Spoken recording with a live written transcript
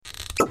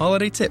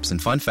holiday tips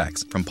and fun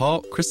facts from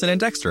Paul, Kristen, and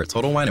Dexter at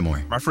Total Wine &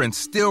 More. My friends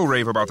still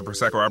rave about the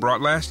Prosecco I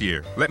brought last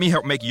year. Let me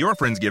help make your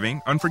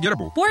Friendsgiving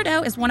unforgettable.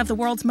 Bordeaux is one of the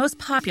world's most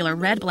popular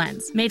red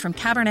blends, made from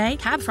Cabernet,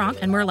 Cab Franc,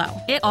 and Merlot.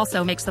 It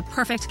also makes the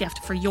perfect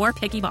gift for your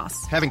picky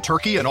boss. Having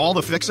turkey and all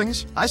the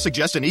fixings? I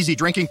suggest an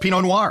easy-drinking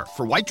Pinot Noir.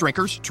 For white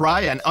drinkers,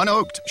 try an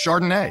unoaked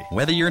Chardonnay.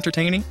 Whether you're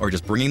entertaining or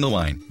just bringing the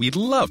wine, we'd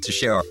love to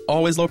share our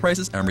always low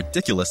prices and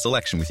ridiculous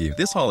selection with you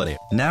this holiday.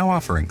 Now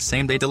offering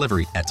same-day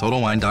delivery at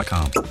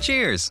TotalWine.com.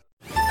 Cheers!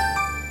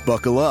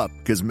 Buckle up,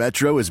 because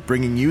Metro is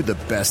bringing you the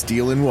best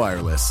deal in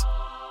wireless.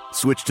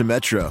 Switch to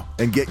Metro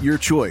and get your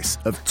choice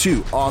of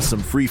 2 awesome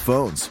free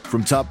phones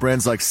from top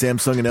brands like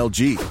Samsung and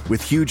LG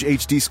with huge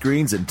HD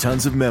screens and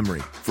tons of memory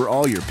for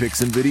all your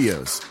pics and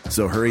videos.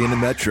 So hurry into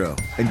Metro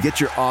and get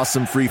your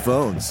awesome free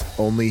phones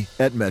only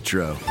at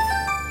Metro.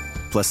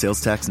 Plus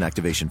sales tax and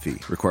activation fee.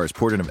 Requires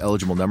port-in of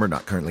eligible number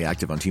not currently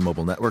active on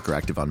T-Mobile network or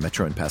active on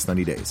Metro in past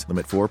 90 days.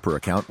 Limit 4 per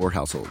account or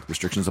household.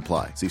 Restrictions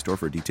apply. See store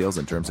for details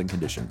and terms and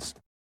conditions.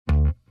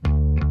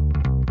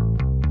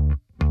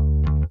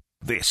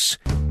 This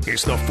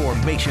is the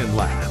Formation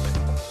Lab.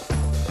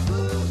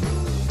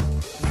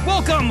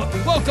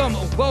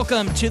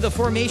 Welcome to the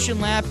Formation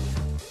Lab.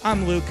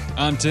 I'm Luke.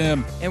 I'm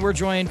Tim. And we're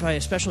joined by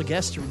a special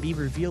guest to be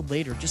revealed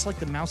later, just like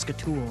the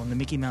Mousecatool in the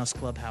Mickey Mouse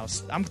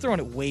Clubhouse. I'm throwing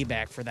it way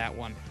back for that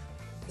one.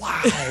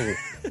 Wow.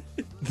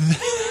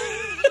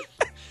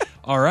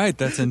 All right,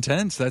 that's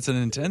intense. That's an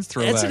intense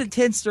throwback. That's an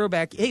intense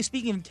throwback. Hey,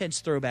 speaking of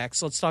intense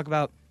throwbacks, let's talk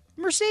about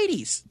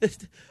Mercedes.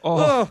 Let's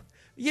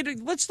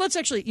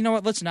actually, you know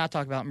what? Let's not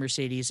talk about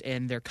Mercedes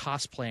and their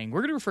cosplaying.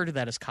 We're going to refer to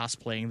that as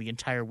cosplaying the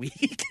entire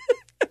week.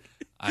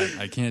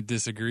 I can't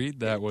disagree.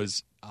 That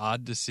was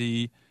odd to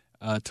see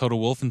Toto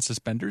Wolff in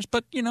suspenders,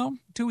 but,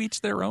 to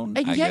each their own,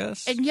 I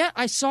guess. And yet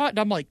I saw it, and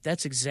I'm like,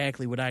 that's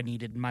exactly what I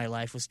needed in my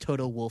life was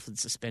Toto Wolff in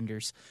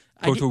suspenders.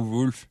 Toto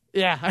Wolff.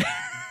 Yeah.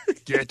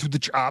 Get to the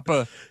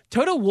chopper.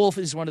 Toto Wolff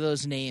is one of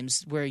those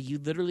names where you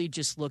literally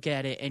just look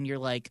at it and you're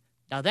like,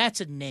 now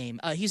that's a name.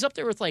 He's up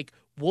there with like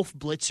Wolf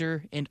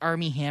Blitzer and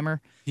Armie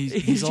Hammer. He's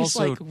just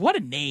also, like, what a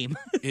name.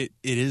 It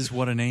is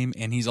what a name,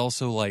 and he's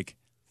also like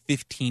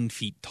 15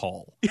 feet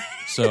tall.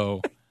 So,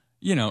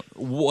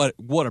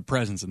 what a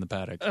presence in the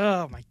paddock.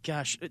 Oh my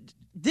gosh.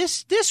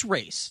 This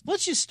race,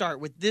 let's just start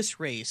with this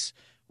race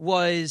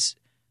was,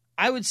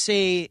 I would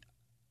say,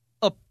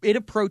 it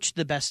approached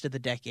the best of the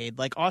decade.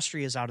 Like,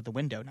 Austria's out of the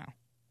window now.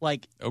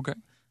 Like, okay.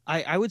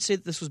 I would say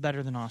that this was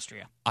better than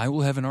Austria. I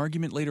will have an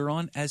argument later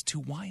on as to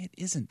why it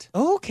isn't.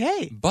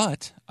 Okay.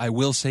 But I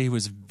will say it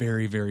was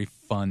very, very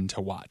fun to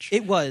watch.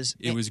 It was.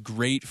 It was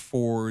great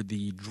for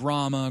the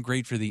drama,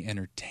 great for the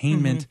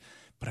entertainment,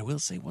 but I will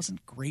say it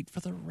wasn't great for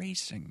the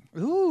racing.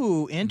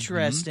 Ooh,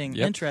 interesting.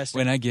 Yep. Interesting.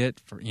 When I get,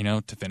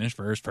 to finish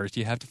first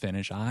you have to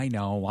finish. I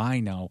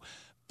know.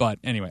 But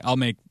anyway, I'll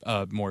make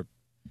a more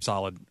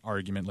solid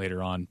argument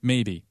later on,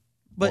 maybe.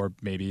 Or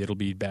maybe it'll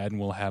be bad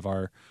and we'll have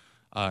our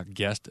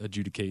guest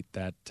adjudicate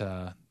that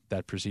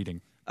proceeding.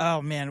 Oh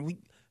man,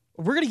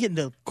 we're gonna get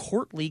into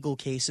court legal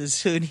cases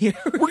soon here.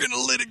 We're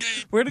gonna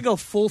litigate. We're gonna go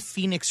full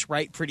Phoenix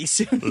Wright pretty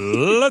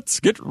soon. Let's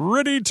get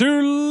ready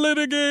to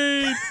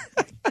litigate.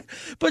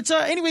 But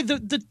anyway,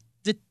 the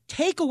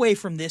takeaway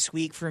from this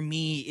week for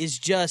me is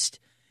just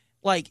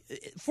like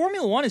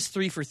Formula One is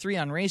 3 for 3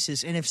 on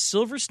races, and if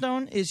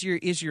Silverstone is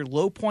your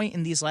low point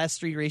in these last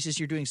 3 races,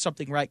 you're doing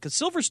something right because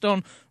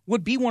Silverstone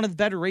would be one of the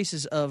better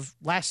races of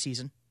last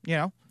season.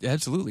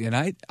 Absolutely.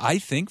 And I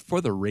think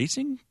for the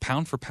racing,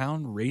 pound for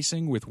pound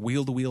racing with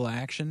wheel-to-wheel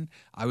action,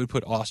 I would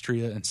put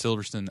Austria and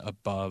Silverstone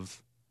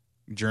above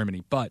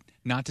Germany. But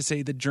not to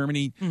say that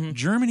Germany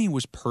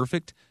was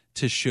perfect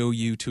to show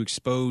you, to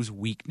expose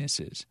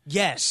weaknesses.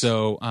 Yes.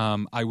 So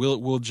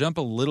we'll jump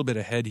a little bit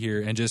ahead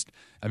here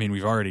and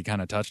we've already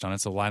kind of touched on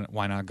it, so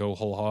why not go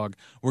whole hog?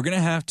 We're going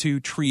to have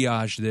to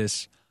triage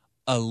this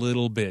a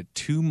little bit.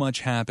 Too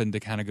much happened to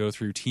kind of go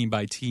through team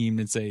by team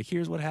and say,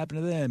 here's what happened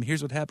to them,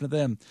 here's what happened to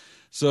them.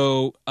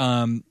 So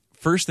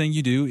first thing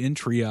you do in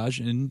triage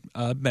in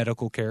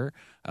medical care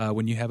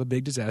when you have a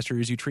big disaster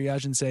is you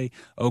triage and say,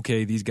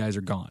 okay, these guys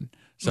are gone.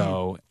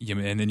 So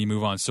and then you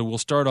move on. So we'll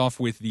start off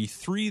with the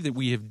 3 that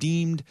we have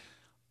deemed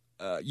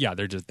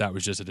that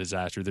was just a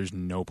disaster. There's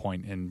no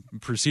point in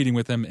proceeding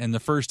with them. And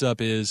the first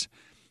up is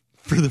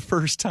For the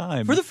first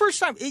time.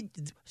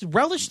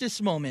 Relish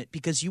this moment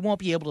because you won't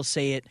be able to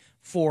say it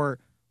for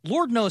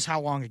Lord knows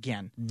how long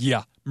again.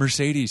 Yeah,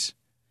 Mercedes.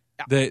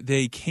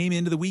 They came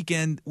into the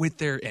weekend with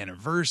their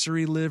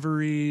anniversary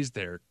liveries,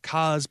 their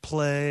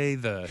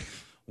cosplay, the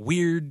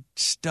weird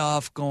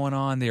stuff going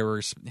on. They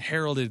were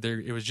heralded.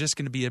 It was just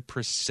going to be a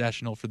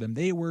processional for them.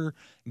 They were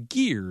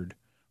geared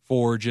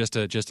for just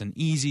an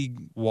easy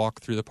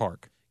walk through the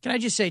park. Can I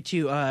just say,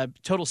 too,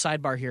 total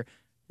sidebar here,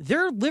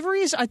 their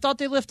liveries, I thought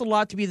they left a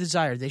lot to be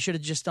desired. They should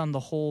have just done the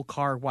whole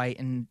car white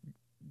and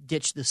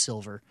ditch the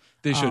silver.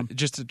 They should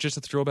just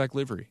a throwback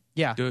livery.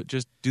 Yeah.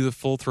 Just do the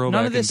full throwback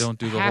None of this and don't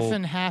do the half whole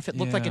and half. It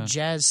looked like a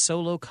Jazz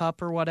Solo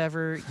Cup or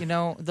whatever, the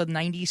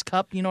 90s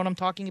cup, you know what I'm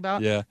talking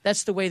about? Yeah.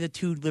 That's the way the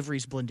two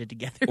liveries blended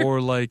together.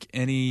 Or like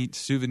any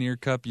souvenir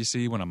cup you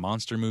see when a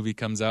monster movie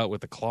comes out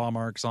with the claw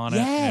marks on it,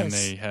 and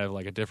they have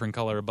like a different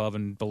color above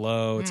and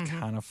below. It's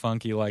kind of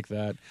funky like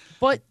that.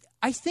 But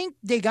I think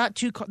they got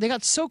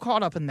so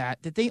caught up in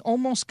that they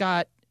almost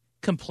got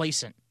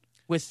complacent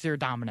with their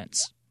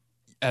dominance.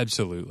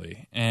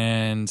 Absolutely.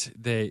 And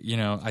they,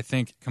 I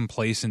think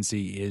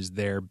complacency is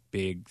their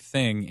big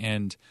thing.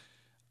 And,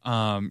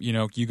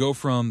 you go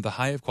from the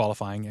high of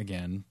qualifying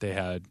again. They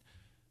had,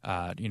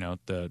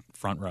 the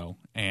front row.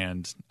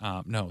 And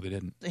no, they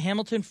didn't.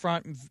 Hamilton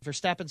front,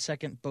 Verstappen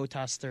second,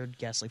 Bottas third,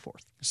 Gasly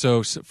fourth.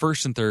 So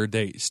first and third,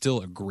 they still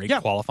a great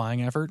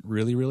qualifying effort.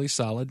 Really, really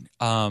solid.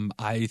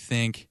 I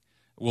think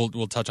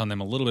we'll touch on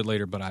them a little bit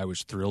later, but I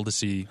was thrilled to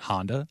see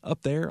Honda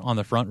up there on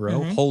the front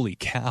row. Holy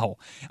cow.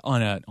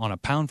 On a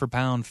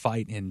pound-for-pound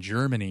fight in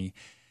Germany,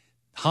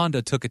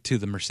 Honda took it to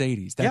the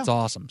Mercedes. That's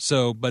awesome.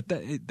 So, but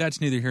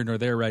that's neither here nor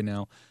there right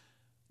now.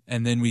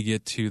 And then we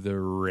get to the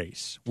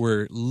race,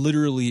 where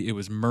literally it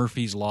was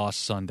Murphy's Law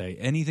Sunday.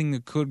 Anything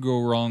that could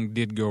go wrong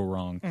did go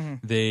wrong.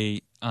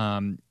 They,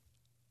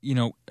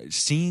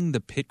 seeing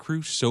the pit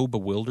crew so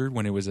bewildered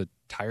when it was a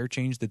tire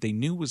change that they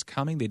knew was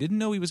coming. They didn't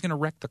know he was going to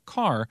wreck the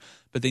car,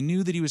 but they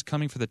knew that he was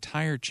coming for the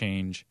tire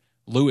change.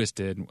 Lewis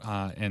did,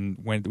 and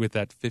went with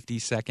that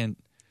 50-second.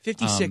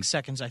 56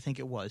 seconds, I think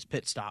it was,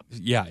 pit stop.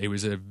 Yeah, it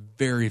was a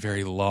very,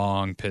 very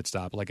long pit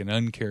stop, like an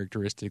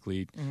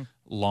uncharacteristically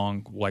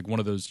long, like one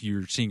of those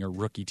you're seeing a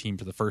rookie team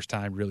for the first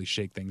time really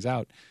shake things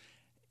out.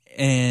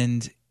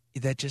 And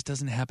that just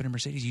doesn't happen in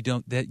Mercedes. You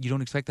don't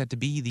expect that to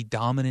be the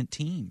dominant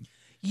team.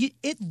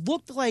 It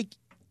looked like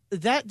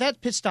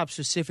that pit stop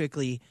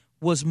specifically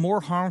was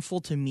more harmful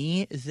to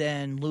me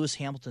than Lewis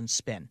Hamilton's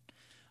spin,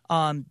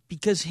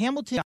 because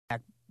Hamilton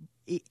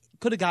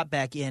could have got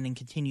back in and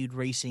continued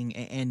racing,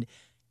 and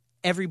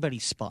everybody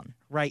spun,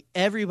 right?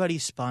 Everybody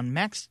spun.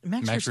 Max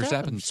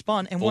Verstappen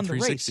spun and won the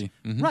race.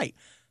 Right.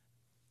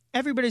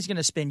 Everybody's going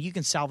to spin. You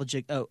can salvage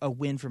a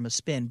win from a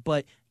spin,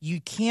 but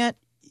you can't.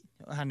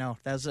 I know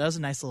that was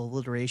a nice little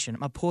alliteration.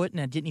 I'm a poet, and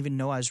I didn't even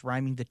know I was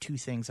rhyming the two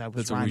things I was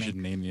rhyming. That's what we should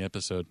name the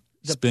episode.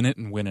 Spin it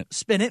and win it.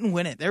 Spin it and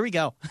win it. There we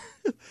go.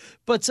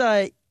 But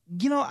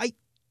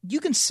you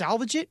can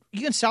salvage it.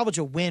 You can salvage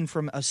a win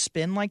from a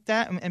spin like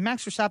that, and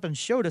Max Verstappen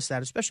showed us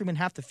that, especially when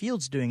half the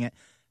field's doing it.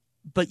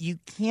 But you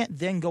can't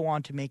then go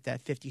on to make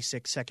that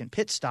 56-second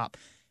pit stop.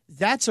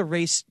 That's a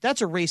race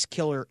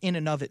killer in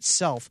and of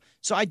itself.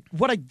 So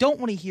what I don't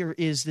want to hear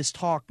is this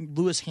talk,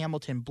 Lewis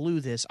Hamilton blew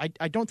this.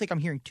 I don't think I'm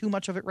hearing too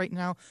much of it right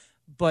now.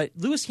 But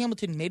Lewis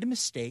Hamilton made a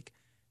mistake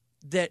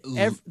that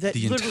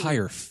the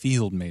entire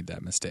field made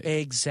that mistake.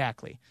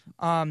 Exactly.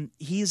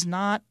 He's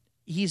not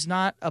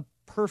a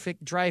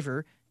perfect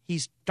driver.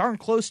 He's darn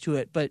close to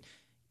it, but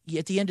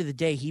at the end of the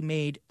day, he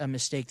made a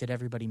mistake that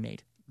everybody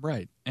made.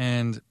 Right.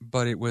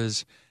 But it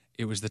was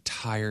the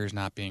tires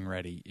not being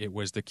ready. It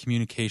was the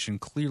communication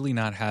clearly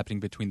not happening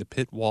between the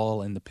pit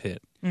wall and the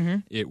pit.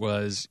 It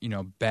was,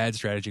 bad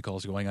strategy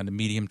calls going on to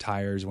medium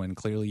tires when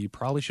clearly you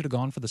probably should have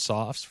gone for the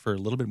softs for a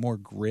little bit more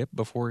grip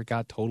before it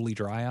got totally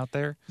dry out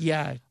there.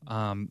 Yeah.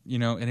 And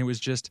it was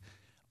just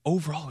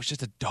overall, it was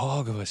just a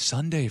dog of a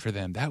Sunday for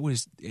them. It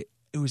was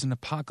an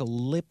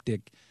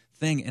apocalyptic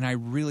thing, and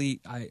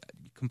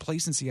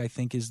complacency, I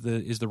think, is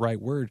the right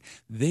word.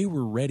 They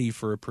were ready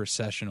for a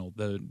processional.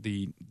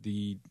 The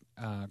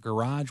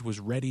garage was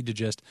ready to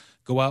just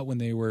go out when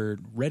they were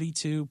ready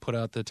to, put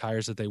out the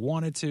tires that they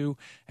wanted to,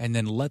 and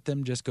then let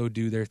them just go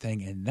do their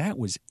thing, and that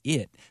was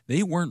it.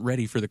 They weren't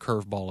ready for the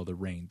curveball of the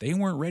rain. They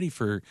weren't ready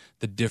for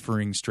the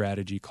differing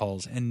strategy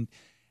calls, and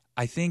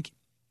I think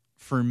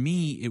for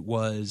me it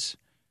was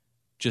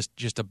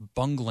just a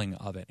bungling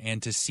of it,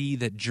 and to see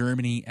that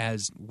Germany,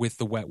 as with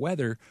the wet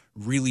weather,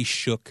 really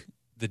shook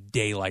the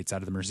daylights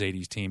out of the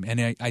Mercedes team,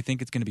 and I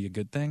think it's going to be a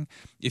good thing.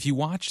 If you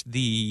watch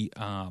the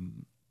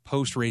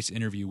post-race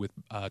interview with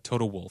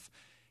Toto Wolff,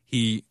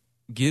 he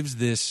gives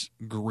this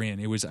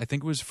grin. I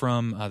think it was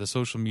from the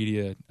social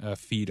media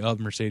feed of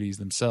Mercedes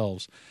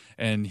themselves,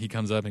 and he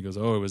comes up and goes,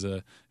 "Oh, it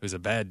was a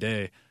bad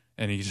day,"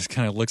 and he just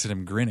kind of looks at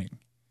him grinning.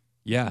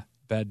 Yeah,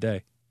 bad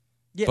day.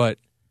 Yeah. But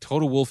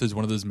Toto Wolff is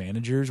one of those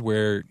managers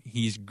where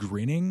he's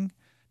grinning,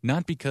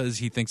 not because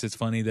he thinks it's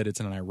funny that it's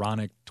an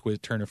ironic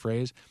turn of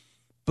phrase,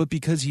 but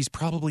because he's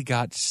probably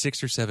got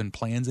 6 or 7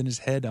 plans in his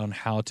head on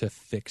how to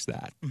fix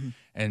that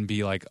and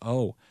be like,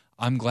 oh,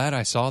 I'm glad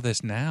I saw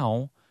this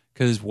now,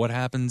 because what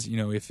happens,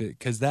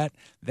 because that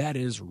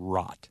is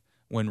rot.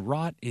 When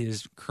rot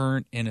is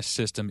current in a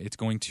system, it's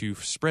going to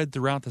spread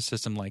throughout the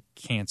system like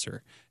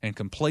cancer, and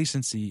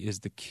complacency is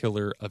the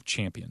killer of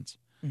champions.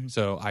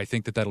 So I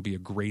think that'll be a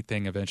great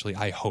thing eventually.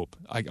 I hope.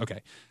 I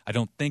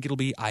don't think it'll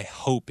be. I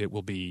hope it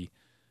will be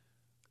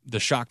the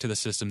shock to the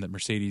system that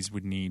Mercedes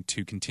would need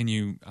to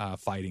continue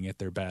fighting at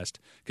their best.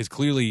 Because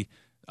clearly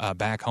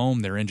back home,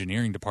 their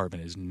engineering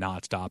department is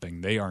not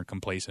stopping. They aren't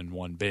complacent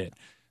one bit.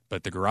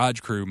 But the garage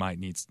crew might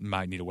need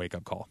a wake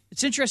up call.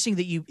 It's interesting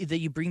that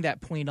you bring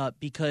that point up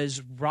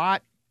because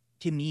rot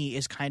to me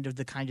is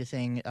the kind of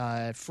thing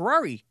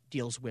Ferrari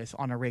deals with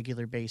on a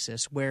regular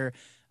basis, where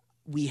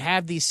we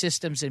have these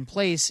systems in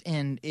place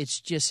and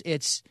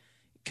it's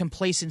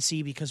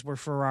complacency because we're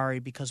Ferrari,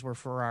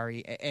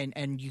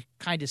 and you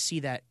kind of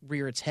see that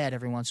rear its head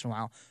every once in a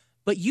while.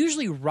 But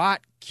usually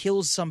rot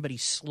kills somebody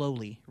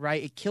slowly,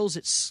 right? It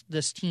kills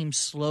this team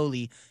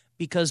slowly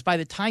because by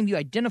the time you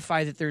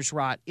identify that there's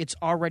rot, it's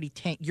already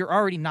you're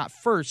already not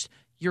first,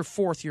 you're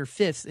fourth, you're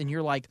fifth, and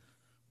you're like,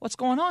 what's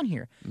going on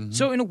here? Mm-hmm.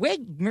 So in a way,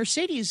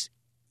 Mercedes,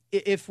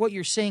 if what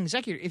you're saying is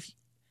accurate,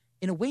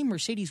 in a way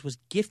Mercedes was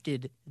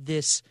gifted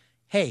this,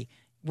 hey,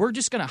 we're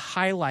just going to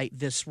highlight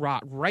this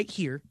rot right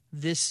here,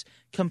 this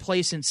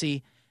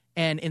complacency,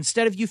 and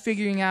instead of you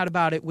figuring out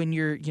about it when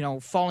you're,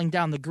 falling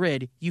down the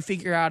grid, you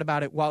figure out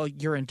about it while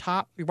you're on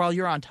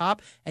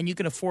top, and you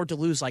can afford to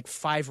lose like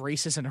 5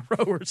 races in a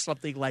row or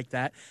something like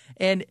that.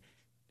 And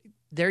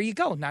there you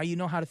go. Now you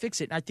know how to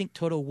fix it. And I think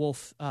Toto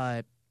Wolff,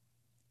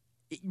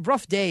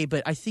 rough day,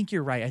 but I think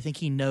you're right. I think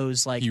he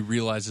knows, like, he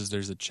realizes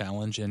there's a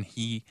challenge, and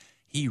he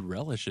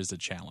relishes a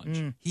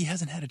challenge. He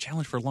hasn't had a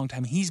challenge for a long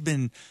time. He's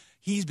been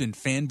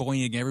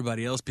fanboying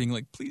everybody else, being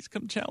like, please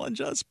come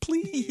challenge us,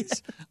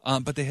 please.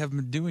 But they haven't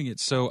been doing it.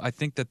 So I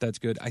think that's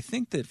good. I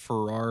think that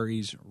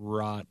Ferrari's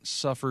rot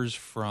suffers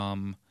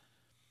from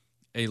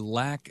a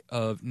lack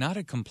of, not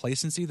a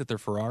complacency that they're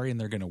Ferrari and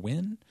they're going to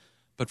win,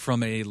 but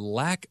from a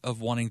lack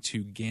of wanting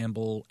to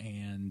gamble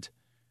and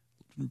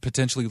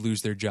potentially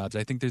lose their jobs.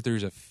 I think that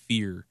there's a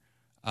fear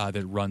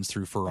that runs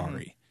through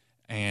Ferrari,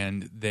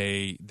 and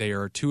they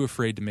are too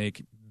afraid to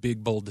make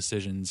big, bold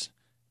decisions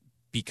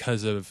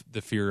because of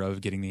the fear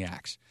of getting the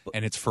axe.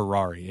 And it's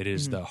Ferrari. It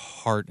is the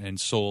heart and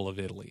soul of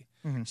Italy.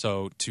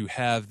 So to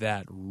have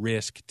that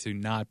risk to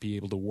not be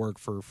able to work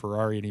for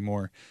Ferrari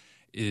anymore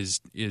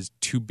is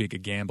too big a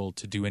gamble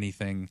to do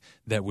anything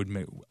that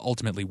would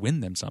ultimately win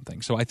them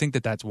something. So I think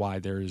that's why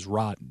there is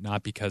rot,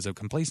 not because of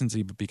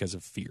complacency, but because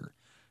of fear.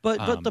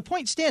 But the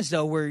point stands,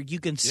 though, where you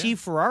can see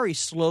Ferrari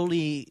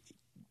slowly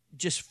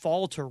just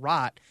fall to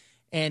rot.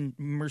 And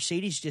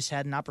Mercedes just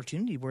had an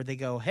opportunity where they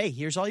go, hey,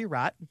 here's all your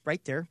rot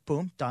right there.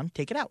 Boom, done.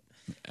 Take it out.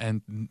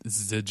 And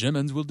the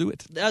Germans will do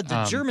it.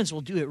 The Germans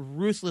will do it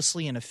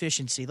ruthlessly and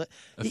efficiently.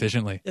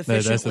 Efficiently. That's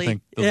the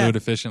thing. They'll do it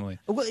efficiently.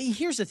 Well,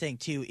 here's the thing,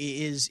 too,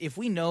 is if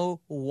we know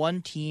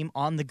one team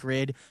on the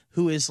grid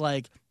who is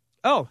like,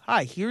 oh,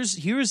 hi, here's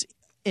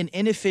an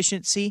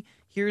inefficiency.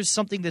 Here's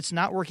something that's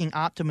not working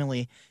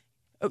optimally.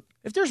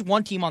 If there's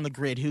one team on the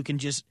grid who can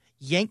just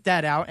yank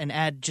that out and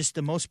add just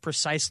the most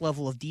precise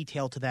level of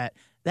detail to that,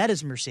 that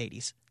is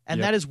Mercedes.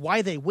 And that is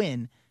why they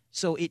win.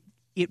 So it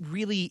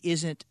really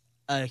isn't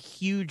a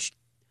huge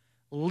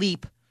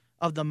leap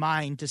of the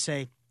mind to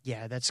say,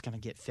 yeah, that's going to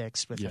get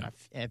fixed. But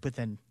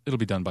then it'll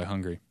be done by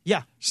Hungary.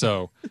 Yeah.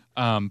 So,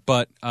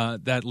 but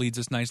that leads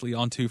us nicely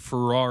onto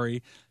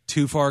Ferrari.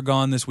 Too far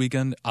gone this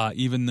weekend,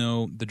 even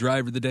though the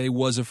driver of the day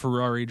was a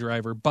Ferrari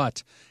driver,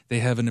 but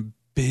they have an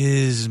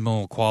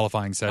abysmal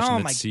qualifying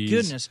session that sees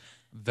goodness.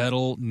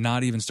 Vettel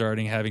not even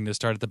starting, having to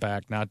start at the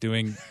back, not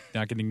getting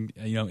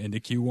into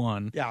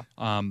Q1. Yeah.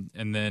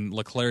 And then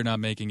Leclerc not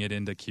making it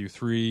into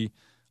Q3,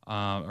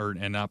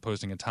 and not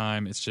posting a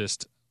time. It's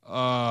just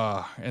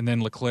and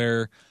then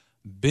Leclerc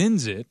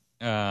bins it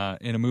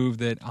in a move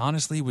that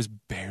honestly was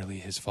barely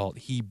his fault.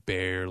 He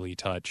barely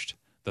touched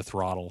the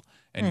throttle.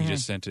 And he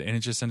just sent it, and it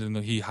just sent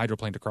it. He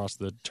hydroplaned across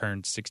the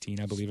turn 16,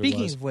 I believe it was.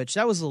 Speaking of which,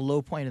 that was the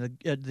low point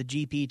of the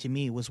GP to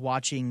me, was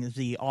watching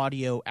the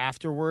audio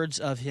afterwards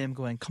of him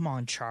going, "Come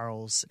on,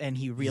 Charles," and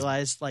he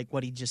realized like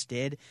what he just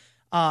did.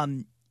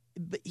 But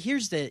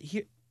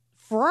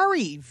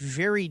Ferrari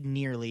very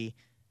nearly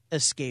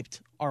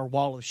escaped our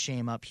wall of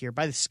shame up here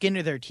by the skin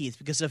of their teeth,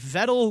 because if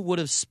Vettel would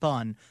have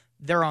spun,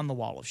 they're on the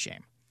wall of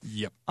shame.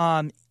 Yep.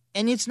 And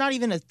it's not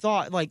even a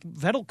thought. Like,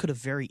 Vettel could have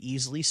very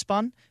easily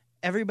spun.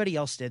 Everybody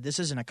else did. This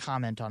isn't a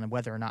comment on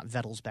whether or not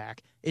Vettel's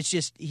back. It's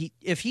just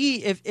if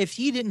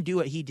he didn't do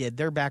what he did,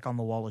 they're back on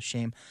the wall of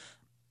shame.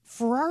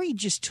 Ferrari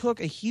just took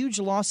a huge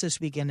loss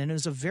this weekend, and it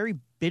was a very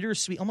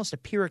bittersweet, almost a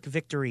Pyrrhic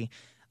victory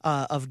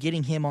of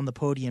getting him on the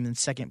podium in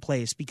second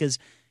place, because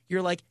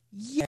you're like,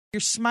 yeah,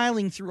 you're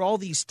smiling through all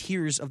these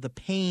tears of the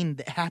pain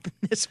that happened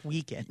this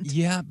weekend.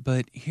 Yeah,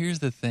 but here's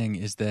the thing,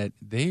 is that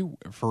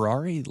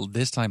Ferrari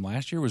this time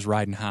last year was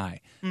riding high.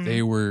 Mm-hmm.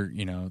 They were,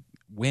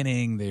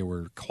 winning, they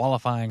were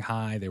qualifying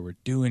high, they were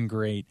doing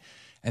great,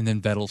 and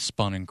then Vettel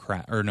spun and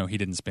crashed. Or no, he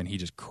didn't spin, he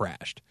just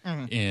crashed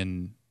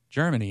in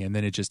Germany, and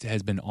then it just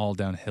has been all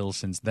downhill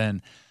since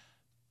then.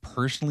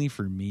 Personally,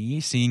 for me,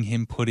 seeing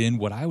him put in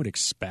what I would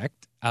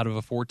expect out of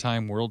a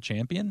 4-time world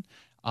champion,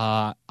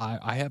 I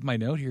have my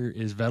note here,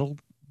 is Vettel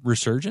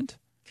resurgent?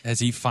 Has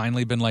he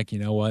finally been like, you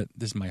know what,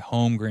 this is my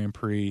home Grand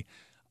Prix,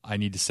 I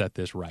need to set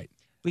this right.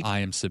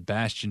 I am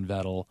Sebastian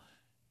Vettel,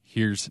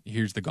 here's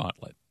the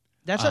gauntlet.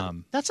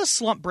 That's a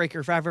slump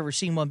breaker if I've ever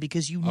seen one,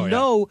 because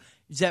know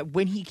that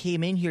when he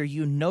came in here,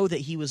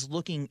 that he was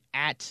looking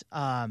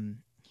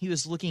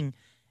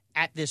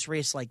at this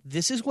race, like,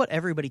 this is what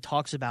everybody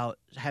talks about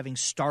having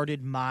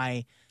started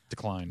my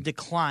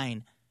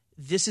decline.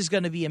 This is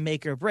going to be a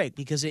make or break,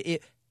 because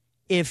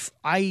if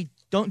I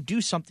don't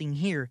do something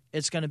here,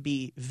 it's going to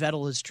be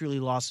Vettel has truly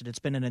lost it. It's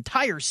been an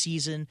entire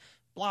season,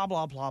 blah,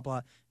 blah, blah,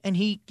 blah. And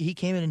he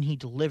came in and he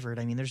delivered.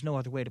 I mean, there's no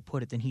other way to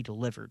put it than he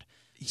delivered.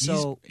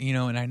 So,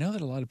 and I know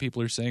that a lot of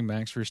people are saying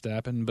Max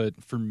Verstappen,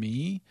 but for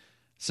me,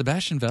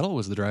 Sebastian Vettel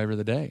was the driver of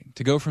the day.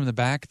 To go from the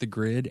back of the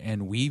grid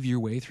and weave your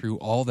way through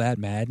all that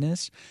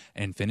madness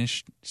and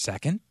finish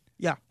second?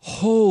 Yeah.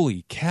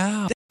 Holy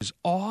cow. That was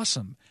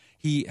awesome.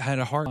 He had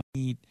a hard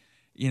heat.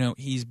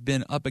 He's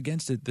been up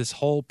against it this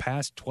whole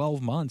past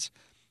 12 months.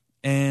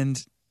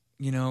 And,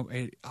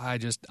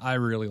 I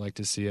really like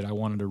to see it. I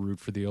wanted to root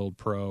for the old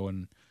pro,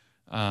 and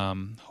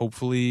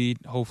hopefully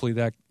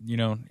that,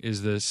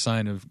 is the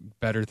sign of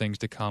better things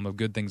to come, of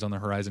good things on the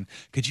horizon.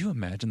 Could you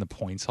imagine the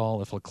points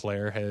haul if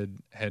Leclerc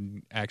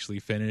had actually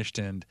finished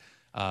and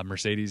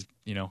Mercedes,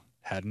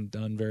 hadn't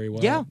done very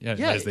well? Yeah,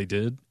 as they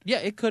did. Yeah,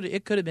 it could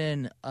have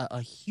been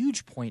a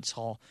huge points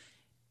haul.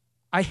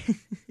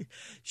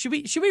 Should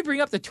we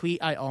bring up the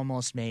tweet I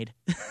almost made?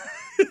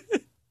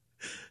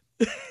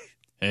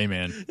 Hey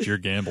man, it's your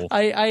gamble.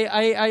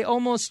 I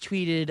almost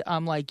tweeted,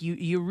 I'm like,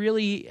 you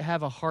really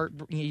have a heart.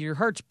 Your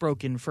heart's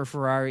broken for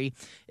Ferrari.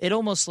 It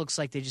almost looks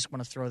like they just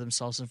want to throw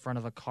themselves in front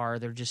of a car.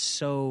 They're just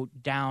so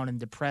down and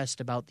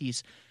depressed about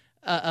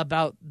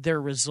about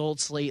their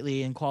results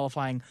lately in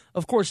qualifying.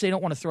 Of course, they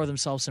don't want to throw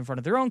themselves in front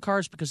of their own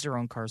cars because their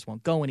own cars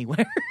won't go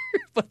anywhere.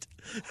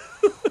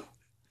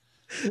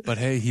 But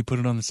hey, he put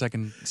it on the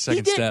second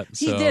step.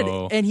 He did,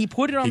 and he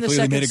put it on the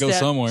second step. He made it go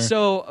somewhere.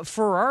 So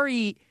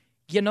Ferrari,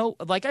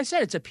 like I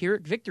said, it's a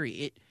Pyrrhic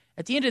victory.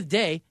 At the end of the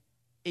day,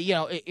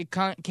 it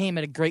came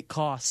at a great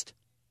cost.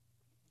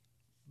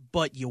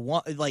 But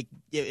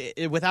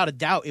without a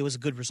doubt, it was a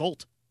good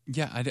result.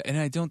 Yeah, and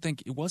I don't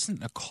think it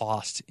wasn't a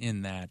cost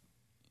in that.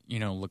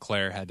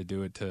 Leclerc had to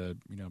do it to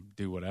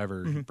do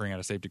whatever, bring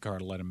out a safety car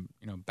to let him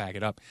back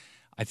it up.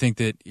 I think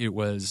that it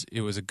was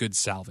a good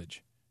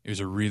salvage. It was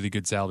a really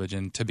good salvage,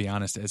 and to be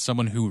honest, as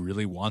someone who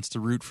really wants to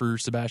root for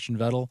Sebastian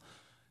Vettel,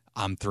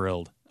 I'm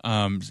thrilled.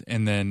 And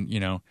then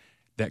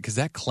because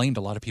that claimed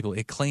a lot of people.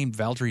 It claimed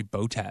Valtteri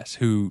Bottas,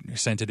 who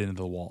sent it into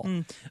the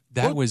wall.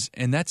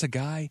 And that's a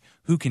guy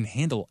who can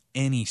handle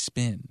any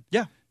spin.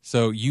 Yeah.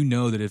 So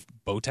that if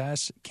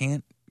Bottas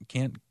can't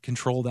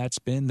control that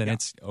spin, then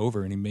it's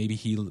over. And maybe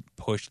he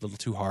pushed a little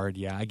too hard.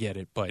 Yeah, I get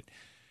it, but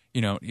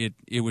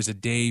it was a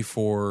day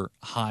for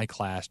high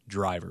class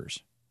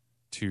drivers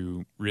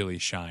to really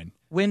shine.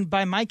 When,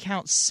 by my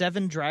count,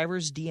 7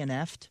 drivers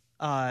DNF'd,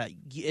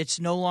 it's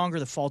no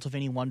longer the fault of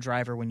any one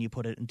driver when you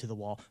put it into the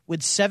wall.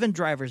 With 7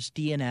 drivers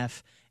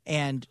DNF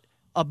and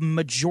a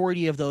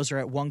majority of those are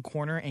at one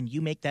corner and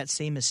you make that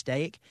same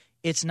mistake,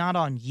 it's not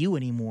on you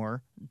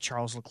anymore,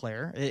 Charles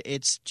Leclerc.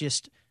 It's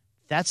just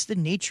that's the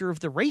nature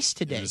of the race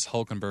today. It was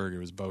Hülkenberg, it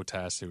was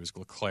Bottas, it was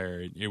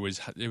Leclerc, it was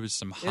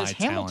some high talent.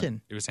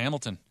 Hamilton. It was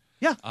Hamilton.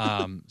 Yeah.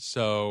 Those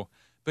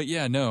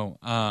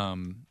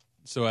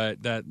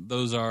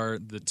are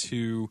the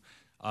 2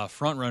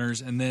 front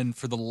runners, and then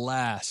for the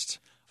last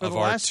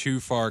our too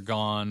far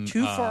gone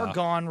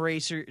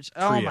racers. Triage.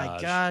 Oh my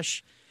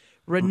gosh,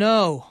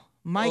 Renault.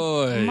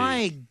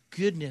 My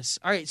goodness.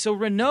 All right, so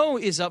Renault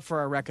is up for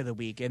our Wreck of the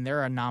Week, and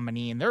they're a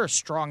nominee, and they're a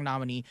strong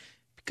nominee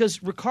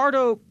because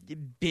Ricciardo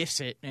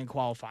biffs it in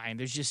qualifying.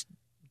 There's just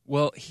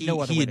he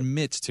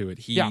admits to it.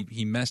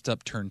 He messed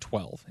up turn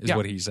 12 is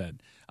what he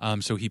said.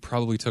 So he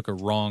probably took a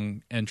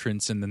wrong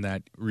entrance, and then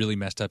that really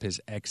messed up his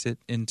exit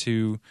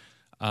into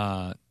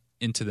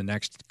the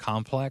next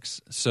complex.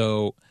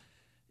 So,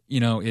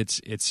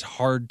 it's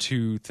hard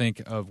to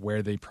think of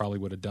where they probably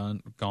would have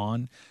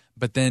gone.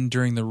 But then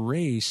during the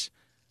race,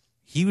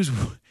 he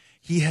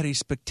had a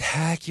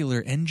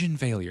spectacular engine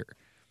failure.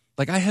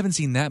 Like, I haven't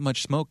seen that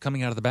much smoke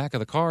coming out of the back of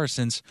the car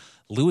since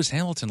Lewis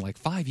Hamilton,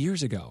 5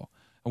 years ago,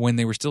 when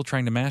they were still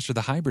trying to master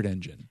the hybrid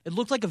engine. It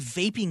looked like a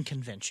vaping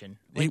convention.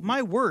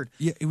 My word.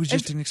 Yeah, it was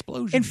just an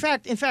explosion. In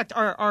fact,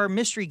 our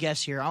mystery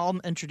guest here, I'll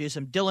introduce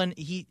him. Dylan,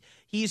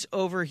 he's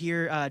over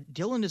here.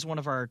 Dylan is one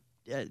of our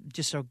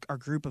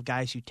group of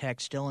guys who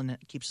text. Dylan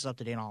keeps us up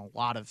to date on a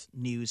lot of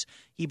news.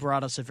 He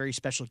brought us a very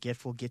special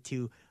gift we'll get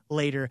to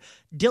later.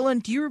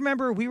 Dylan, do you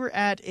remember we were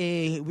at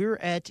a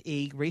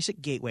race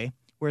at Gateway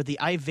where the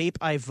I Vape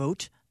I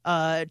Vote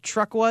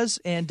truck was,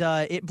 and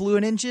it blew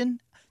an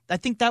engine? I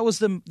think that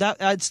was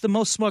it's the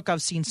most smoke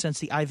I've seen since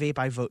the I Vape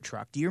I Vote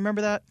truck. Do you remember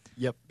that?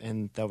 Yep,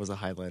 and that was a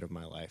highlight of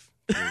my life.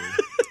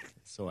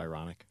 So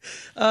ironic.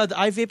 The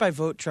I Vape I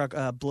Vote truck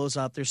blows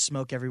up. There's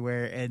smoke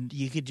everywhere, and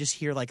you could just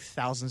hear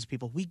thousands of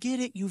people. We get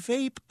it, you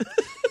vape.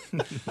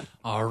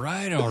 All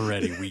right,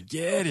 already, we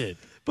get it.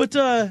 But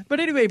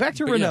anyway, back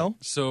to Renault. Yeah,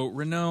 so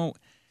Renault,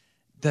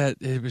 that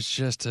it was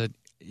just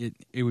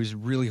it was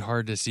really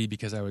hard to see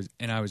because I was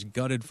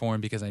gutted for him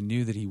because I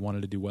knew that he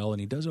wanted to do well, and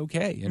he does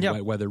okay in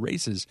wet weather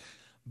races.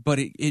 But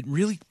it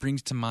really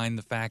brings to mind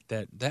the fact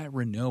that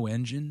Renault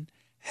engine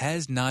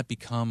has not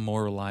become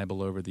more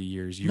reliable over the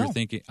years.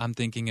 I'm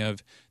thinking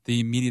of the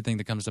immediate thing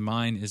that comes to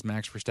mind is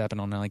Max Verstappen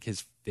on like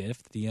his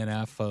 5th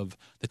DNF of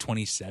the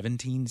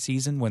 2017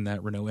 season when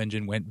that Renault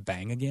engine went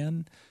bang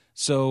again.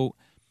 So,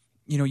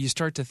 you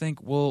start to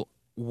think, well,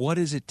 what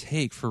does it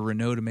take for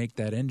Renault to make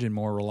that engine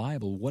more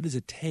reliable? What does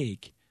it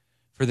take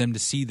for them to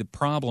see the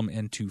problem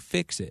and to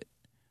fix it?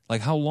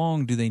 Like, how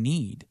long do they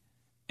need?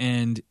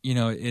 And,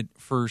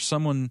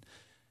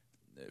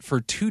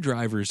 for two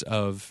drivers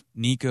of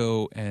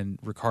Nico and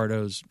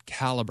Ricciardo's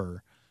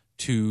caliber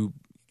to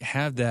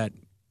have that,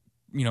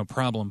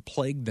 problem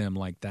plague them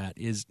like that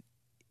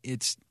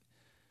it's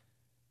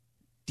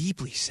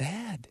deeply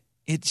sad.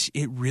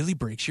 It really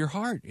breaks your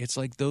heart. It's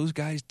like those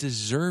guys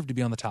deserve to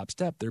be on the top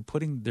step. They're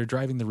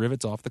driving the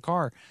rivets off the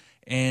car.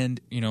 And,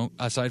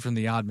 aside from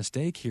the odd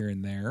mistake here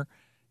and there,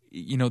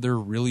 they're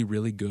really,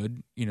 really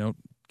good,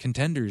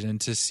 contenders. And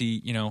to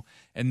see,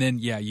 and then,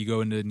 you go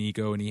into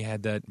Nico and he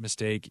had that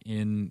mistake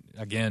in,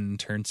 again,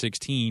 turn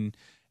 16.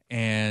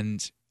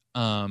 And,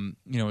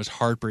 it was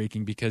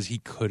heartbreaking because he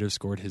could have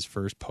scored his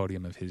first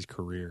podium of his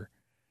career.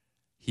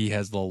 He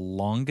has the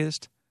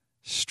longest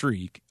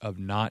streak of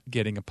not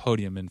getting a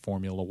podium in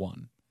Formula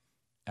One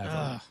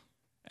ever.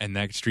 And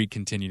that streak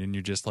continued, and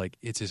you're just like,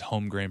 it's his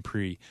home Grand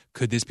Prix.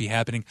 Could this be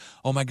happening?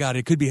 Oh, my God,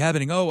 it could be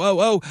happening.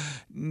 Oh.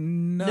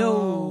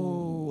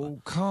 No.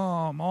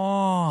 Come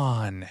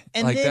on.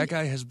 And then, that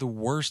guy has the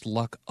worst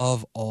luck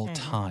of all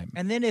time.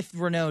 And then if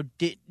Renault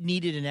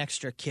needed an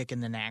extra kick in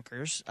the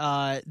knackers,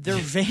 their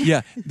van...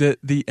 Yeah,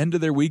 the end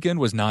of their weekend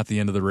was not the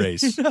end of the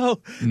race.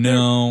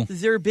 No.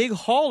 Their big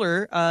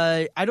hauler,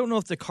 I don't know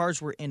if the cars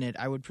were in it.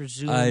 I would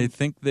presume... I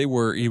think they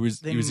were. It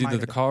was either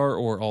the car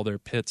or all their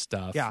pit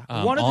stuff. Yeah,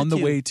 one of the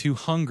way to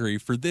Hungary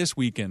for this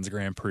weekend's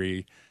Grand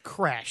Prix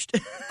crashed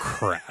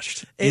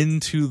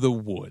into the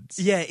woods.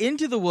 Yeah,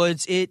 into the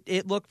woods.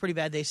 It looked pretty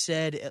bad. They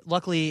said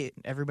luckily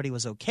everybody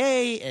was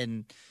okay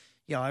and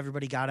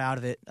everybody got out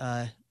of it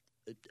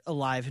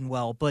alive and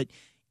well, but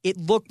it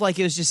looked like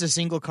it was just a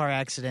single car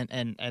accident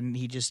and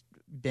he just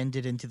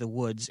bended into the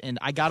woods. And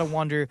I got to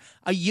wonder,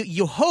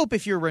 you hope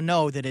if you're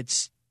Renault that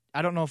it's,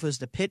 I don't know if it was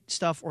the pit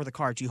stuff or the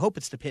cars. You hope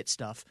it's the pit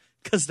stuff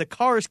because the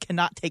cars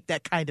cannot take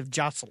that kind of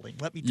jostling.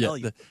 Let me tell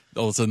you.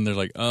 All of a sudden, they're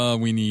like,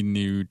 we need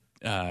new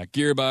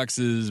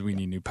gearboxes. We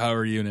need new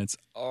power units.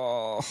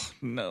 Oh,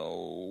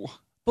 no.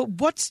 But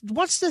what's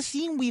the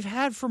theme we've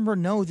had from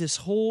Renault this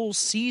whole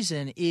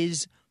season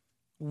is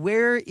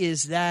where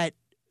is that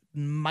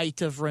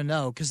might of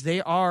Renault? Because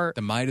they are...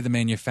 The might of the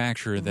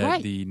manufacturer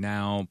that the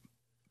now...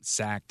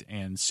 sacked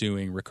and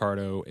suing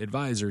Ricciardo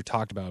advisor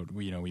talked about.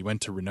 We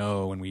went to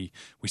Renault and we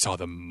saw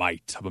the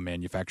might of a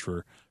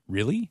manufacturer.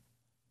 Really?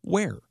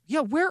 Where?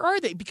 Yeah, where are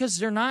they? Because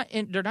they're not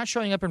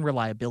showing up in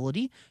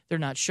reliability. They're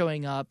not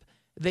showing up.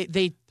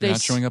 They're not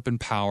showing up in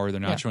power.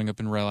 They're not showing up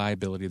in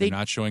reliability. They're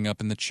not showing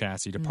up in the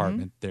chassis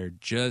department. Mm-hmm. They're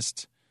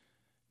just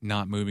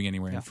not moving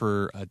anywhere. Yeah. And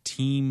for a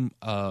team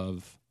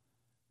of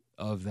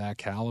that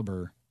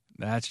caliber,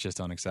 that's just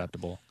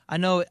unacceptable. I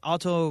know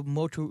Auto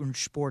Motor und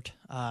Sport,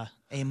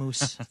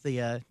 Amos,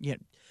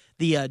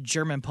 the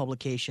German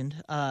publication.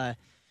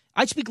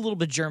 I speak a little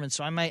bit German,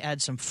 so I might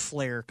add some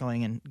flair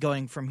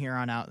going from here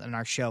on out in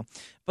our show.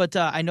 But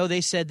I know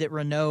they said that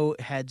Renault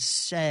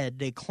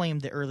they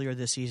claimed that earlier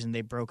this season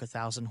they broke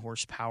 1,000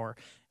 horsepower.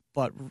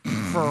 But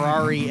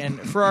Ferrari and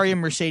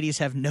Mercedes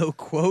have no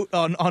quote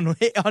on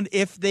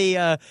if they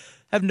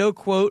have no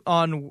quote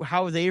on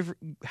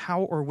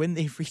how or when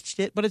they've reached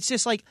it. But it's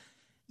just like,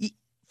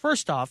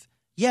 first off,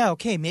 yeah,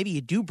 okay, maybe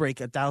you do break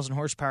 1,000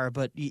 horsepower,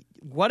 but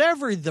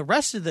whatever the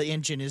rest of the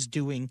engine is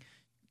doing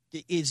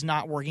is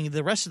not working.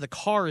 The rest of the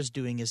car is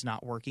doing is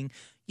not working.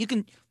 You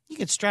can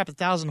strap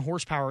 1,000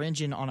 horsepower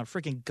engine on a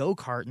freaking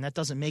go-kart, and that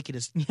doesn't make it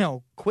as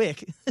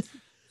quick.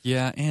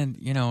 Yeah,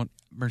 and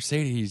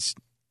Mercedes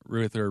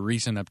with their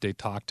recent update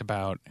talked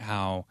about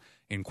how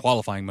in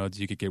qualifying modes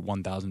you could get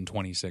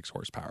 1,026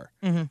 horsepower.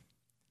 Mm-hmm.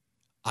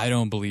 I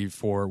don't believe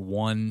for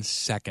 1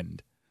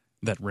 second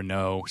that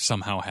Renault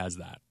somehow has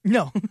that.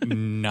 No.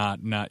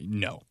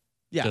 No.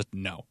 Yeah. Just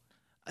no.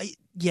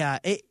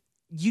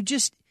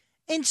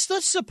 And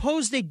let's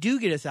suppose they do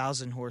get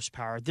 1,000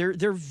 horsepower.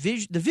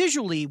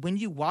 Visually, when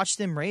you watch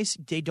them race,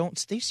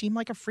 they seem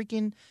like a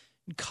freaking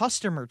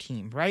customer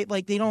team, right?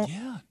 Like they don't,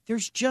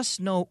 there's just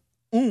no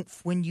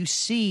oomph when you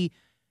see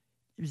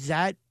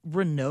that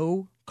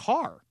Renault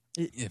car.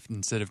 If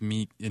instead of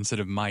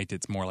might,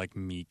 it's more like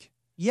meek.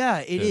 Yeah,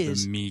 it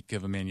is. The meek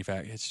of a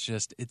manufacturer.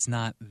 It's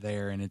not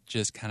there, and it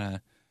just kind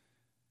of,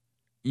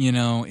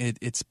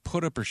 it's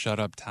put up or shut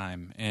up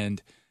time.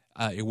 And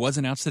it was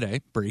announced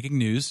today, breaking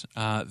news,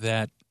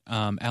 that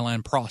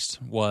Alain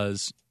Prost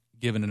was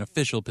given an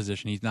official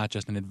position. He's not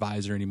just an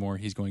advisor anymore.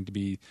 He's going to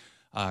be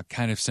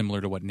kind of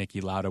similar to what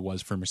Niki Lauda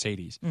was for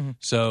Mercedes. Mm-hmm.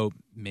 So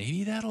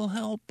maybe that'll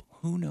help.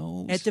 Who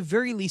knows? At the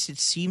very least, it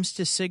seems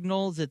to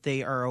signal that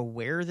they are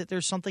aware that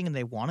there's something and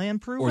they want to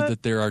improve or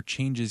that there are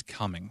changes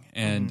coming.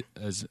 And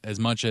as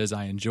much as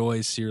I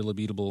enjoy Cyril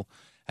Abiteboul,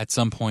 at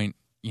some point,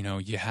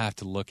 you have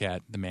to look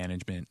at the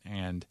management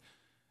and,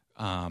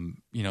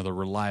 the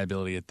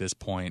reliability at this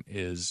point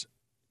is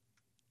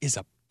is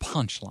a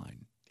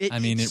punchline.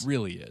 It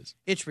really is.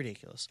 It's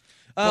ridiculous.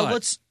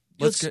 Let's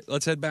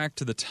head back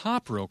to the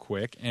top real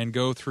quick and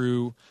go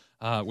through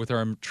with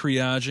our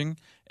triaging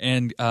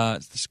and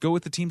let's go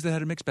with the teams that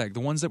had a mixed bag, the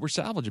ones that were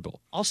salvageable.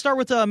 I'll start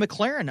with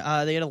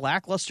McLaren. They had a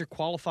lackluster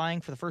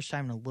qualifying for the first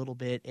time in a little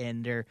bit,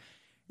 and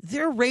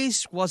their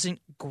race wasn't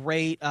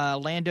great.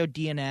 Lando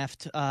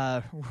DNF'd.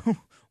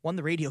 Won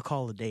the radio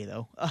call of the day,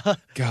 though.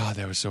 God,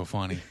 that was so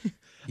funny.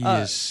 He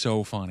is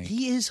so funny.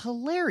 He is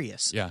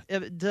hilarious.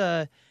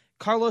 Yeah.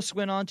 Carlos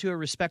went on to a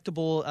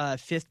respectable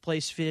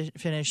fifth-place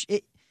finish.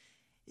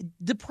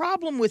 The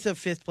problem with a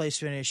fifth-place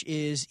finish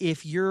is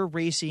if you're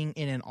racing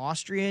in an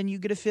Austria and you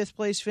get a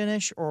fifth-place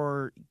finish,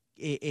 or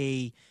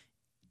a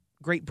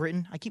Great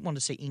Britain. I keep wanting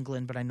to say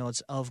England, but I know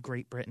it's of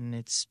Great Britain.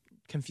 It's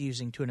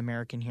confusing to an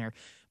American here.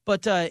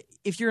 But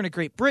if you're in a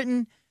Great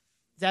Britain,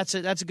 that's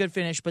a good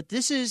finish. But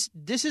this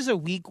is a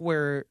week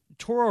where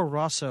Toro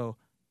Rosso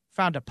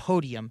found a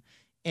podium,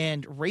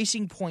 and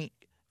Racing Point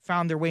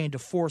found their way into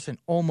fourth and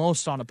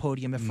almost on a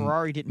podium if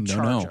Ferrari didn't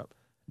charge up.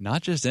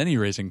 Not just any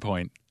Racing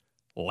Point.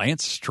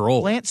 Lance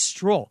Stroll. Lance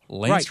Stroll,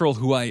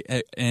 who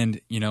and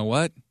you know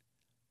what?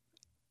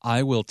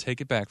 I will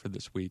take it back for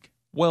this week.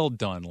 Well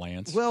done,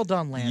 Lance. Well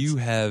done, Lance.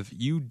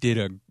 You did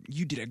a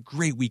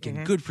great weekend.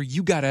 Mm-hmm. Good for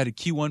you. Got out of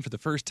Q1 for the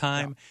first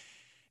time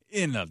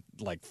in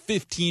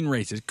 15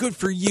 races. Good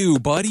for you,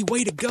 buddy.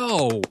 Way to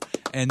go.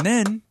 And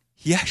then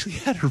he actually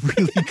had a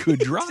really good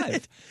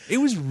drive. It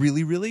was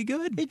really, really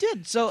good. He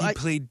did. So he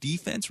played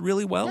defense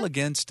really well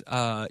against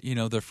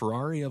the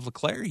Ferrari of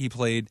Leclerc. He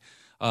played.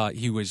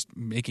 He was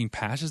making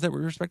passes that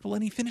were respectable,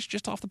 and he finished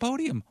just off the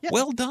podium. Yeah.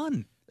 Well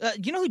done.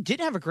 Who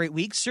didn't have a great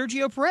week?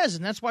 Sergio Perez,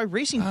 and that's why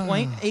Racing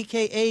Point,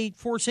 a.k.a.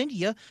 Force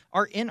India,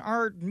 are in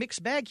our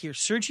mixed bag here.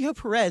 Sergio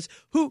Perez,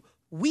 who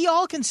we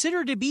all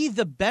consider to be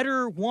the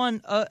better one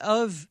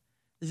of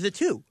the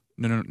two.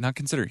 No, not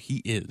consider.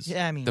 He is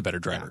the better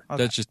driver. Yeah,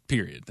 okay. That's just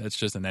period. That's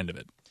just an end of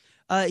it.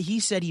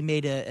 He said he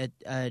made a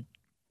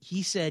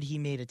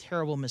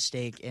terrible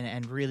mistake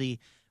and really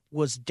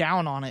was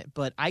down on it,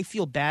 but I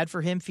feel bad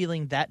for him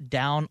feeling that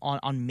down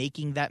on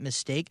making that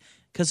mistake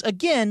because,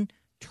 again,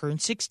 turn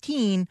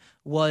 16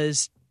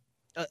 was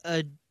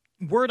a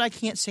word I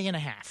can't say and a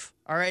half,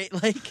 all right?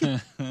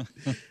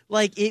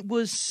 Like it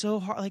was so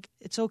hard. Like,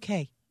 it's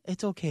okay.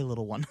 It's okay,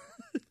 little one.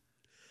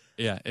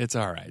 Yeah, it's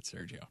all right,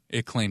 Sergio.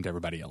 It claimed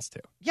everybody else, too.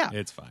 Yeah.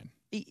 It's fine.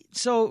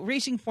 So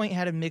Racing Point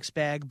had a mixed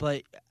bag,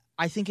 but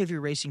I think if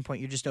you're Racing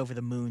Point, you're just over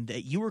the moon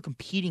that you were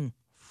competing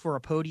for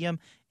a podium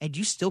and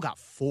you still got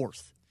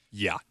fourth.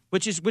 Yeah,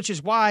 which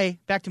is why,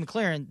 back to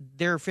McLaren,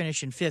 their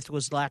finish in fifth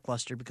was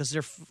lackluster because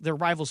their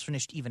rivals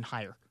finished even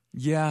higher.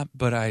 Yeah,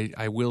 but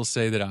I will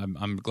say that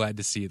I'm glad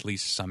to see at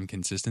least some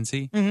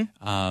consistency.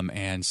 Mm-hmm.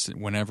 And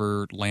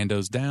whenever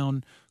Lando's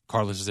down,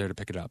 Carlos is there to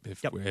pick it up.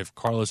 If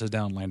Carlos is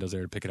down, Lando's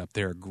there to pick it up.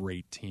 They're a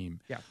great team.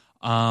 Yeah.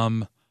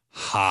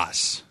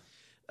 Haas.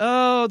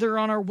 Oh, they're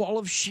on our wall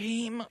of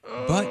shame.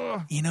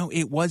 But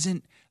it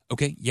wasn't.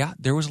 Okay, yeah,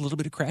 there was a little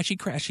bit of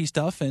crashy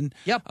stuff, and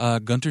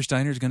Gunter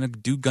Steiner's going to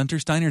do Gunter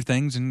Steiner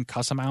things and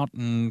cuss him out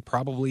and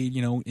probably,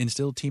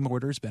 instill team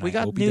orders. But we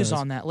got news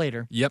on that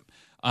later. Yep.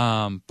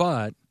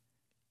 But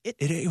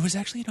it was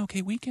actually an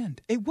okay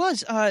weekend. It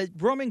was.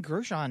 Roman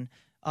Grosjean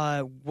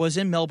was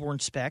in Melbourne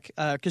spec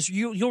because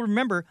you'll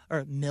remember,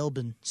 or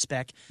Melbourne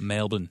spec.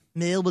 Melbourne.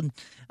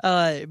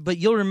 But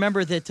you'll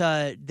remember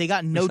that they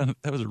got no.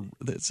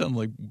 That sounded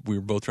like we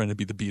were both trying to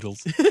be the Beatles.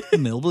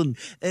 Melbourne.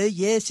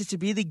 Yes, it's a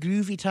really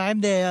groovy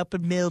time there up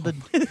in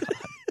Melbourne.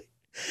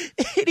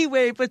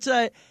 Anyway, but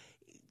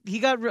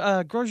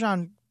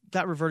Grosjean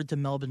got reverted to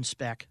Melbourne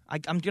spec.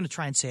 I'm going to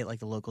try and say it like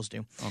the locals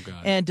do. Oh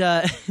God. And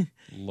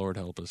Lord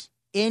help us.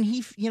 And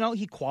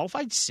he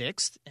qualified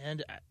sixth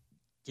and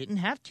didn't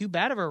have too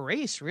bad of a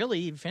race,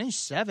 really. He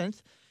finished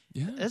seventh.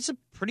 Yeah. That's a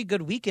pretty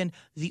good weekend.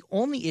 The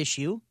only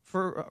issue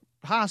for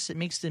Haas that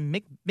makes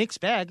the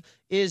mixed bag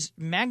is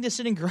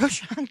Magnussen and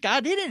Grosjean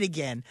got in it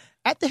again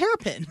at the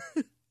hairpin.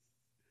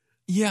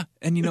 Yeah,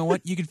 and you know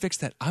what? You can fix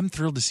that. I'm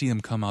thrilled to see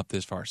them come up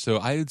this far. So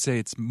I would say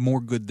it's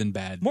more good than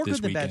bad more this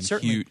good than weekend. Bad,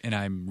 certainly. And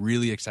I'm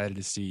really excited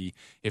to see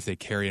if they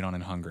carry it on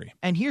in Hungary.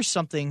 And here's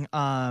something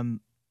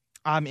I'm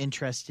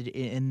interested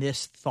in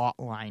this thought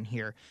line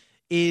here.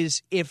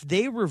 Is if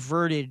they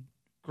reverted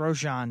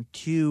Grosjean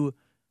to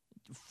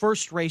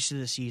first race of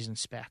the season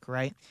spec,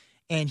 right?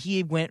 And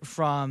he went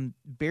from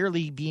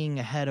barely being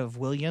ahead of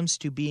Williams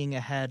to being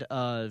ahead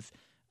of,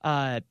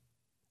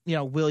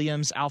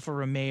 Williams, Alfa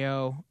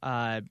Romeo,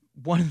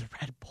 one of the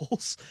Red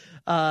Bulls.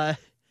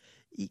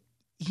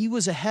 He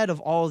was ahead of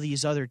all of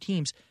these other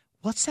teams.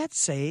 What's that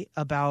say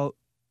about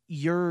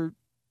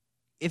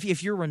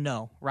if you're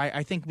Renault, right?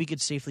 I think we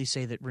could safely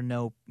say that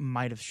Renault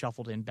might have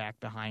shuffled in back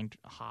behind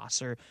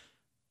Haas, or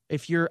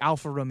if you're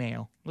Alfa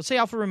Romeo, let's say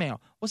Alfa Romeo,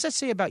 what's that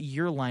say about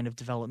your line of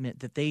development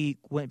that they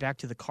went back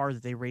to the car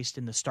that they raced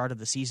in the start of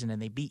the season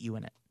and they beat you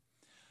in it?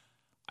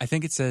 I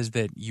think it says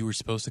that you were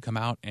supposed to come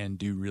out and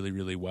do really,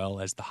 really well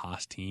as the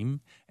Haas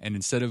team, and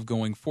instead of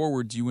going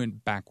forwards, you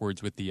went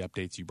backwards with the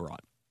updates you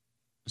brought.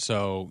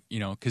 So,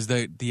 because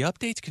the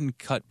updates can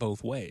cut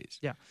both ways.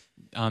 Yeah.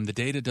 The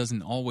data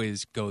doesn't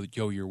always go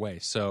your way.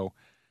 So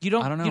I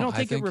don't know. You don't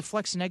think it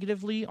reflects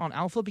negatively on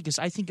Alpha? Because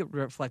I think it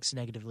reflects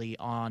negatively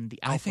on the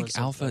Alphas. I think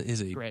Alpha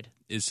grid.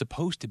 is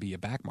supposed to be a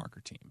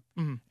backmarker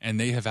team, and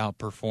they have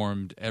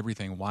outperformed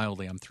everything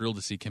wildly. I'm thrilled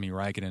to see Kimi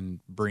Räikkönen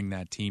bring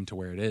that team to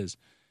where it is.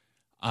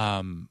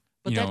 But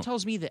that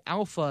tells me that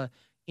Alpha,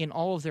 in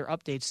all of their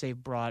updates they've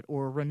brought,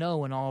 or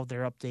Renault in all of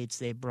their updates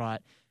they've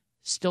brought,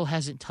 still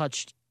hasn't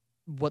touched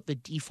what the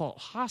default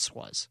Haas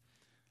was.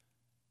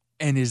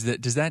 And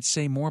does that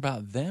say more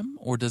about them,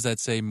 or does that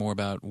say more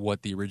about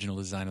what the original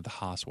design of the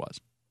Haas was?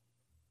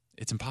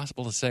 It's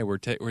impossible to say.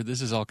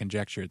 This is all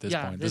conjecture at this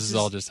point. This is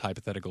all just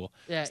hypothetical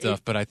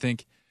stuff. But I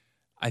think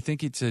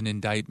it's an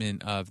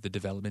indictment of the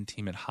development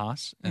team at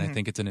Haas, and I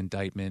think it's an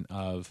indictment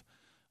of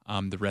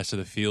the rest of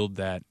the field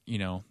that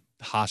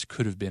Haas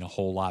could have been a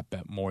whole lot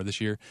more this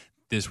year.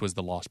 This was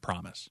the lost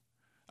promise.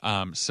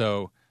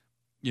 So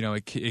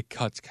it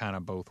cuts kind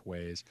of both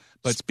ways.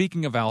 But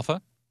speaking of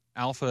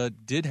Alpha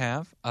did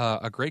have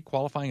a great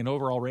qualifying and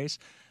overall race.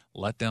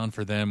 Letdown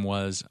for them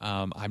was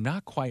I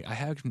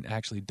haven't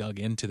actually dug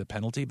into the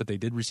penalty, but they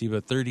did receive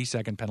a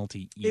 30-second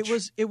penalty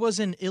each. It was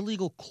an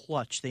illegal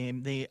clutch.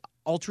 They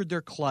altered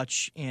their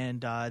clutch,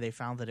 and they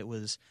found that it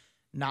was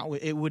not.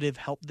 It would have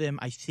helped them,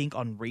 I think,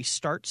 on race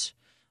starts.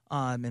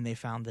 And they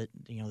found that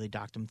they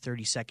docked them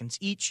 30 seconds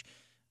each.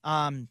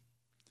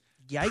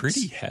 Yikes.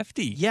 Pretty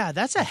hefty. Yeah,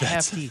 that's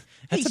hefty.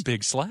 That's a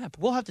big slap.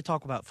 We'll have to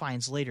talk about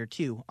fines later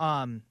too.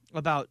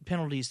 About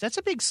penalties. That's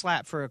a big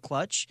slap for a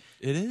clutch.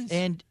 It is.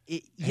 And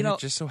it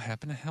just so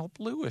happened to help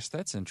Lewis.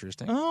 That's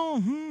interesting.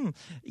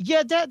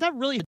 Yeah, that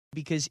really,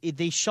 because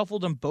they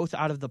shuffled them both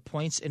out of the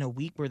points in a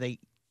week where they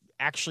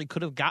actually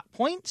could have got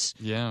points.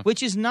 Yeah.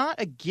 Which is not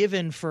a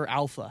given for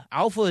Alpha.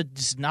 Alpha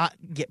does not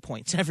get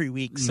points every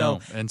week. So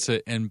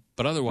no.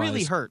 But otherwise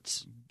really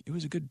hurts. It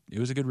was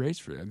a good race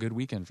for a good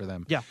weekend for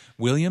them. Yeah.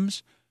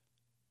 Williams,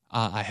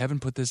 I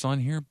haven't put this on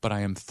here, but I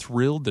am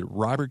thrilled that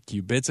Robert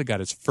Kubica got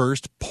his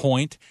first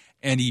point,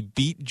 and he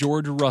beat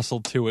George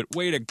Russell to it.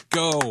 Way to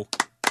go.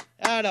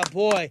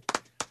 Attaboy.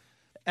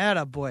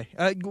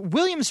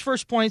 Williams'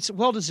 first points,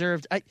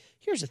 well-deserved.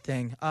 Here's the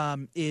thing,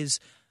 is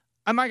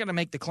I'm not going to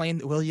make the claim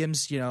that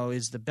Williams,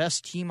 is the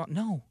best team.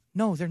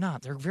 No, they're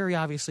not. They're very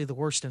obviously the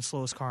worst and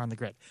slowest car on the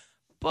grid.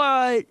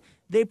 But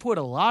they put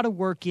a lot of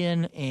work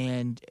in,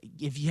 and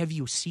have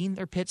you seen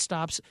their pit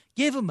stops?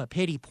 Give them a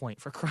pity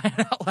point, for crying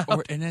out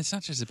loud. And it's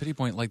not just a pity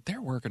point. Like,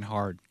 they're working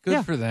hard.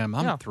 Good for them.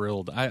 I'm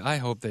thrilled. I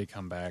hope they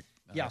come back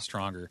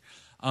stronger.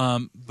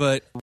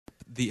 But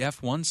the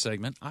F1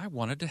 segment, I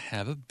wanted to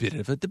have a bit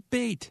of a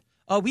debate.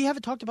 We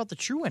haven't talked about the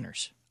true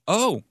winners.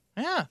 Oh.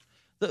 Yeah.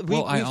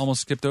 I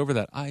almost skipped over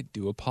that. I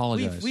do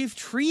apologize. We've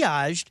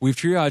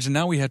triaged. And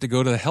now we have to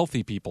go to the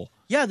healthy people.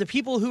 Yeah, the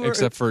people who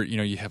Except for,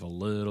 you have a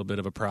little bit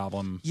of a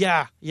problem.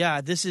 Yeah.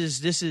 This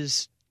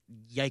is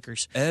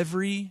yikers.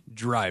 Every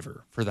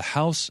driver for the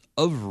House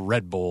of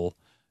Red Bull,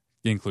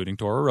 including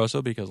Toro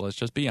Rosso, because let's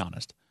just be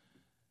honest,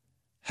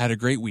 had a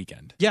great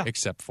weekend. Yeah.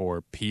 Except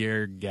for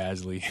Pierre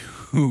Gasly,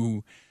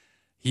 who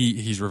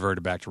he's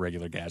reverted back to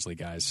regular Gasly,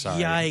 guys.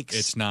 Sorry. Yikes.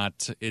 It's not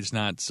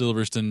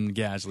Silverstone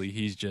Gasly.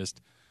 He's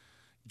just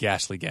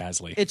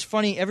Gasly. It's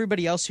funny.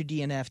 Everybody else who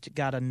DNF'd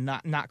got a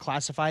not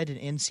classified an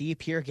NC.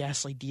 Pierre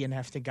Gasly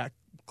DNF'd and got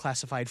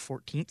classified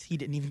 14th. He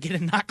didn't even get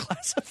a not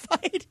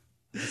classified.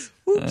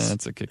 Oops.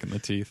 That's a kick in the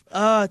teeth.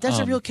 That's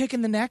a real kick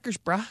in the knackers,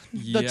 brah.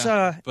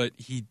 But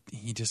he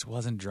just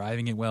wasn't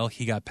driving it well.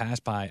 He got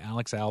passed by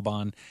Alex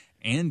Albon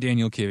and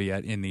Daniel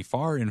Kvyat in the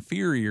far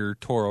inferior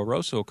Toro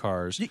Rosso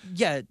cars.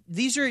 Yeah,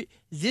 this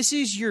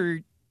is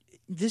your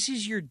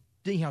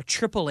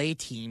AAA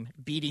team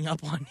beating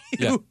up on you.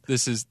 Yeah,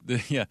 this is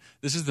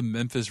the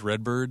Memphis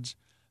Redbirds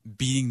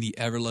beating the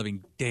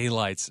ever-loving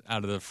daylights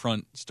out of the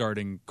front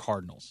starting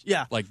Cardinals.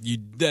 Yeah.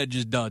 That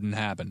just doesn't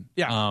happen.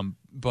 Yeah.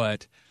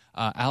 But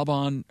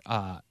Albon,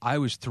 I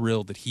was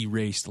thrilled that he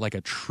raced like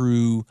a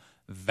true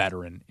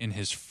veteran in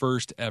his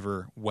first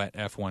ever wet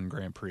F1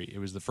 Grand Prix. It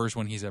was the first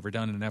one he's ever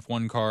done in an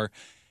F1 car.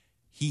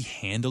 He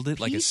handled it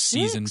like a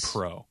seasoned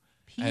pro.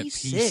 At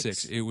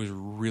P6. It was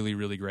really,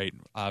 really great.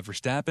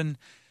 Verstappen,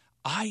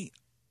 I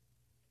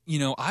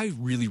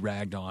really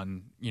ragged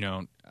on,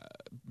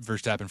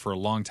 Verstappen for a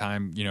long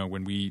time.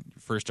 When we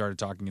first started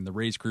talking in the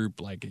race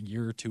group like a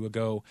year or two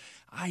ago,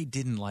 I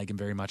didn't like him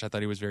very much. I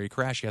thought he was very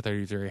crashy. I thought he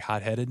was very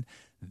hot-headed.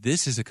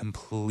 This is a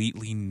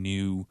completely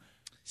new,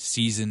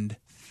 seasoned,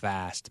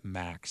 fast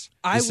Max.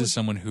 This is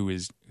someone who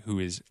is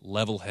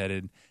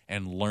level-headed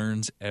and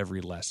learns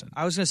every lesson.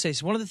 I was going to say,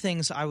 so one of the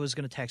things I was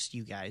going to text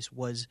you guys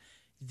was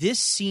this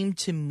seemed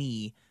to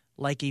me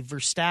like a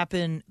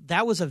Verstappen,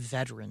 that was a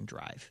veteran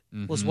drive,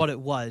 was what it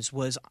was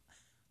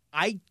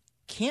I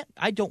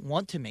don't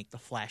want to make the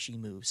flashy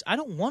moves. I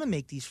don't want to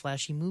make these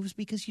flashy moves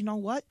because you know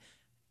what?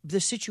 the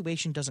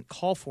situation doesn't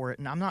call for it,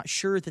 and I'm not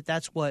sure that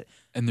that's what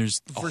And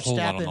there's a Verstappen, whole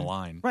lot on the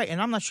line. Right,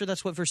 and I'm not sure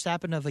that's what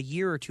Verstappen of a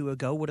year or two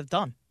ago would have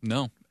done.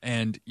 No.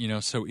 And,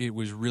 so it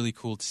was really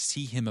cool to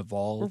see him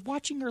evolve. We're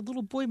watching our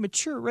little boy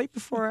mature right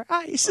before our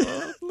eyes.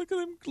 Look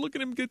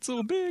at him get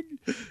so big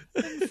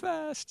and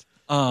fast.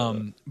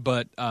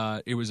 But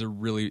it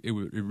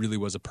really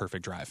was a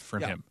perfect drive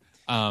from him.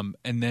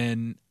 And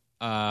then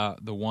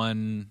the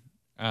one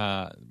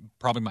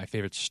probably my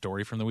favorite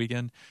story from the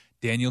weekend,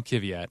 Daniel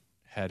Kvyat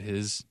had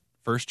his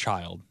first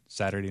child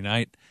Saturday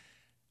night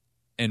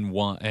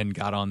and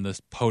got on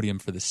this podium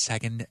for the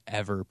second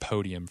ever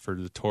podium for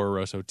the Toro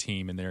Rosso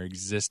team in their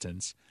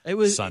existence. It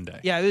was Sunday.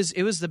 Yeah,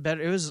 it was the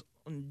better. It was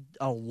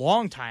a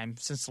long time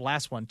since the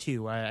last one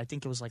too. I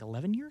think it was like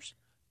 11 years.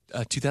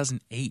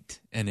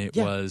 2008, and it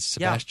was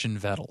Sebastian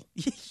Vettel.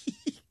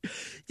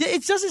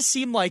 It doesn't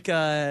seem like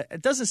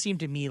it doesn't seem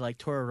to me like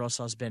Toro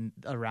Rosso's been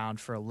around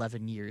for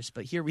 11 years,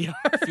 but here we are.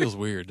 It feels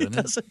weird,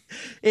 doesn't it?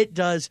 It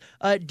does.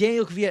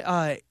 Daniel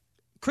Kvyat,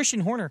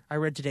 Christian Horner, I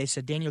read today,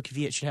 said Daniel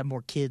Kvyat should have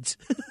more kids.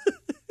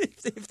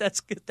 if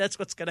that's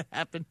what's going to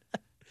happen.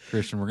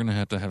 Christian, we're going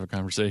to have a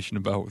conversation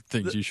about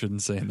things you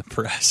shouldn't say in the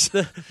press.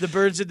 The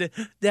birds in the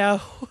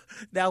now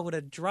when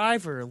a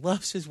driver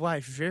loves his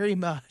wife very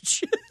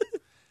much.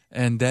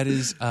 And that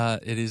is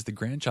it is the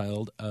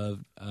grandchild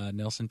of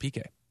Nelson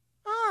Piquet.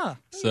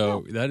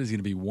 So that is going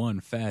to be one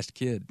fast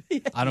kid.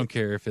 I don't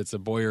care if it's a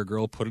boy or a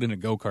girl. Put it in a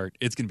go-kart.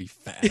 It's going to be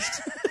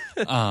fast.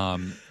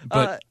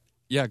 But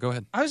yeah, go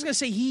ahead. I was going to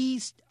say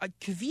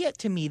Kvyat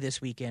to me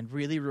this weekend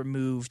really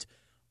removed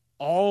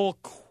all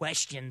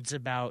questions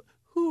about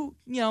who,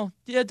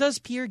 does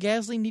Pierre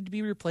Gasly need to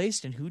be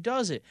replaced and who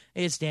does it?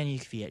 It's Daniel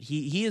Kvyat.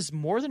 He has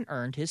more than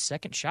earned his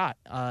second shot.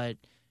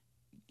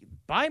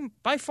 By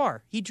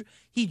far,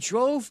 he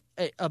drove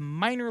a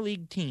minor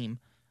league team,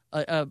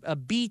 a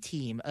B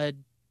team, a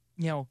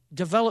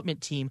development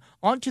team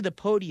onto the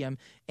podium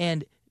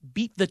and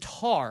beat the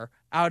tar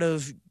out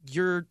of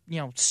your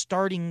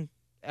starting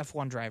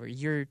F1 driver,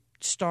 your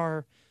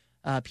star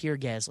Pierre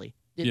Gasly.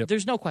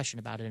 There's no question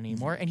about it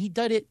anymore, and he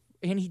did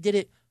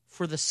it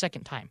for the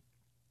second time.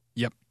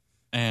 Yep,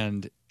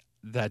 and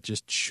that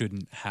just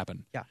shouldn't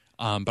happen. Yeah.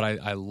 But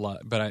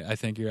I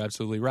think you're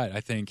absolutely right.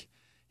 I think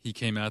he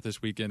came out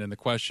this weekend, and the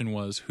question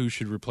was who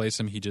should replace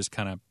him. He just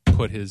kind of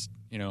put his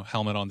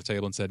helmet on the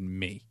table and said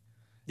me.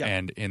 Yep.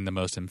 And in the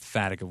most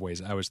emphatic of ways.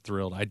 I was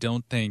thrilled. I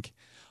don't think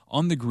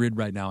on the grid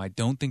right now, I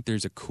don't think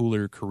there's a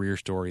cooler career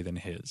story than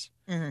his.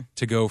 Mm-hmm.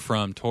 To go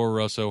from Toro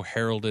Rosso,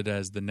 heralded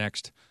as the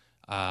next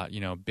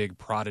big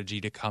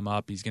prodigy to come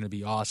up. He's going to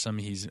be awesome.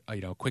 He's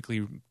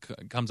quickly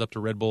comes up to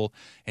Red Bull,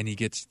 and he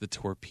gets the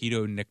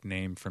Torpedo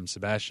nickname from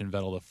Sebastian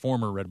Vettel, the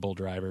former Red Bull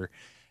driver.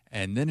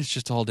 And then it's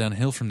just all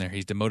downhill from there.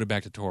 He's demoted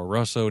back to Toro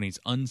Rosso, and he's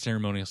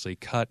unceremoniously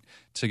cut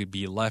to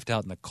be left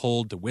out in the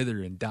cold to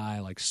wither and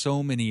die like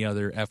so many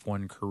other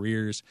F1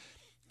 careers.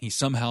 He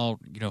somehow,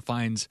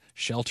 finds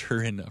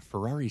shelter in a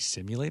Ferrari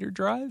simulator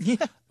drive.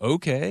 Yeah.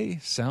 Okay,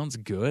 sounds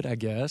good, I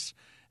guess.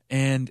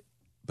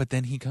 But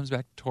then he comes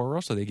back to Toro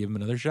Rosso. They give him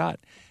another shot,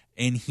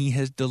 and he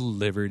has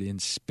delivered in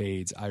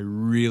spades. I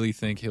really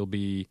think he'll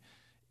be,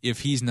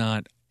 if he's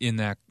not in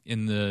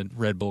the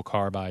Red Bull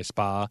car by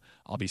Spa,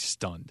 I'll be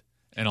stunned.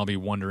 And I'll be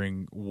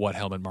wondering what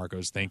Helmut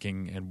Marko's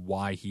thinking and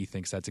why he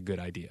thinks that's a good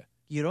idea.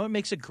 You know what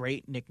makes a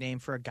great nickname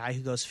for a guy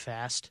who goes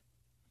fast?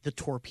 The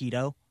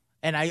Torpedo.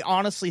 And I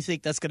honestly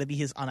think that's going to be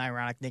his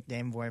unironic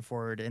nickname going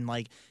forward. And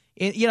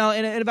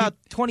in about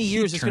 20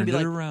 years, it's going to be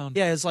like, around.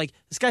 Yeah, it's like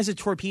this guy's a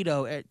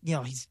torpedo.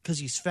 Because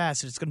he's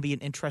fast. And it's going to be an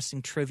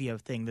interesting trivia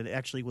thing that it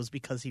actually was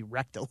because he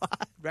wrecked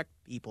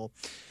people.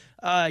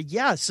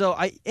 So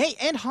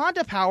and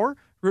Honda Power.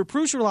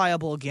 Proves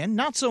reliable again.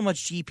 Not so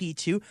much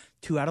GP2.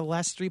 2 out of the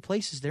last 3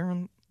 places.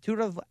 Out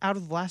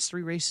of the last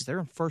 3 races, they're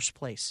in first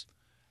place.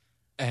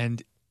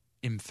 And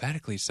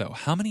emphatically so.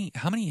 How many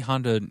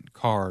Honda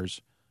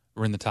cars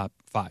were in the top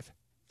 5?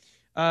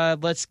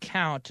 Let's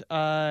count.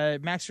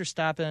 Max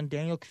Verstappen,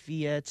 Daniel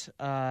Kvyat,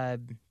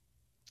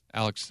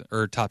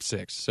 top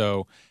 6.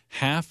 So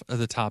half of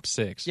the top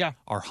 6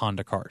 are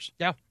Honda cars.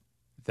 Yeah.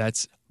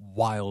 That's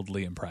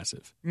wildly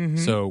impressive. Mm-hmm.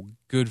 So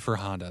good for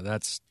Honda.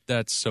 That's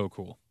so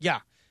cool.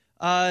 Yeah.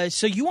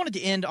 So you wanted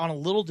to end on a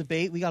little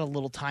debate. We got a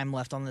little time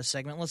left on this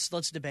segment.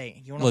 Let's debate.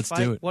 You want to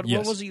fight? Do it. What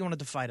was it you wanted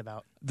to fight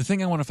about? The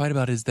thing I want to fight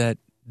about is that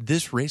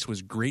this race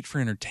was great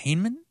for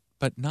entertainment,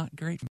 but not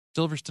great.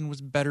 Silverstone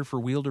was better for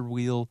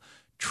wheel-to-wheel,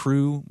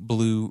 true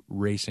blue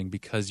racing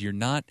because you're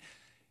not,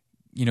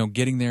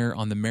 getting there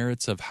on the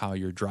merits of how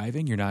you're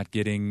driving. You're not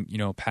getting,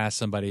 past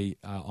somebody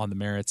on the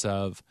merits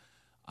of,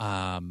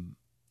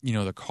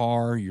 the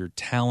car, your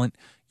talent.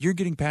 You're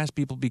getting past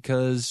people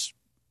because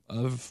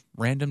of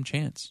random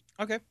chance.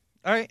 Okay.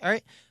 All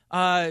right.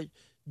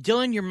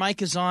 Dylan, your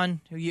mic is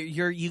on.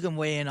 You can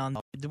weigh in on.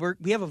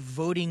 We have a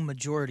voting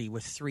majority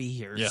with 3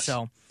 here. Yes.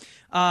 So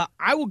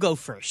I will go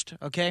first,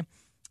 okay?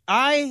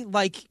 I,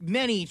 like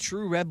many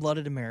true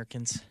red-blooded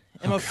Americans,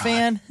 am a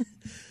fan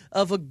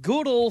of a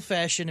good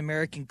old-fashioned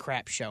American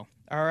crap show,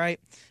 all right?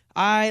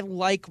 I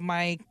like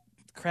my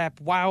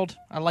crap wild.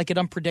 I like it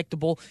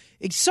unpredictable.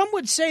 Some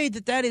would say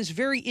that is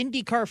very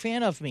IndyCar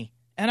fan of me.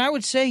 And I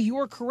would say you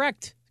are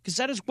correct, because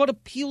that is what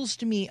appeals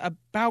to me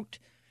about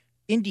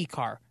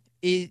IndyCar.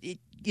 It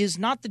is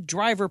not the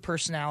driver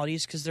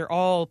personalities, because they're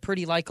all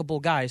pretty likable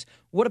guys.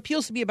 What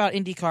appeals to me about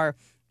IndyCar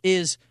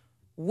is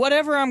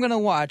whatever I'm going to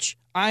watch,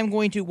 I'm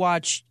going to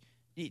watch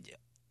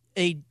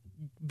a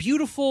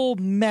beautiful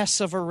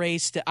mess of a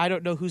race that I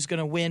don't know who's going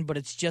to win, but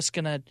it's just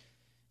going to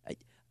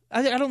 –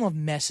 I don't know if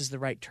mess is the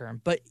right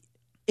term, but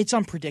it's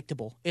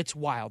unpredictable. It's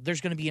wild.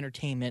 There's going to be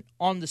entertainment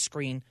on the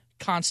screen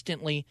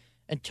constantly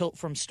until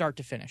from start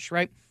to finish,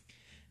 right?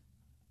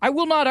 I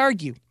will not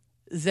argue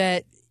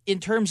that in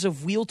terms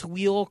of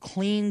wheel-to-wheel,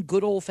 clean,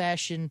 good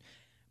old-fashioned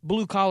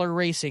blue-collar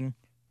racing,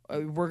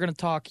 we're going to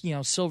talk,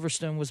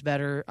 Silverstone was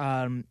better.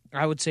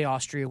 I would say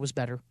Austria was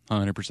better.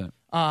 100%.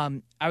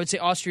 I would say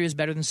Austria is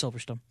better than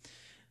Silverstone,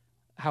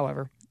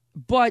 however.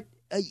 But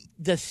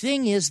the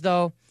thing is,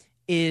 though,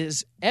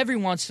 is every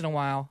once in a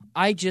while,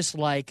 I just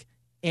like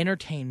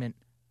entertainment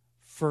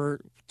for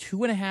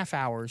 2.5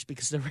 hours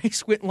because the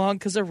race went long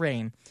because of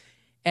rain.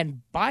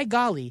 And by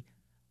golly,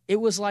 it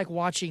was like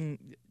watching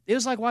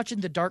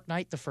The Dark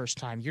Knight the first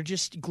time. You're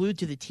just glued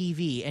to the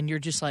TV, and you're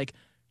just like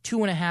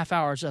 2.5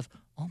 hours of,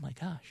 oh my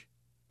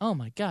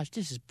gosh,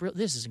 this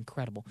is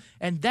incredible.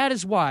 And that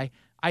is why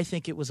I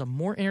think it was a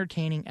more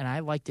entertaining, and I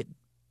liked it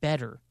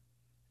better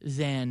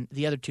than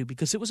the other two,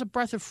 because it was a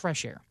breath of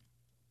fresh air.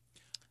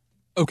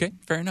 Okay,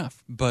 fair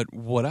enough. But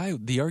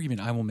the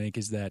argument I will make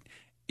is that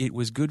it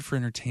was good for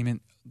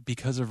entertainment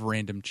because of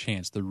random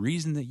chance. The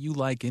reason that you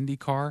like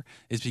IndyCar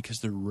is because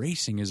the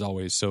racing is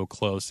always so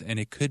close, and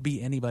it could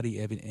be anybody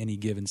any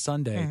given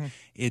Sunday. Mm-hmm.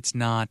 It's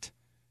not,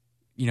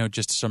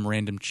 just some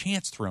random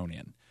chance thrown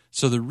in.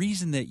 So the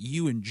reason that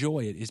you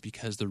enjoy it is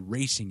because the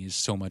racing is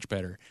so much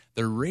better.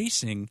 The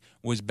racing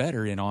was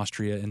better in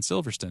Austria and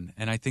Silverstone,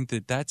 and I think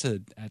that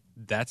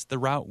that's the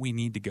route we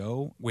need to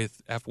go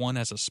with F1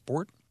 as a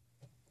sport.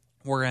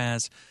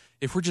 Whereas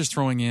if we're just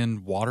throwing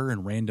in water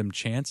and random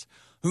chance,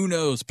 who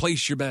knows?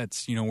 Place your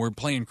bets. We're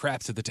playing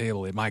craps at the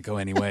table. It might go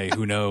anyway.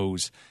 Who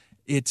knows?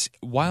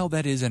 While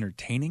that is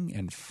entertaining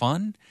and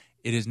fun,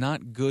 it is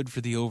not good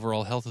for the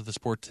overall health of the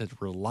sport to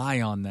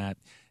rely on that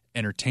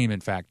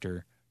entertainment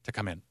factor to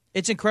come in.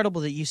 It's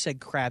incredible that you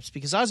said craps,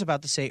 because I was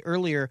about to say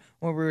earlier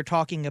when we were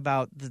talking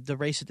about the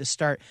race at the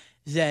start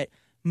that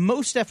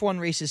most F1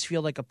 races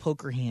feel like a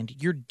poker hand.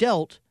 You're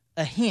dealt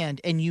a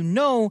hand, and you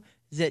know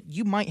that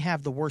you might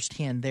have the worst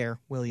hand there,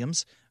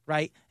 Williams,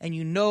 right? And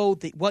you know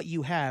that what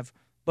you have,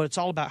 but it's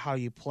all about how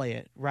you play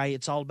it, right?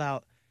 It's all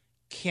about,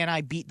 can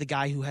I beat the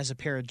guy who has a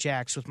pair of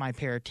jacks with my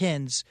pair of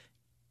tins?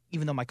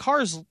 Even though my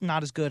car's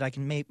not as good, I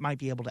might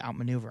be able to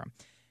outmaneuver him.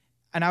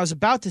 And I was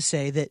about to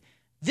say that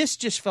this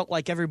just felt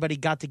like everybody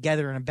got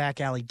together in a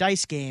back alley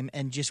dice game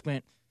and just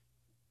went,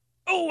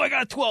 oh, I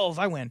got a 12,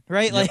 I win,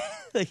 right?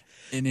 Yep.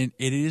 And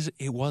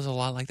it was a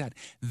lot like that.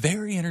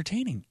 Very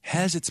entertaining,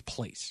 has its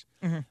place,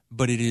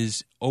 but it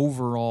is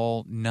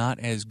overall not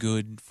as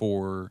good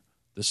for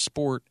the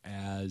sport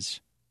as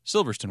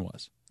Silverstone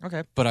was.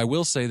 Okay. But I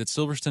will say that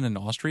Silverstone and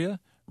Austria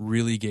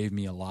really gave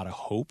me a lot of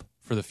hope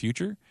for the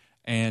future.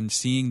 And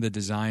seeing the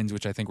designs,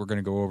 which I think we're going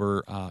to go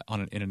over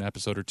in an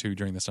episode or two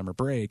during the summer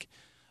break,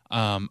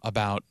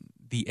 about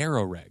the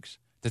aero regs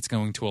that's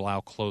going to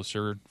allow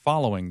closer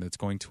following, that's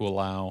going to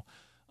allow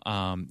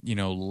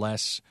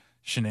less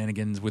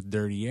shenanigans with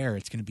dirty air.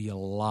 It's going to be a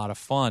lot of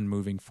fun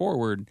moving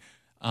forward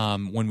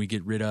when we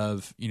get rid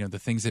of the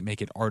things that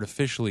make it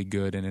artificially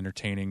good and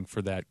entertaining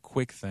for that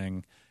quick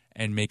thing,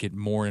 and make it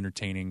more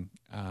entertaining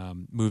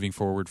moving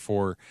forward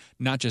for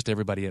not just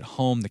everybody at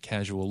home, the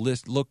casual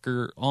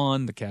looker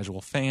on, the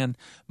casual fan,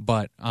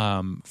 but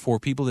for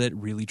people that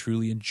really,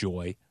 truly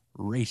enjoy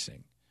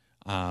racing.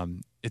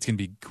 It's going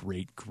to be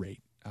great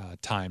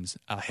times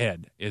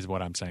ahead is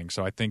what I'm saying.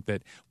 So I think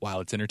that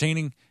while it's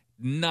entertaining,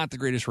 not the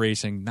greatest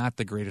racing, not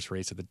the greatest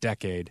race of the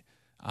decade,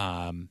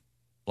 some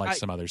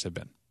others have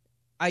been.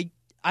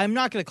 I'm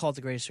not going to call it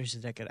the greatest race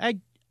of the decade.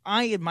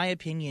 I, in my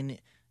opinion,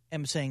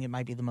 am saying it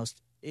might be the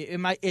most.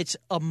 It's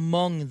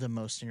among the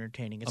most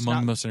entertaining. It's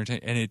among the most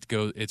entertaining, and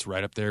it's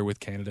right up there with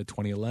Canada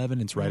 2011.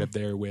 It's right up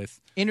there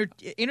with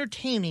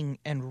entertaining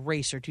and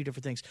race are two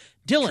different things.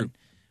 Dylan, True.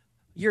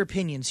 Your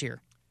opinions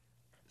here.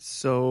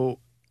 So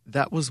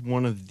that was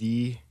one of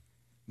the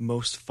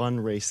most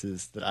fun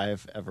races that I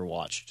have ever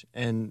watched.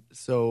 And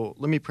so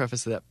let me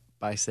preface that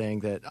by saying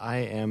that I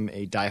am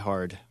a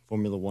diehard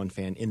Formula One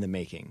fan in the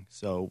making.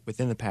 So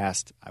within the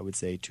past, I would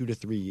say 2 to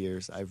 3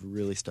 years, I've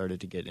really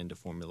started to get into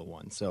Formula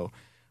One. So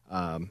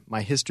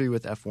my history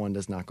with F1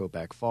 does not go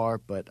back far,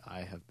 but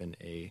I have been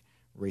a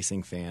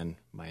racing fan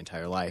my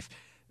entire life.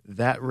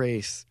 That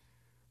race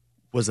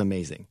was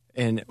amazing.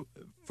 And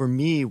for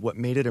me, what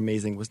made it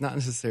amazing was not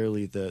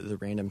necessarily the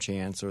random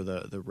chance or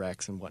the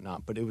wrecks and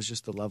whatnot, but it was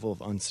just the level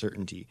of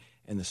uncertainty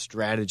and the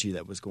strategy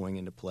that was going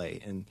into play.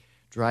 And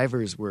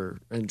drivers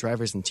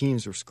and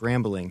teams were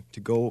scrambling to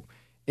go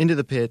into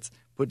the pits,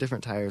 put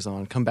different tires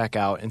on, come back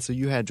out. And so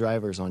you had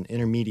drivers on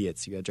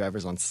intermediates, you had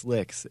drivers on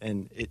slicks,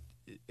 and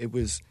it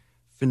was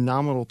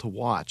phenomenal to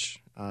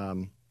watch.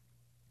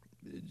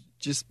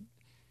 just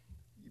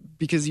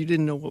because you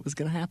didn't know what was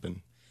going to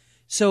happen.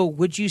 So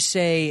would you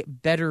say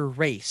better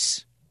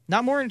race?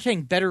 Not more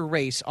entertaining, better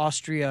race,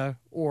 Austria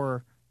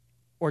or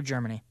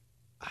Germany?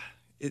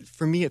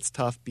 For me, it's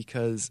tough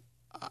because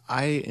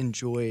I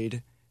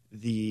enjoyed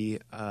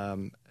the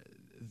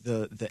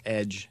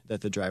edge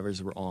that the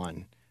drivers were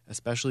on,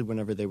 especially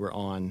whenever they were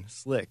on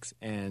slicks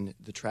and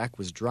the track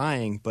was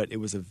drying, but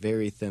it was a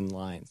very thin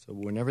line. So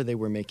whenever they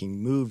were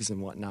making moves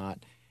and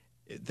whatnot,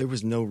 there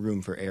was no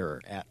room for error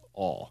at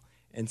all.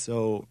 And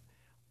so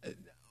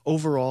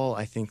overall,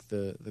 I think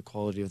the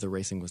quality of the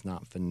racing was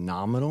not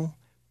phenomenal,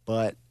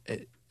 but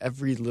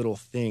every little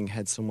thing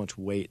had so much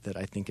weight that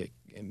I think it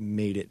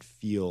made it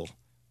feel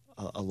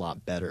a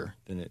lot better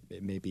than it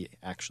maybe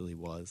actually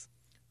was.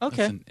 Okay,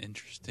 that's an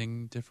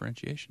interesting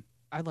differentiation.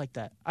 I like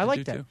that. I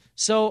like that. Too.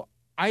 So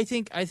I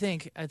think I'm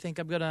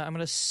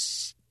gonna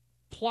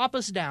plop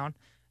us down,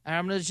 and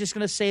I'm just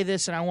gonna say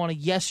this, and I want a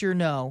yes or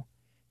no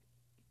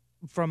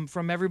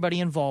from everybody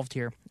involved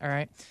here. All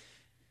right,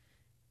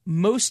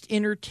 most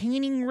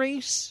entertaining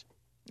race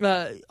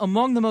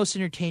among the most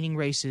entertaining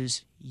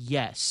races,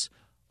 yes.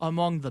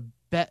 Among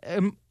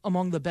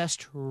the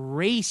best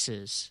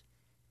races,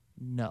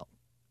 no.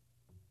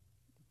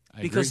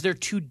 Because they're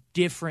two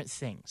different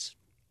things.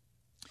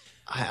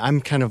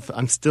 I'm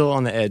still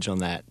on the edge on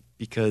that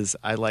because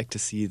I like to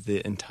see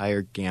the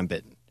entire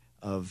gambit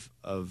of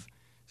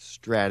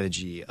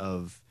strategy,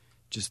 of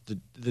just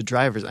the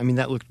drivers. I mean,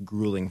 that looked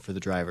grueling for the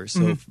drivers.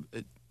 So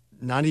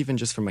not even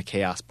just from a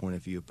chaos point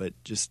of view, but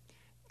just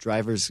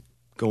drivers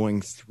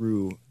going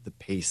through the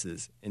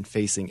paces and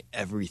facing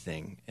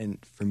everything. And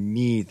for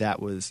me,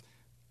 that was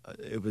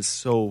it was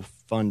so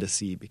fun to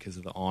see because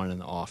of the on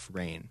and the off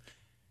rain.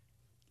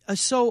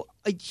 So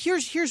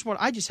here's what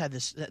I just had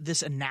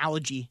this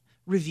analogy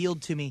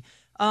revealed to me.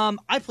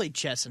 I played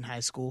chess in high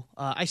school.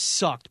 I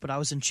sucked, but I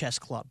was in chess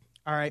club.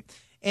 All right,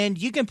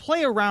 and you can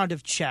play a round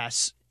of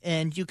chess,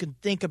 and you can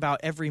think about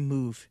every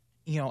move,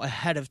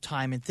 ahead of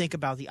time, and think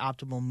about the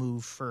optimal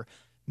move for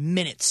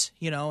minutes,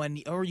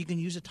 or you can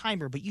use a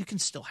timer, but you can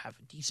still have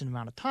a decent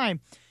amount of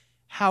time.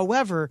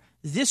 However,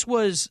 this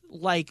was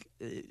like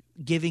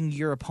giving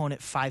your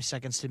opponent 5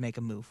 seconds to make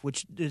a move,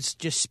 which is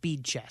just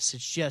speed chess.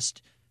 It's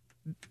just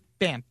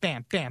bam,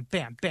 bam, bam,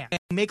 bam, bam.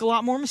 You make a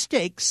lot more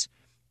mistakes,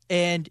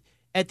 and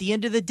at the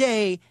end of the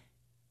day,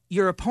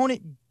 your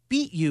opponent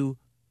beat you,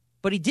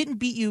 but he didn't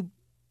beat you.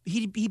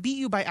 He beat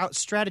you by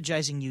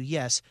out-strategizing you,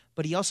 yes,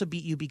 but he also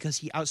beat you because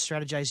he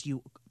out-strategized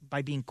you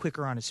by being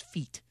quicker on his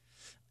feet.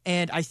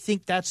 And I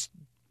think that's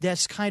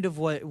kind of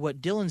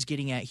what Dylan's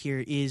getting at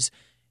here is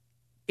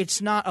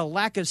it's not a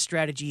lack of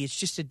strategy, it's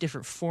just a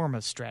different form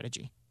of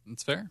strategy.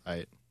 That's fair.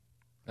 Right.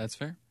 That's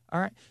fair. All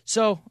right.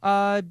 So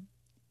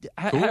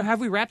Cool. Have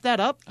we wrapped that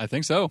up? I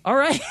think so. All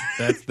right.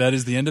 that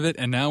is the end of it,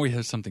 and now we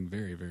have something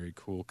very, very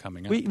cool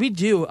coming up. We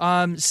do.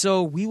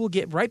 So we will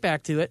get right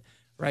back to it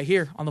right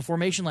here on the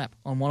Formation Lab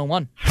on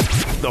 101.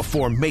 The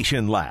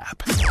Formation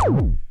Lab.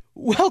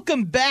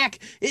 Welcome back.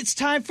 It's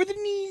time for the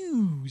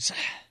news.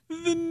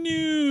 The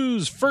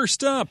news.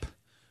 First up,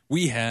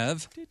 we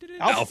have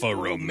Alfa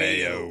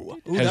Romeo.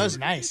 Ooh, that was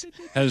nice.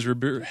 Has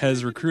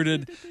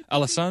recruited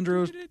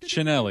Alessandro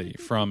Cinelli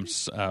from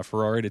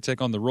Ferrari to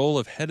take on the role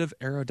of head of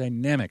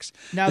aerodynamics.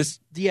 Now, as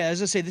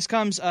I say, this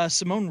comes.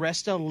 Simone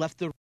Resta left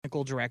the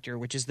technical director,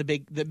 which is the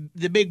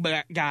big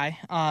guy.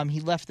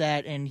 He left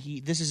that, and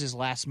this is his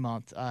last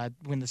month.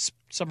 When the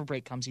summer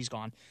break comes, he's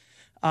gone.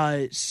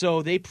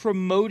 So they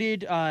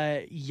promoted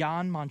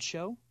Jan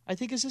Monchot, I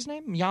think is his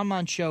name, Jan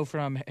Monchot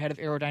from head of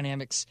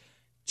aerodynamics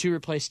to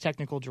replace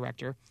technical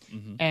director.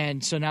 Mm-hmm.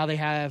 And so now they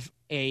have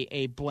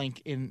a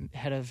blank in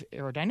head of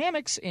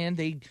aerodynamics, and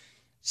they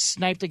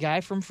sniped a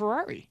guy from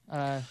Ferrari.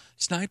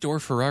 Sniped, or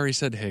Ferrari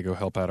said, hey, go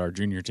help out our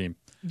junior team.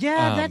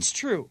 Yeah, that's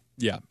true.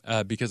 Yeah,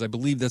 because I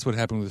believe that's what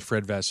happened with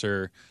Fred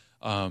Vasseur,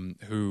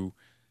 who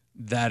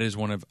that is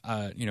one of,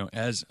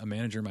 as a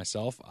manager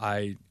myself,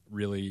 I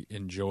really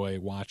enjoy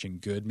watching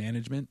good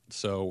management.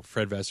 So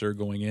Fred Vasseur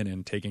going in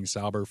and taking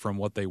Sauber from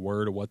what they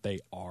were to what they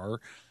are,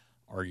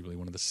 arguably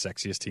one of the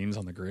sexiest teams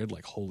on the grid.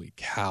 Like, holy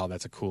cow,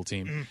 that's a cool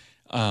team.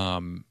 I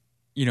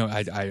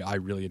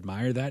really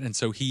admire that. And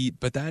so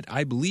but that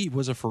I believe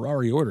was a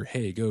Ferrari order.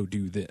 Hey, go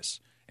do this.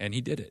 And he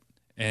did it.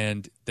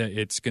 And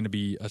it's going to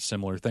be a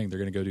similar thing. They're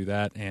going to go do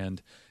that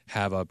and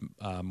have a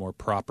more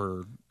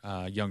proper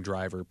young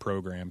driver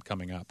program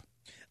coming up.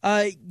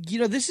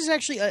 This is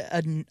actually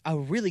a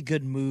really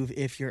good move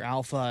if you're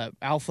Alfa.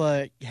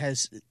 Alfa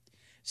has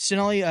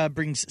Cinelli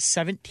brings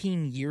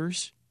 17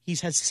 years.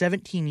 He's had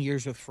 17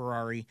 years with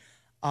Ferrari.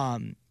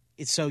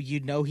 So he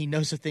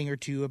knows a thing or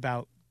two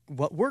about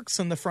what works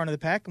on the front of the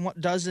pack and what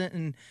doesn't,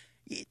 and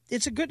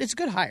it's a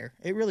good hire.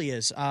 It really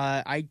is.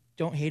 I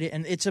don't hate it,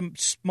 and it's a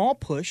small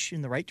push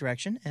in the right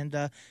direction.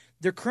 And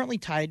they're currently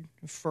tied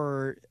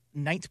for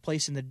 9th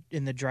place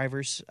in the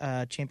drivers'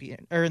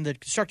 champion, or in the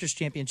constructors'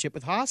 championship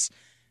with Haas.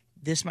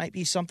 This might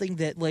be something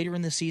that later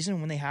in the season,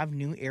 when they have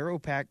new aero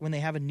pack, when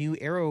they have a new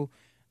aero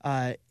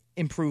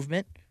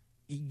improvement,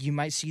 you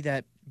might see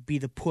that be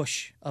the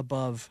push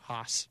above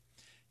Haas.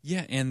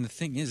 Yeah, and the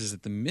thing is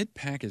that the mid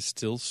pack is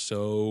still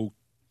so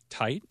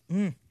tight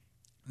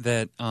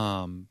that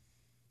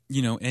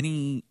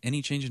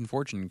any change in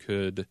fortune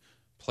could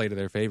play to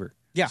their favor.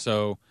 Yeah.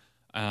 So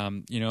I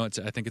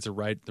think it's the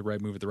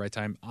right move at the right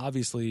time.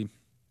 Obviously,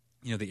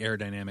 the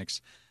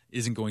aerodynamics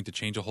isn't going to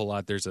change a whole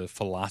lot. There's a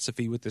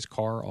philosophy with this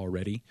car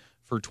already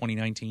for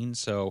 2019,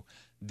 so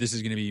this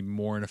is going to be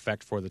more in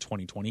effect for the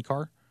 2020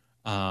 car.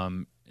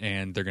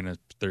 And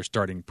they're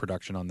starting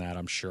production on that,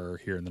 I'm sure,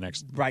 here in the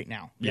next right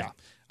now. Yeah.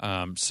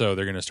 So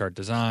they're going to start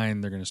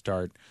design. They're going to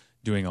start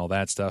doing all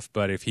that stuff.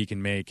 But if he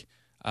can make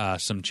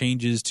some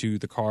changes to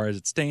the car as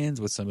it stands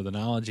with some of the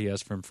knowledge he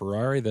has from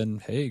Ferrari,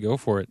 then hey, go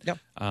for it. Yep.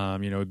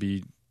 It'd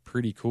be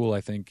pretty cool.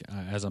 I think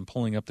as I'm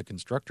pulling up the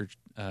constructor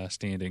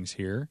standings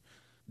here,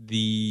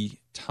 the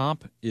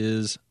top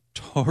is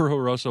Toro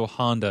Rosso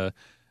Honda.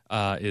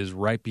 Is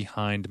right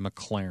behind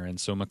McLaren.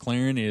 So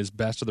McLaren is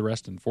best of the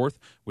rest in fourth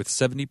with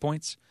 70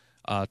 points.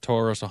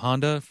 Toro Rosso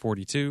Honda,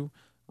 42.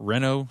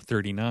 Renault,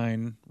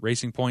 39.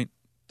 Racing Point,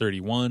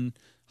 31.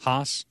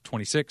 Haas,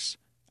 26.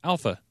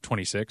 Alfa,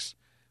 26.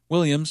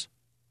 Williams,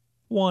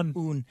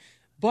 1.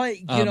 But,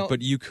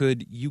 but you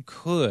could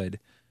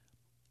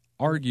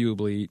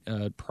arguably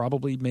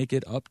probably make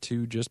it up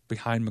to just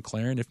behind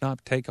McLaren, if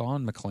not take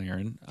on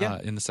McLaren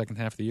in the second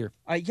half of the year.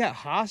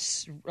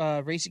 Haas,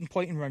 Racing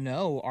Point, and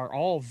Renault are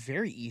all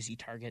very easy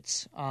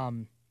targets.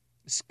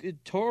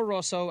 Toro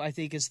Rosso, I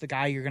think, is the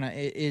guy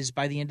is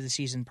by the end of the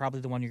season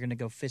probably the one you're gonna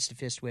go fist to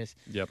fist with.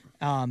 Yep.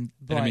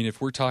 But I mean,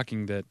 if we're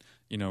talking that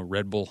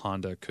Red Bull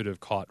Honda could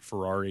have caught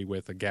Ferrari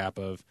with a gap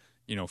of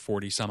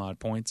 40 some odd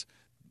points,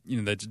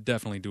 that's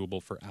definitely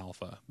doable for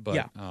Alfa.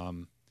 But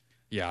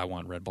yeah, I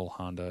want Red Bull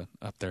Honda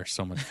up there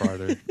so much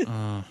farther.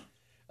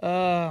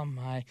 Oh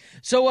my!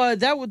 So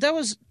that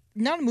was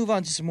now to move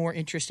on to some more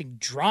interesting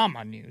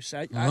drama news.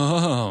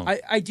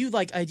 I do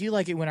like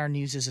it when our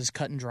news is as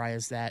cut and dry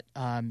as that,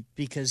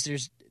 because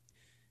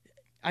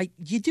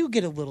you do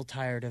get a little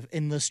tired of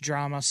endless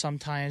drama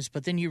sometimes,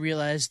 but then you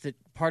realize that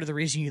part of the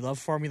reason you love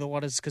Formula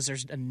One is because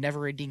there's a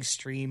never-ending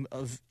stream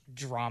of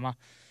drama.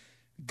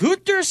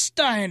 Gunther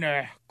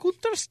Steiner.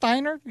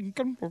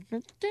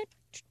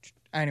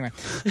 Anyway,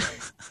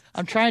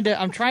 I'm trying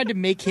to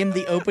make him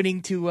the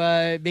opening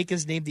to make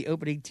his name the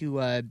opening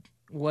to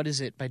what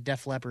is it by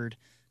Def Leppard?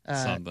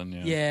 Something,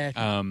 yeah.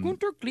 Yeah.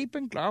 Gunther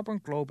Kliepen,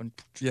 Glauben, Globen.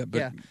 Yeah,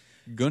 but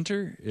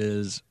Gunther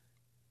is,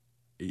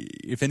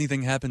 if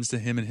anything happens to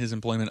him in his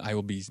employment, I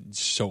will be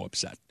so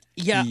upset.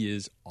 Yeah. He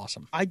is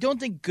awesome. I don't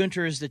think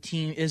Gunther is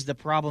the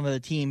problem of the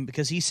team,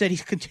 because he said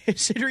he's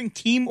considering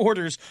team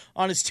orders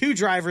on his 2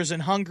 drivers in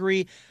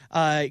Hungary.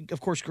 Of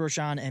course,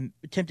 Grosjean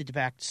attempted to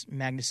back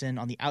Magnussen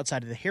on the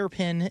outside of the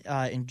hairpin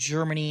in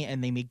Germany,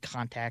 and they made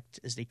contact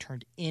as they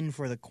turned in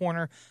for the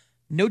corner.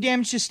 No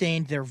damage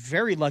sustained. They're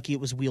very lucky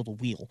it was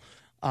wheel-to-wheel,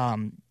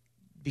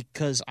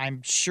 because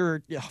I'm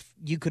sure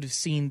you could have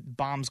seen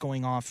bombs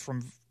going off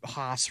from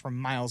Haas from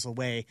miles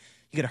away.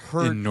 You could have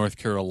heard in North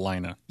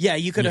Carolina. Yeah,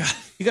 you could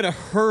have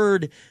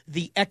heard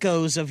the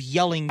echoes of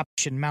yelling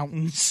Appalachian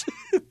mountains.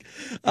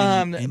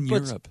 in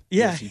Europe.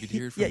 Yeah, yes, you could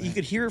hear it from you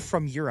could hear it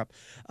from Europe.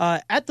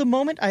 At the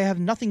moment, I have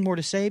nothing more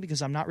to say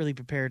because I'm not really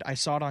prepared. I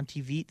saw it on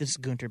TV. This is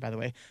Gunther, by the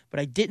way,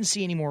 but I didn't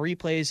see any more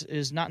replays.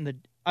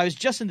 I was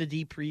just in the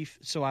debrief,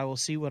 so I will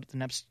see what the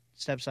next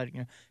steps are,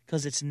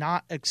 because it's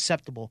not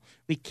acceptable.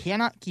 We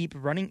cannot keep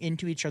running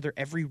into each other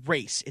every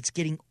race. It's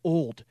getting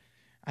old.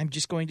 I'm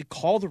just going to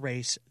call the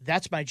race.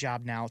 That's my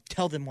job now.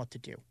 Tell them what to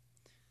do.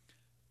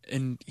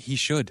 And he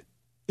should.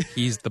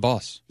 He's the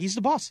boss. He's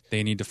the boss.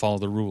 They need to follow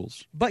the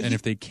rules. And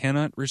if they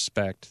cannot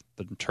respect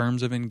the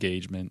terms of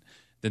engagement,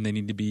 then they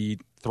need to be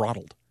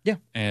throttled. Yeah.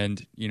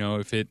 And,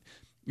 if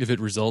it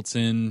results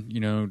in,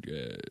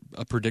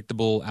 a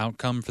predictable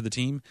outcome for the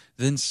team,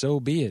 then so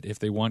be it. If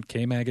they want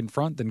K-Mag in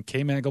front, then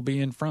K-Mag will be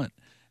in front.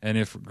 And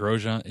if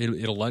Grosjean,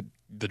 it'll let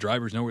the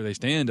drivers know where they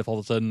stand. If all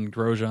of a sudden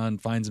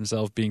Grosjean finds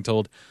himself being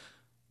told,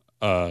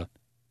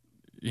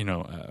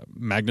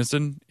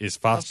 Magnussen is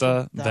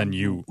faster than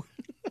you,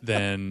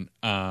 then,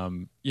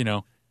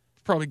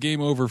 probably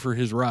game over for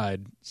his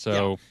ride.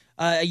 So,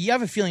 you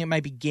have a feeling it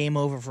might be game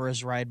over for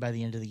his ride by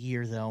the end of the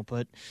year, though.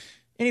 But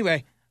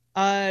anyway,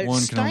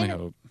 one can only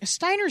hope.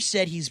 Steiner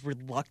said he's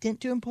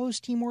reluctant to impose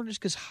team orders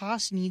because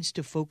Haas needs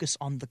to focus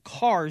on the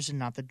cars and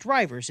not the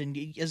drivers. And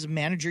as a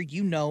manager,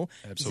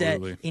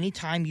 Absolutely. that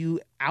anytime you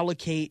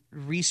allocate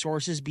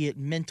resources, be it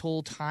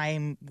mental,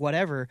 time,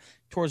 whatever,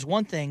 towards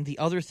one thing, the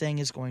other thing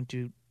is going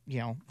to,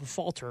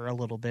 falter a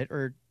little bit,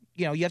 or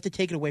you have to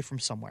take it away from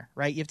somewhere,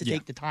 right? You have to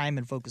take the time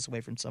and focus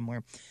away from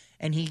somewhere.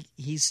 And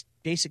he's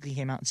basically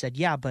came out and said,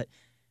 yeah, but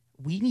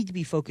we need to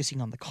be focusing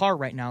on the car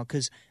right now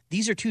because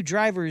these are 2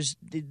 drivers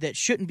that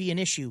shouldn't be an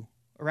issue,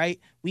 right?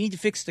 We need to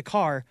fix the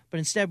car, but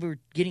instead we're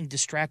getting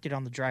distracted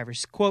on the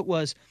drivers. Quote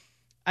was,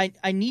 I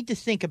need to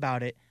think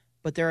about it,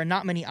 but there are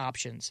not many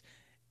options.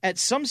 At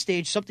some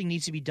stage, something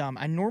needs to be done.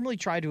 I normally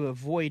try to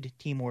avoid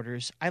team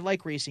orders. I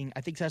like racing.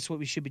 I think that's what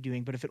we should be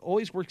doing. But if it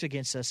always works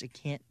against us,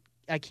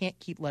 I can't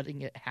keep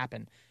letting it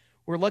happen.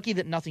 We're lucky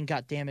that nothing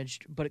got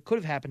damaged, but it could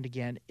have happened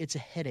again. It's a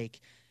headache.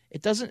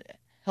 It doesn't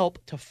help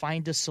to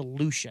find a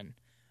solution.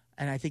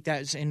 And I think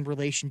that is in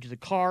relation to the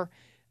car.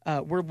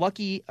 We're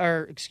lucky,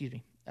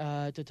 it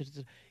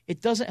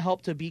doesn't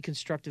help to be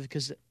constructive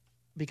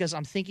because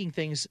I'm thinking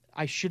things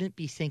I shouldn't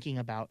be thinking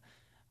about.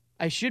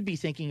 I should be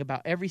thinking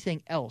about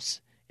everything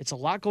else. It's a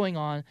lot going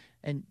on,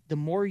 and the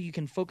more you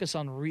can focus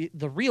on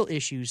the real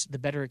issues, the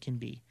better it can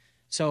be.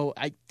 So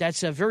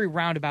that's a very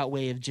roundabout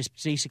way of just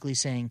basically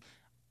saying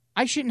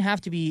I shouldn't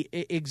have to be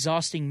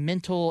exhausting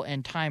mental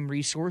and time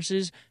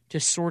resources to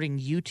sorting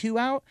you two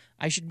out.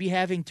 I should be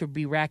having to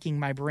be racking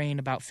my brain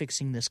about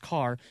fixing this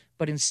car.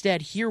 But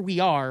instead, here we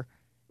are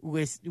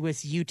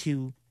with you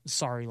two.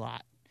 Sorry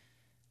lot.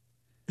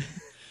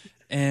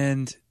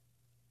 And,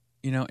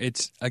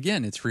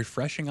 it's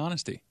refreshing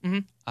honesty. Mm-hmm.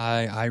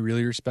 I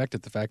really respect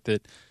it. The fact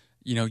that,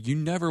 you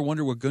never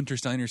wonder what Gunter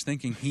Steiner's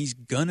thinking. He's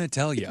going to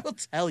tell you. He'll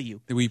tell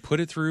you. We put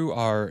it through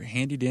our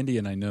handy dandy,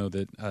 and I know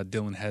that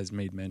Dylan has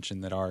made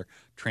mention that our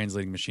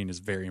translating machine is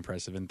very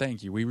impressive. And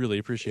thank you. We really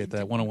appreciate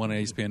that. 101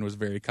 ASPN was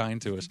very kind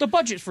to us. The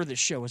budget for this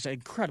show is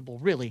incredible,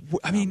 really.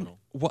 I mean,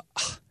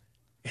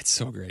 it's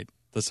so great,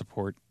 the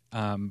support.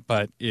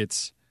 But you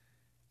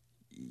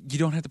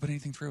don't have to put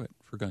anything through it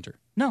for Gunter.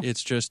 No.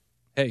 It's just,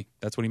 hey,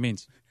 that's what he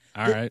means.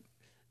 All right.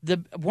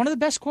 One of the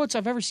best quotes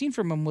I've ever seen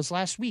from him was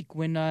last week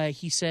when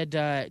he said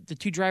the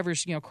two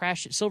drivers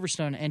crashed at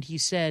Silverstone, and he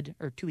said,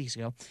 or 2 weeks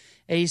ago,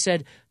 and he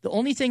said the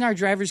only thing our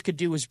drivers could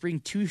do was bring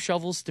 2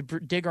 shovels to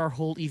dig our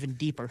hole even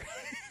deeper.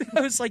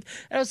 I was like,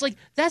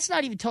 that's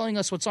not even telling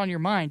us what's on your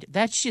mind.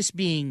 That's just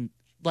being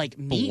like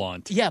mean.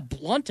 Blunt. Yeah,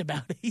 blunt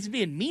about it. He's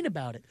being mean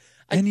about it.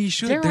 And he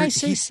should. Dare I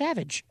say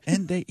savage?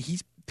 And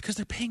because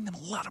they're paying them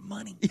a lot of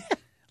money. Yeah.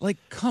 Like,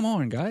 come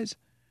on, guys.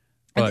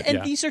 But,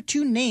 and these are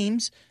 2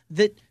 names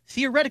that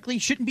theoretically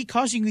shouldn't be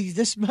causing you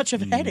this much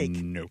of a headache.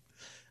 No.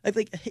 I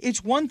think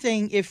it's one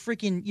thing if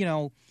freaking,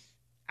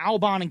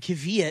 Albon and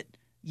Kvyat,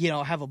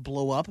 have a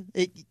blow up.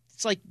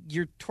 It's like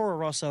your Toro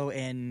Rosso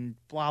and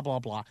blah, blah,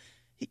 blah.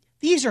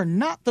 These are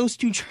not those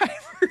 2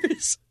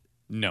 drivers.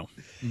 No.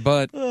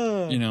 But,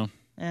 Yeah.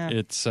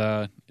 it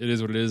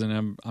is what it is,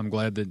 and I'm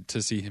glad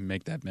to see him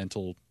make that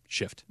mental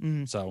shift.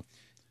 Mm-hmm.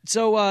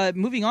 So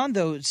moving on,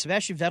 though,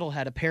 Sebastian Vettel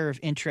had a pair of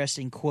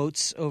interesting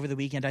quotes over the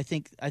weekend. I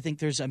think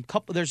there's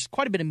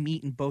quite a bit of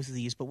meat in both of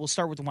these, but we'll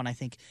start with the one I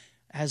think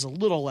has a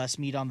little less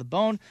meat on the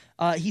bone.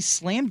 He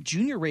slammed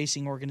junior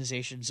racing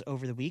organizations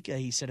over the week.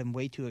 He said them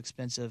way too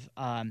expensive.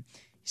 He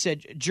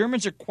said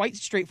Germans are quite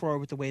straightforward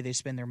with the way they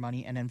spend their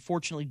money, and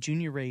unfortunately,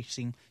 junior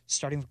racing,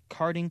 starting with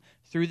karting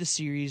through the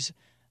series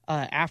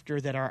after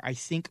that, are I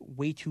think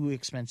way too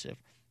expensive.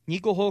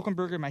 Nico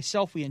Hulkenberg and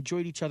myself, we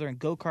enjoyed each other in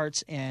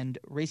go-karts and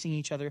racing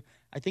each other.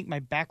 I think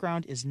that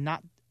background is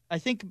not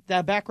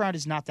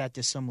that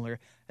dissimilar.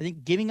 I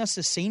think giving us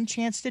the same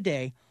chance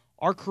today,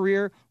 our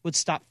career would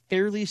stop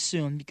fairly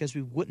soon because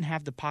we wouldn't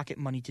have the pocket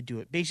money to do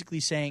it. Basically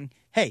saying,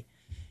 hey,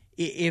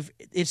 if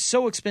it's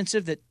so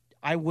expensive that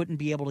I wouldn't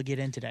be able to get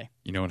in today.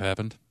 you know what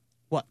happened?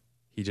 What?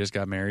 He just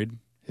got married.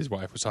 His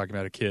wife was talking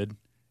about a kid,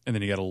 and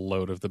then he got a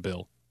load of the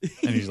bill.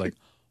 And he's like,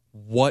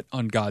 what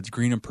on God's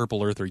green and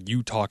purple earth are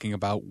you talking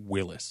about,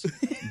 Willis?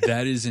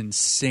 That is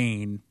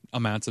insane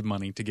amounts of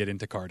money to get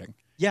into karting.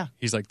 Yeah.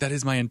 He's like, that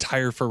is my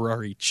entire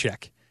Ferrari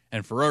check,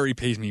 and Ferrari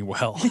pays me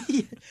well.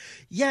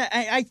 Yeah,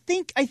 I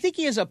think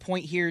he has a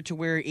point here to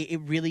where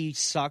it really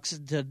sucks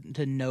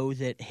to know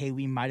that, hey,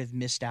 we might have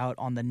missed out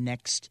on the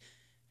next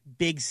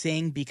big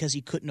thing because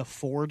he couldn't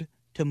afford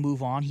to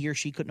move on. He or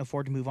she couldn't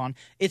afford to move on.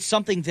 It's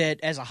something that,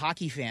 as a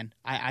hockey fan,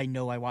 I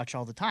know I watch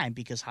all the time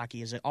because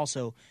hockey is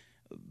also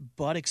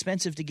but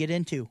expensive to get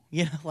into.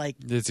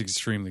 It's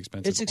extremely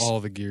expensive.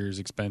 All the gear is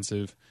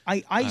expensive.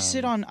 I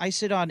sit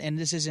on, and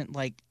this isn't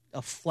like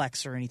a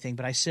flex or anything,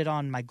 but I sit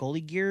on my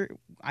goalie gear.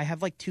 I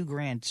have like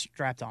 $2,000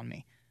 strapped on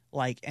me.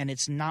 And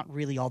it's not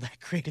really all that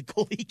great a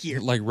goalie gear.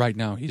 Like right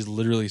now, he's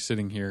literally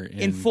sitting here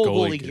in full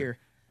goalie gear.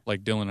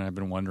 Like Dylan and I have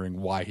been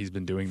wondering why he's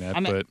been doing that,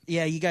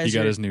 you guys. He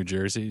got his new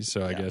jersey,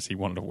 so I guess he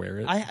wanted to wear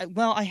it.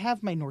 I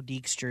have my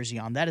Nordiques jersey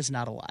on. That is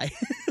not a lie.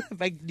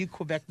 My new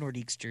Quebec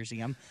Nordiques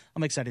jersey. I'm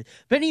excited.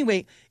 But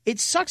anyway, it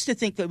sucks to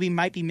think that we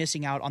might be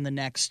missing out on the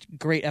next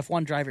great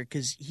F1 driver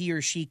because he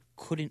or she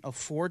couldn't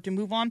afford to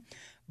move on.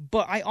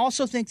 But I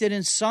also think that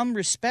in some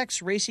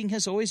respects, racing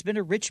has always been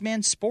a rich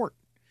man's sport.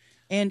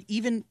 And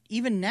even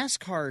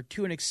NASCAR,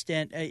 to an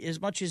extent, as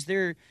much as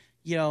they're,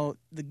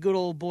 the good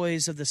old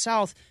boys of the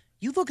South,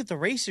 you look at the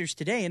racers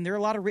today, and there are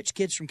a lot of rich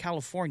kids from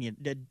California.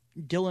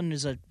 Dylan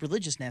is a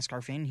religious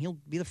NASCAR fan, and he'll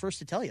be the first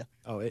to tell you.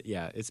 Oh,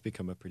 it's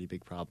become a pretty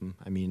big problem.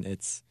 I mean,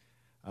 it's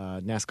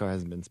NASCAR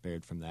hasn't been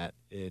spared from that.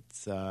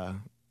 It's a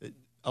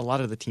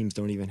lot of the teams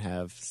don't even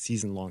have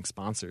season-long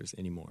sponsors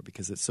anymore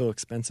because it's so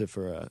expensive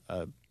for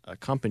a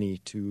company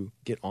to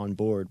get on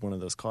board one of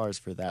those cars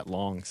for that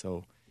long.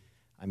 So,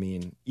 I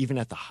mean, even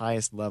at the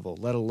highest level,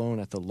 let alone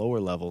at the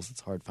lower levels,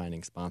 it's hard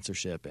finding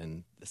sponsorship,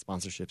 and the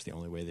sponsorship's the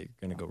only way that you're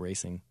going to go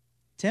racing.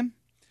 Tim?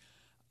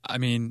 I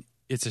mean,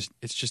 it's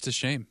just a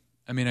shame.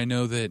 I mean, I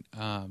know that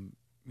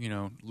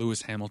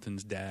Lewis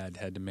Hamilton's dad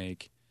had to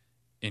make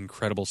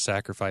incredible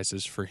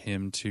sacrifices for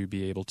him to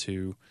be able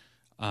to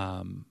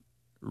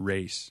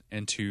race,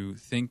 and to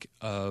think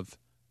of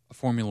a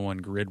Formula One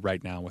grid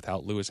right now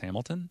without Lewis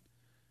Hamilton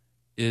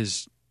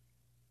is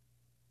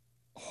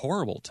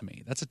horrible to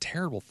me. That's a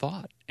terrible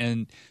thought.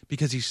 And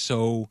because he's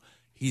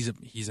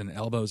an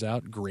elbows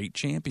out great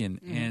champion.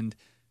 And,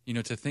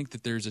 to think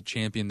that there's a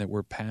champion that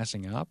we're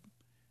passing up,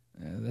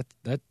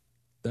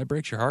 that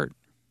breaks your heart.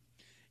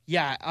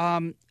 Yeah,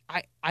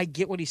 I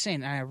get what he's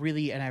saying,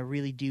 and I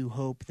really do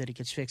hope that it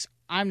gets fixed.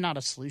 I'm not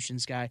a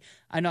solutions guy.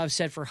 I know I've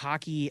said for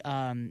hockey,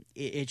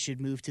 it should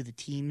move to the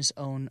teams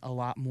own a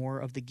lot more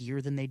of the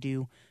gear than they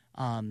do.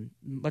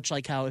 Much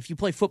like how if you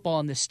play football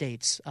in the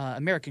States,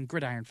 American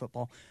gridiron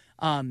football,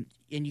 and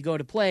you go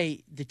to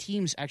play, the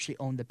teams actually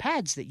own the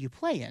pads that you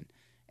play in,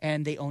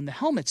 and they own the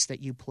helmets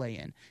that you play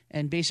in,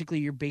 and basically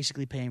you're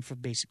paying for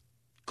basic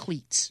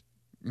cleats,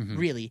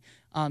 really.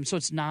 So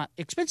it's not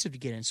expensive to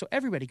get in, so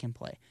everybody can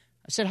play.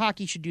 I said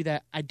hockey should do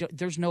that.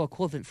 There's no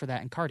equivalent for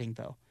that in karting,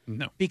 though.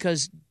 No.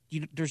 Because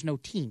there's no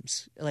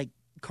teams. Like,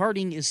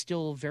 karting is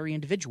still very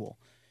individual.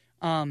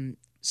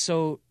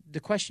 So the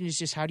question is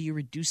just how do you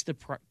reduce the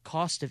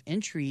cost of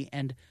entry?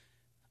 And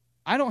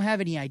I don't have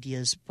any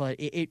ideas, but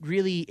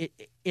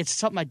it's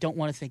something I don't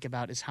want to think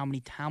about is how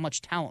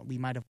much talent we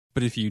might have.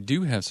 But if you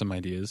do have some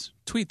ideas,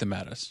 tweet them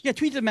at us. Yeah,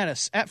 tweet them at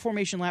us at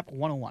Formation Lap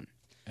 101.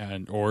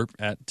 Or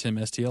at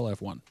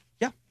TimSTLF1.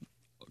 Yeah.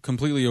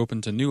 Completely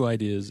open to new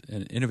ideas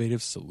and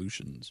innovative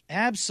solutions.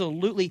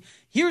 Absolutely.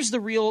 Here's the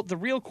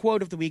real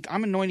quote of the week.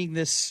 I'm anointing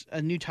this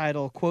a new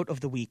title, Quote of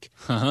the Week.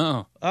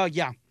 Oh,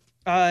 yeah.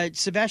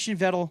 Sebastian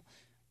Vettel,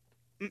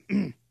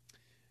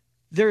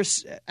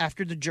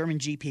 after the German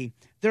GP,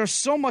 there's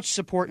so much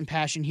support and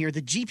passion here.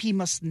 The GP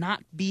must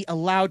not be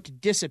allowed to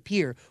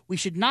disappear. We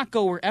should not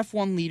go where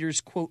F1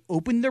 leaders, quote,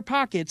 open their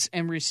pockets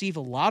and receive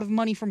a lot of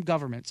money from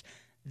governments.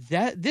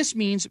 This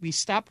means we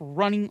stop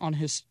running on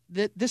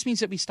This means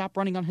that we stop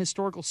running on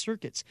historical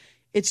circuits.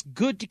 It's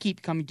good to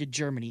keep coming to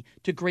Germany,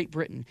 to Great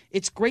Britain.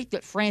 It's great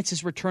that France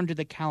has returned to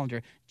the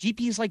calendar.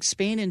 GPs like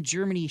Spain and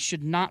Germany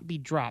should not be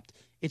dropped.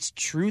 It's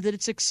true that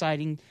it's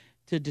exciting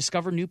to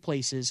discover new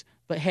places,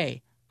 but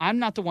hey, I'm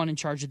not the one in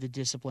charge of the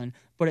discipline,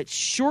 but it's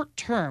short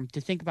term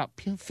to think about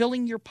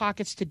filling your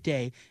pockets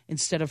today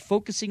instead of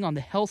focusing on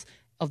the health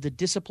of the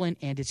discipline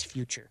and its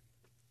future.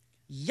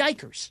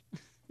 Yikers.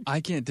 I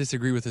can't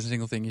disagree with a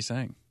single thing he's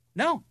saying.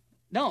 No.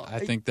 I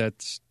think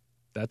that's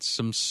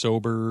some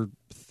sober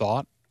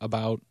thought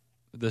about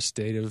the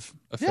state of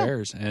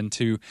affairs, yeah. and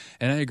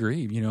I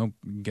agree.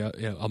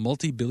 A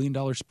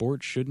multi-billion-dollar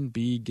sport shouldn't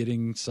be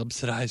getting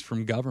subsidized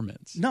from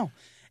governments. No,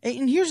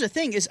 and here's the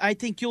thing: is I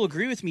think you'll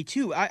agree with me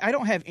too. I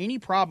don't have any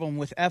problem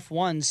with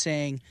F1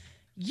 saying,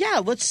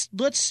 "Yeah, let's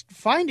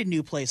find a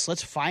new place.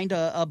 Let's find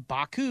a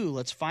Baku.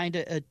 Let's find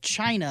a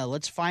China.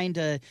 Let's find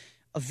a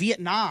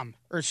Vietnam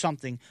or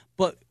something."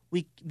 But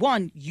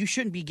you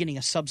shouldn't be getting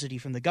a subsidy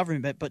from the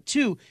government. But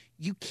two,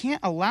 you can't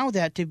allow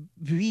that to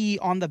be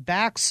on the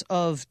backs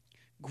of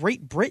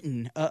Great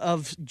Britain,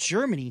 of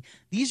Germany.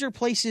 These are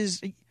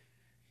places.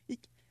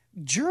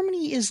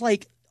 Germany is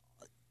like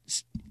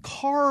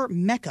car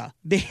mecca,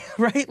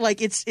 right?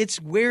 Like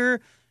it's where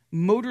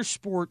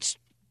motorsports,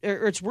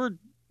 or it's where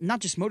not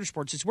just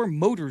motorsports, it's where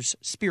motors'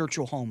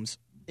 spiritual homes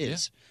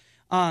is.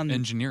 Yeah.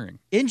 Engineering,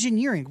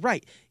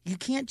 right? You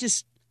can't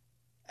just.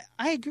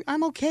 I agree.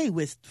 I'm okay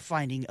with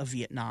finding a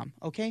Vietnam.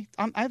 Okay,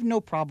 I have no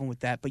problem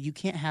with that, but you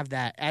can't have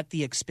that at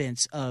the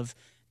expense of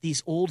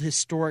these old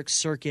historic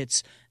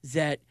circuits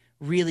that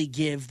really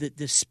give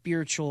the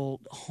spiritual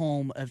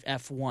home of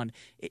F1.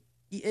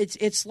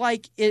 It's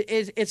like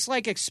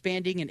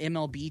expanding an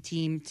MLB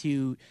team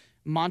to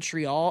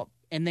Montreal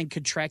and then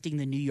contracting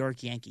the New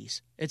York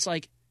Yankees. It's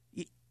like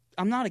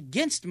I'm not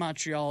against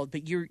Montreal,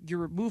 but you're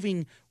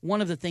removing one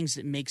of the things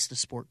that makes the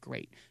sport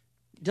great.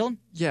 Dylan?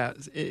 Yeah,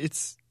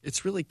 it's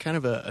really kind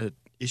of a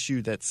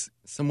issue that's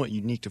somewhat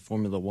unique to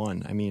Formula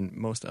One. I mean,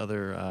 most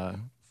other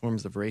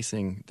forms of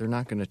racing, they're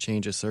not going to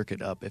change a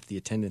circuit up if the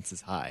attendance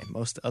is high.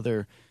 Most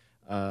other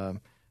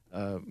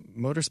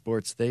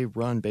motorsports, they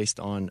run based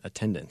on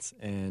attendance,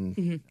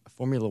 and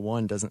Formula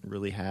One doesn't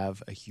really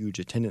have a huge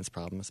attendance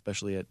problem,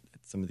 especially at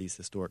some of these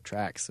historic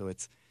tracks. So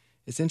it's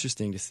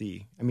interesting to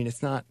see. I mean,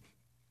 it's not.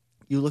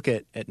 You look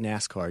at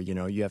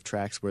NASCAR, you have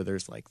tracks where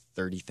there's like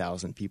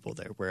 30,000 people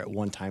there, where at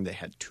one time they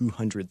had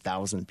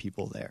 200,000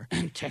 people there.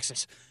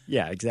 Texas.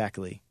 Yeah,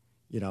 exactly.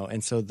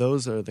 And so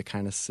those are the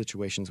kind of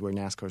situations where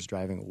NASCAR is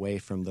driving away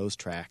from those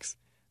tracks.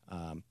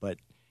 But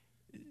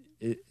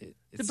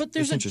it's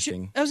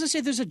interesting. I was going to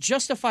say there's a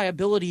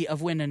justifiability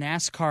of when a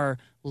NASCAR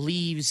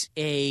leaves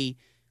a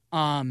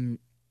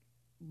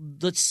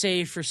let's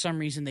say for some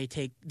reason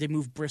they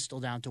move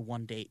Bristol down to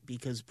one date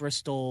because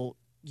Bristol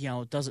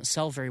doesn't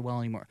sell very well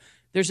anymore.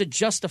 There's a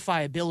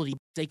justifiability.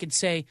 They could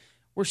say,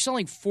 we're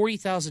selling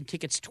 40,000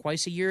 tickets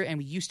twice a year, and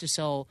we used to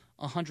sell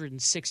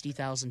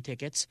 160,000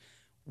 tickets.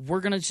 We're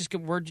going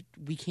to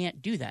we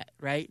can't do that,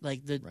 right?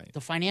 Like the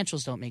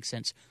financials don't make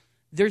sense.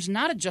 There's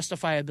not a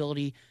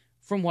justifiability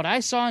from what I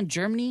saw in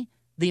Germany,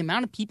 the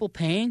amount of people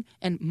paying,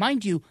 and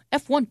mind you,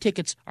 F1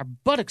 tickets are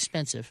but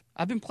expensive.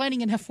 I've been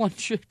planning an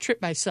F1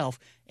 trip myself,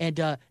 and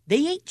they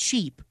ain't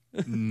cheap.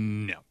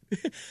 No.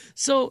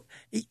 So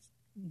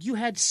you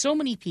had so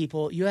many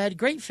people. You had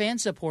great fan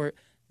support.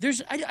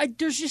 There's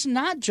just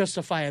not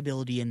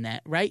justifiability in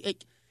that,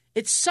 right?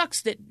 It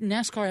sucks that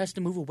NASCAR has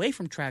to move away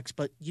from tracks,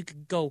 but you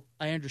could go,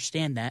 I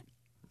understand that.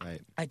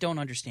 Right. I don't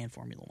understand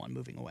Formula One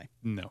moving away.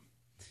 No.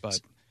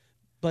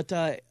 But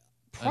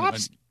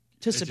props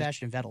to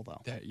Sebastian Vettel,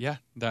 though.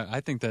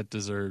 I think that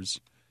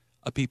deserves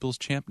a People's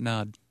Champ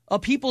nod. A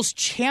People's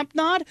Champ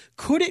nod?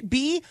 Could it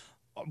be?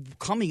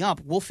 Coming up,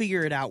 we'll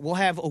figure it out. We'll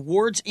have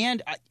awards,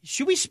 and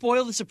should we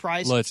spoil the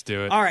surprise? Let's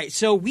do it. All right,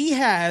 so we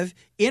have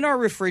in our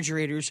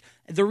refrigerators,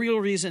 the real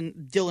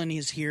reason Dylan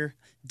is here.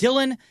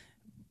 Dylan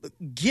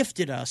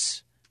gifted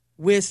us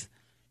with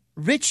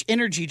Rich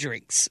energy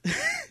drinks.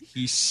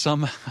 He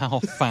somehow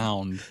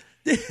found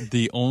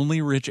the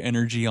only rich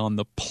energy on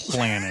the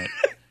planet.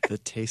 The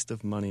taste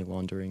of money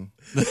laundering.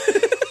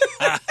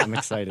 I'm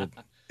excited.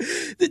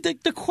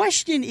 The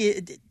question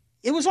is,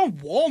 it was on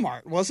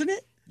Walmart, wasn't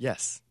it?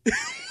 Yes.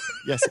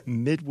 Yes,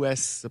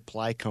 Midwest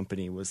Supply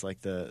Company was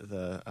like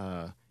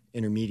the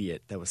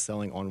intermediate that was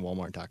selling on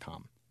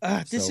Walmart.com.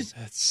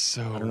 That's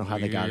so I don't know how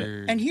they got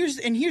it. And here's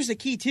the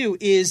key too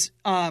is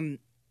Dylan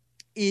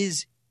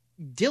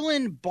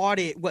bought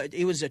it.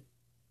 It was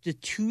the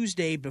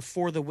Tuesday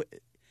before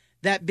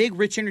that big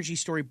Rich Energy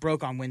story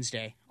broke on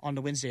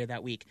the Wednesday of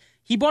that week.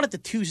 He bought it the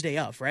Tuesday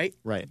of, right?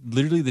 Right.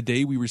 Literally the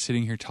day we were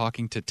sitting here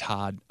talking to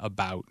Todd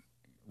about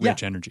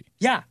Rich Energy.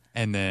 Yeah.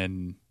 And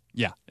then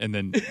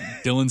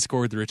Dylan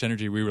scored the Rich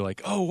Energy. We were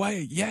like, oh,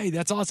 wait, yay,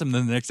 that's awesome.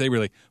 Then the next day we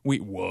were like,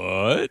 wait,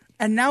 what?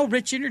 And now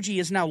Rich Energy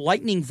is now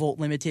lightning volt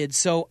limited.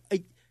 So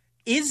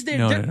is there...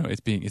 No.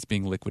 It's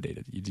being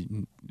liquidated.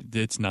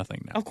 It's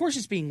nothing now. Of course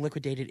it's being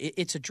liquidated.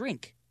 It's a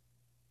drink.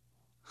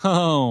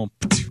 Oh.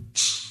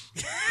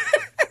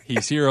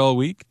 He's here all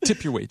week.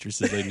 Tip your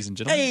waitresses, ladies and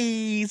gentlemen.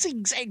 Hey,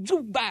 sing, sang,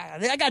 zoom, bah.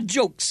 I got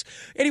jokes.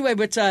 Anyway,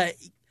 but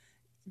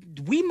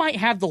we might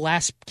have the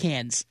last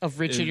cans of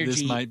Rich Energy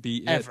this might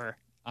be ever. It.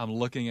 I'm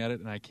looking at it,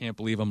 and I can't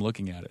believe I'm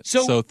looking at it.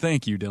 So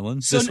thank you,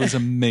 Dylan. This was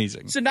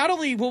amazing. So not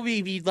only will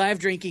we be live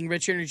drinking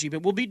Rich Energy,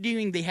 but we'll be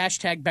doing the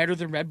hashtag Better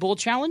Than Red Bull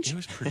challenge. It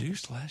was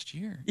produced last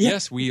year. Yeah.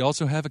 Yes, we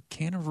also have a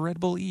can of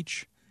Red Bull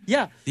each.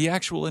 Yeah. The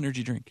actual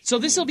energy drink. So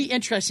this will be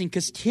interesting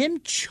because Tim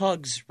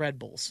chugs Red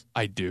Bulls.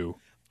 I do.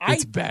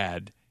 It's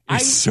bad.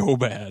 It's so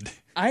bad.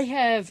 I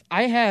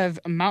have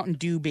Mountain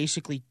Dew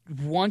basically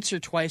once or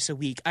twice a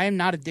week. I am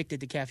not addicted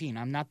to caffeine.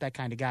 I'm not that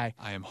kind of guy.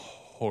 I am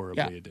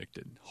horribly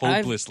addicted.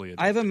 Hopelessly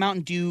addicted. I have a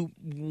Mountain Dew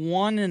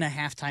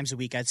 1.5 times a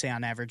week, I'd say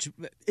on average.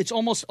 It's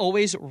almost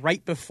always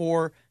right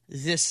before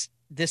this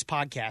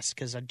podcast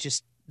because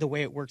the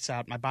way it works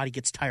out, my body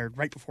gets tired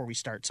right before we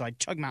start. So I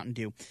chug Mountain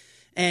Dew.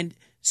 And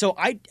so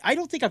I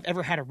don't think I've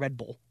ever had a Red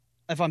Bull,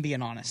 if I'm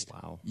being honest.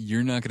 Wow.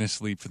 You're not going to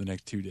sleep for the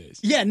next 2 days.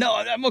 Yeah, no,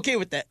 I'm okay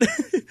with that.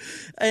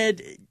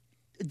 And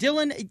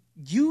Dylan,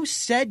 you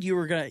said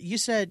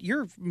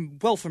you're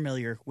well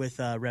familiar with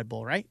Red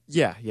Bull, right?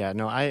 Yeah.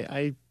 No,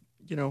 I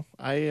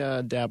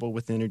dabble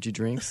with energy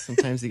drinks.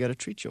 Sometimes you got to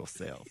treat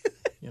yourself,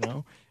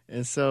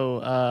 And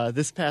so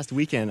this past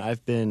weekend,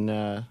 I've been,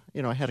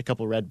 I had a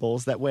couple Red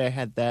Bulls. That way I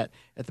had that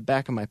at the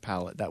back of my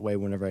palate. That way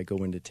whenever I go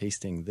into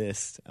tasting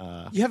this.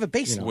 You have a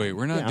baseline. Wait,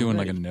 we're not doing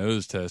like a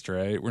nose test,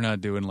 right? We're not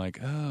doing like,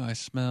 oh, I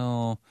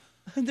smell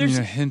a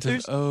hint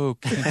of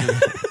oak,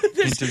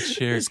 hint of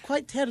cherry. There's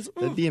quite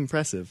that'd be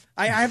impressive.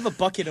 I have a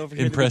bucket over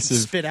here that we can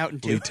spit out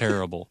into.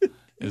 Terrible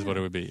is what it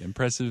would be.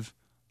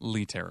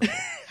 Impressively terrible.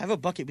 I have a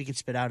bucket we can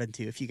spit out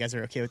into if you guys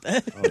are okay with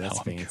that. Oh,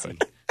 that's fancy.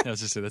 I was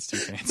just saying that's too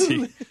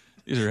fancy.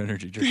 These are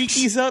energy drinks.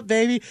 Pinkies up,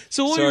 baby.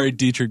 Sorry,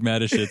 Dietrich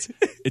Mateschitz.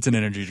 It's an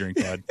energy drink,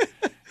 bud.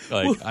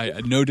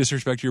 Like, no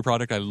disrespect to your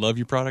product. I love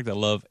your product. I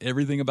love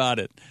everything about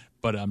it.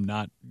 But I'm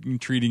not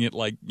treating it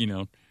like,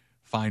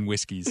 fine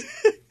whiskeys.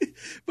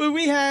 But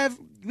we have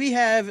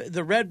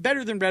the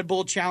Better Than Red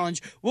Bull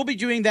challenge. We'll be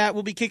doing that.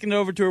 We'll be kicking it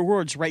over to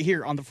awards right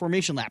here on the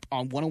Formation Lap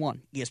on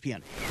 101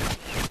 ESPN.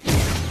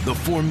 The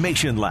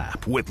Formation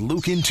Lap with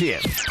Luke and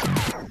Tim.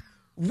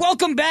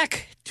 Welcome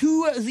back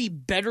to the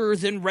Better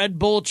Than Red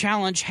Bull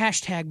challenge.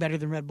 Hashtag Better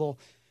Than Red Bull.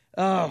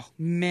 Oh,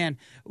 man.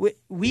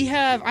 We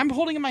have, I'm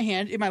holding in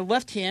my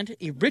left hand,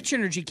 a Rich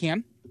Energy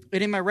can,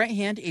 and in my right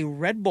hand, a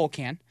Red Bull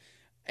can.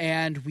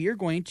 And we are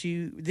going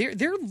to,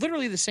 they're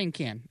literally the same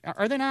can.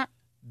 Are they not?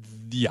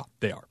 Yeah,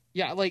 they are.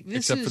 Yeah, like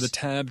this Except for the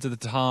tabs at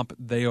the top,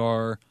 they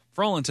are,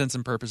 for all intents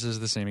and purposes,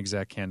 the same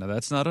exact can. Now,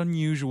 that's not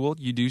unusual.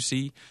 You do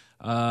see,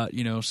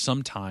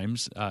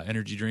 sometimes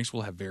energy drinks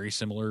will have very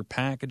similar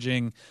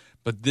packaging,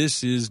 but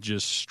this is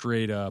just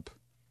straight up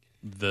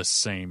the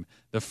same.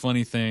 The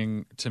funny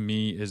thing to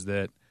me is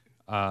that,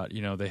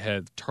 they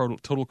had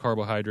total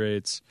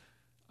carbohydrates,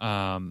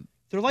 they're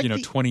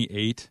like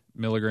 28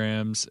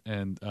 milligrams,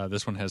 and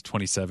this one has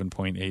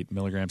 27.8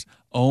 milligrams.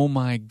 Oh,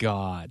 my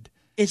God.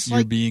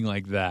 You're being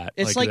like that.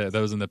 It's that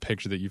was in the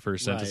picture that you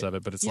first sent us of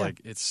it, but it's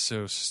it's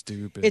so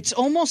stupid. It's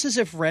almost as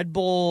if Red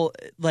Bull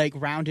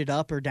rounded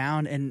up or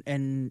down,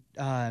 and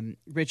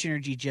Rich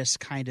Energy just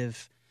kind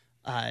of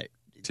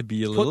to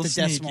be a put little the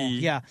sneaky. decimal.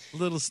 Yeah. A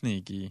little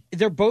sneaky.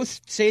 They're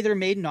both say they're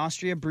made in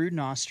Austria, brewed in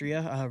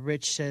Austria.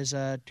 Rich says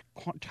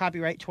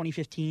copyright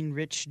 2015,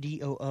 Rich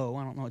DOO.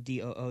 I don't know what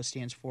DOO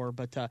stands for,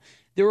 but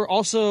there were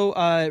also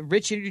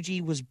Rich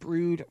Energy was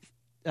brewed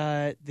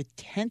the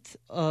 10th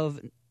of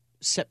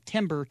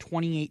September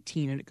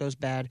 2018, and it goes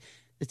bad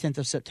the 10th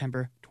of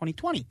September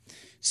 2020.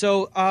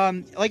 So,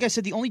 like I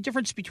said, the only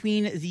difference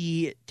between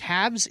the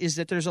tabs is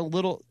that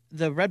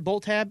the Red Bull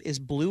tab is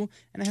blue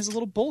and it has a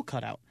little bowl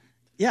cutout.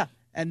 Yeah.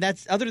 And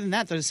other than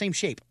that, they're the same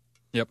shape.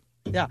 Yep.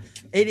 Yeah.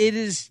 It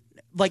is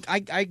like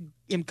I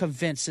am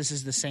convinced this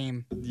is the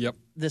same. Yep.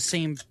 The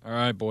same. All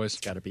right, boys.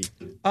 Got to be.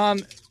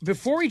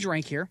 Before we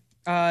drank here,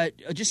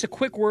 just a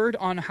quick word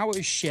on how it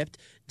was shipped.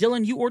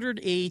 Dylan, you ordered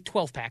a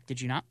 12-pack, did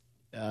you not?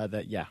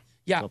 Yeah.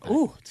 Yeah. 12-pack.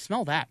 Ooh,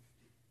 smell that.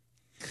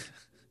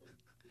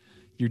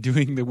 You're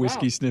doing the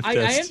whiskey sniff test.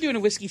 I am doing a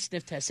whiskey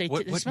sniff test.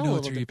 What smell a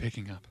notes little are you bit.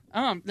 picking up?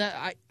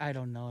 I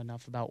don't know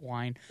enough about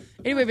wine.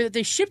 Anyway, but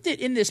they shipped it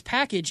in this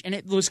package, and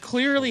it was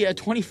clearly a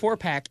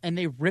 24-pack, and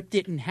they ripped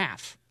it in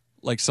half.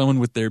 Like someone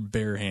with their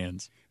bare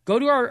hands. Go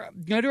to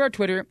our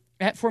Twitter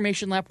at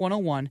Formation Lap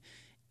 101,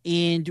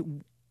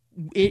 and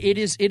it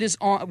is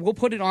on. We'll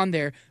put it on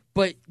there.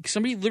 But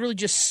somebody literally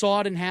just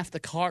sawed in half the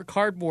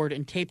cardboard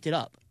and taped it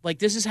up. Like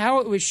this is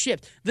how it was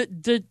shipped.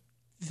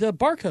 The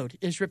barcode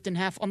is ripped in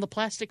half on the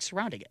plastic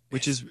surrounding it.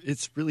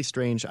 It's really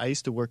strange. I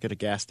used to work at a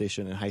gas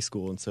station in high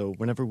school, and so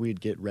whenever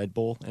we'd get Red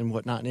Bull and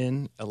whatnot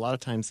in, a lot of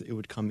times it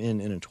would come in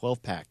a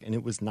 12-pack, and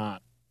it was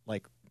not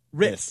like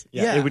this.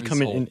 Yeah. It would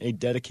come in a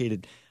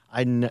dedicated.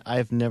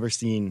 I've never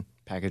seen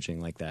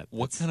packaging like that.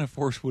 What kind of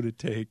force would it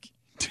take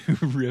to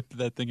rip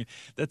that thing?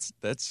 That's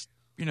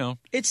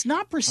It's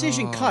not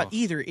precision cut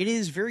either. It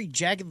is very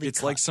jaggedly it's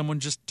cut. like someone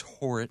just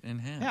tore it in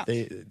half.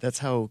 Yeah. That's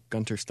how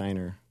Gunter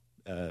Steiner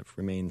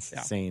remains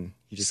sane.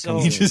 He just So-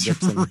 comes He in and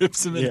just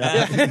rips him in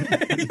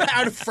half.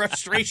 out of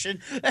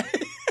frustration.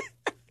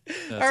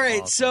 All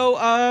right, so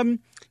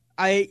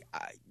I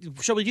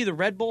shall we do the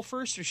Red Bull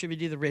first, or should we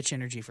do the Rich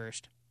Energy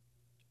first?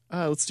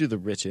 Let's do the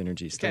Rich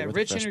Energy. Start with a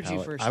Rich fresh Energy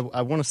palate. first.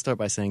 I want to start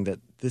by saying that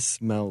this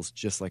smells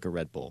just like a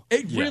Red Bull.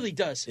 It really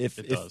does. If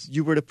does.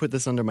 you were to put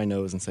this under my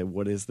nose and say,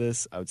 "What is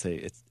this?" I would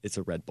say it's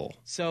a Red Bull.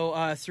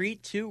 So 3,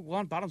 2,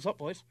 1, bottoms up,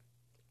 boys.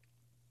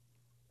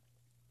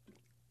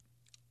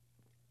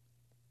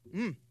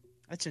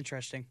 That's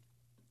interesting.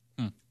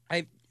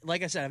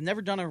 Like I said, I've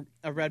never done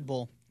a Red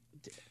Bull.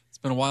 It's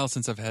been a while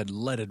since I've had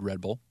leaded Red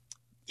Bull.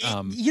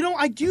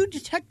 I do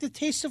detect the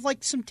taste of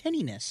like some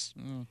tinniness.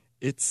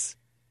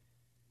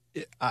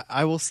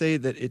 I will say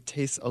that it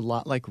tastes a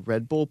lot like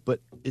Red Bull,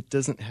 but it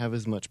doesn't have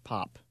as much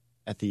pop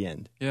at the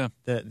end. Yeah.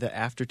 The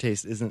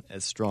aftertaste isn't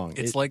as strong.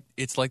 It's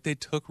like they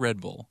took Red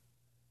Bull,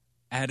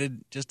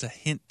 added just a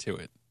hint to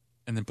it,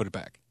 and then put it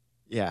back.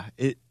 Yeah.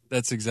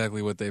 That's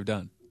exactly what they've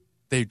done.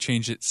 They've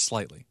changed it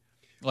slightly.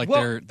 Like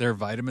their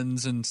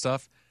vitamins and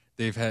stuff,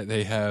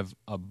 they have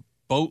a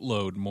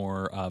boatload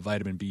more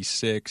vitamin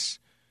B6,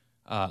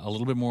 a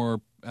little bit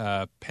more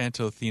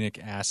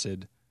pantothenic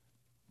acid.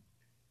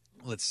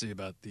 Let's see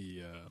about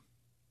the.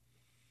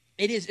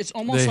 It's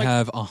almost they like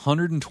have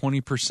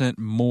 120%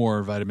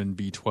 more vitamin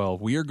B12.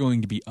 We are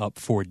going to be up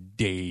for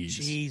days.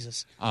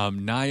 Jesus.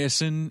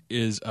 Niacin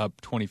is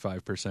up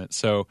 25%.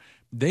 So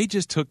they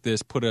just took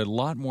this, put a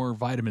lot more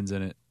vitamins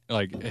in it,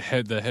 like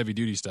the heavy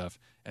duty stuff,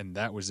 and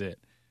that was it.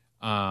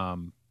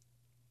 Don't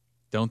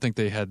think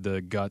they had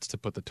the guts to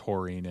put the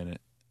taurine in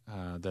it.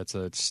 That's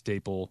a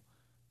staple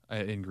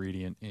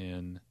ingredient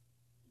in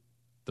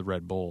the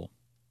Red Bull.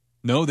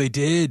 No, they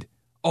did.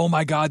 Oh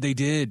my God, they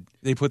did.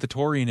 They put the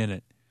taurine in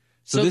it.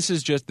 So this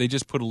is they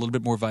just put a little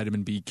bit more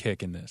vitamin B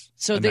kick in this.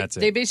 So and that's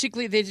it. they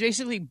basically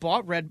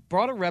brought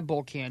a Red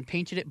Bull can,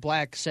 painted it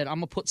black, said I'm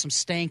gonna put some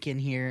stank in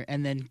here,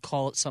 and then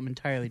call it something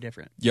entirely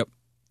different. Yep,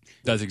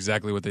 that's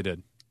exactly what they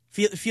did.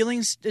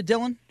 Feelings,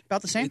 Dylan,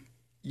 about the same?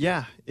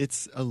 Yeah,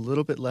 it's a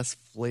little bit less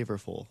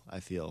flavorful, I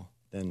feel,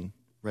 than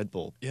Red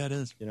Bull. Yeah, it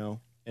is.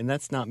 And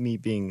that's not me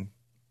being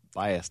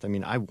biased. I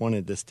mean, I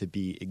wanted this to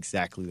be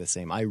exactly the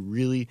same. I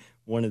really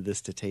wanted this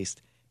to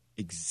taste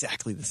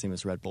exactly the same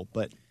as Red Bull,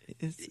 but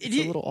it's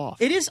a little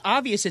off. It is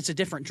obvious it's a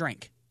different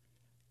drink.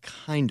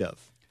 Kind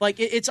of. Like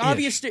it's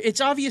obvious.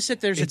 It's obvious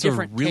that there's a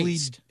different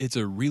taste. It's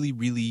a really,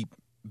 really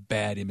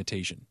bad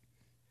imitation,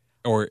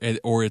 or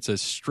it's a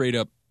straight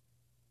up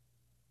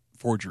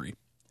forgery.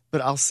 But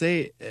I'll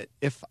say,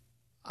 if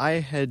I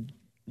had,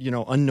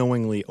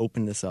 unknowingly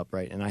opened this up,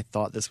 right, and I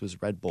thought this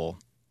was Red Bull,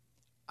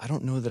 I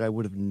don't know that I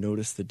would have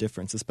noticed the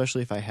difference,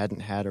 especially if I hadn't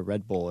had a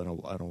Red Bull in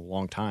a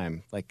long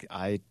time. Like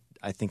I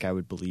think I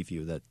would believe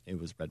you that it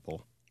was Red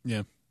Bull.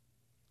 Yeah,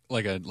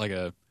 like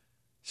a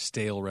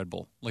stale Red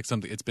Bull, like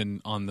something it's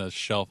been on the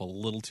shelf a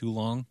little too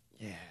long.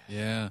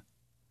 Yeah.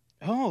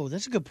 Oh,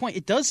 that's a good point.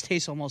 It does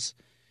taste almost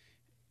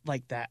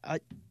like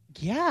that.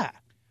 Yeah.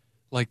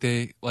 Like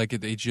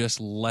they just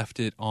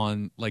left it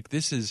on. Like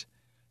it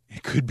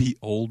could be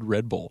old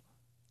Red Bull.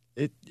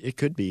 It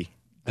could be.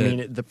 I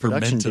mean, the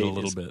production fermented date a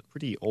little is bit.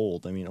 pretty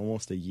old. I mean,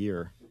 almost a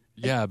year.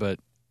 Yeah, but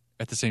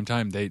at the same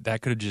time,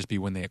 that could just be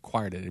when they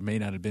acquired it. It may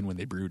not have been when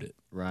they brewed it.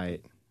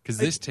 Right. Because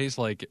this tastes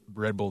like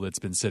Red Bull that's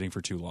been sitting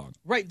for too long.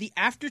 Right. The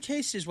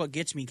aftertaste is what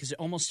gets me because it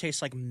almost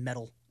tastes like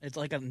metal. It's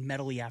like a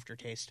metally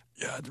aftertaste.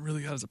 Yeah, it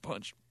really has a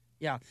punch.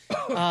 Yeah.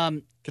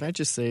 Can I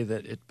just say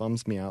that it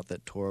bums me out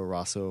that Toro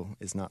Rosso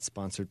is not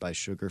sponsored by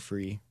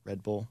sugar-free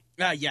Red Bull?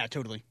 Yeah,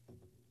 totally.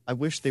 I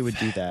wish they would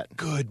do that.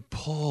 Good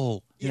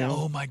pull. Yeah.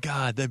 Oh, my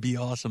God. That'd be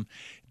awesome.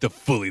 The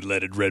fully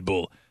leaded Red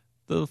Bull.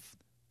 The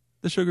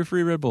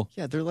sugar-free Red Bull.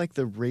 Yeah, they're like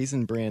the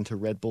Raisin Bran to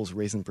Red Bull's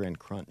Raisin Bran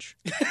Crunch.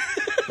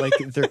 Like,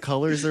 their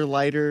colors are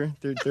lighter.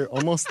 They're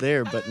almost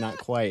there, but not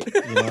quite,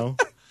 you know?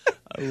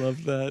 I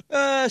love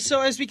that.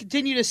 So as we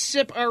continue to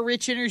sip our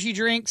rich energy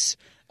drinks...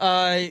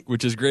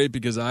 which is great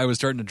because I was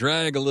starting to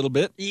drag a little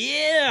bit.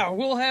 Yeah,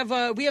 we'll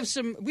have we have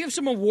some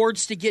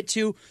awards to get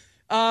to.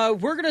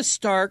 We're gonna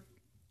start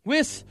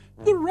with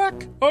the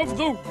Wreck of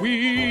the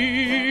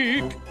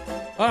Week.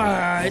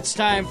 It's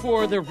time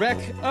for the Wreck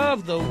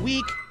of the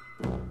Week.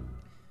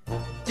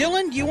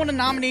 Dylan, do you want to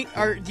nominate,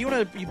 or do you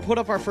want to put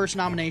up our first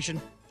nomination?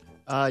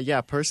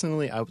 Yeah,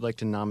 personally, I would like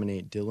to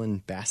nominate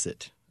Dylan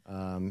Bassett.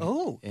 In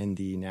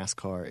the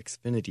NASCAR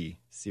Xfinity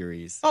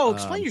Series. Oh,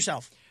 explain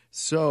yourself.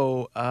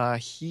 So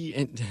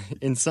he,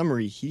 in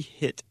summary, he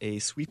hit a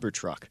sweeper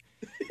truck.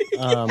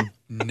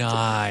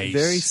 Nice.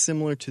 Very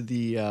similar to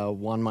the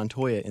Juan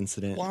Montoya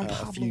incident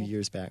a few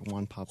years back.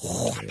 Juan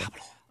Pablo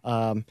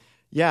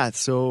Montoya.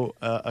 So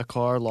a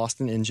car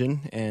lost an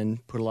engine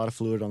and put a lot of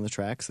fluid on the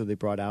track, so they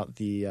brought out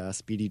the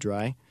Speedy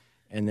Dry,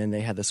 and then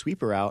they had the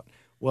sweeper out.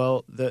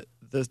 Well, the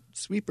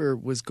sweeper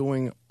was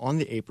going on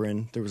the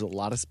apron. There was a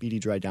lot of Speedy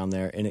Dry down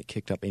there, and it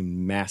kicked up a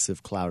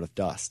massive cloud of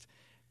dust.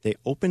 They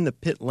opened the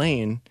pit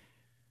lane,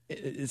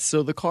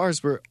 so the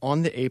cars were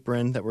on the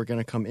apron that were going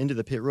to come into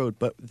the pit road,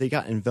 but they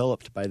got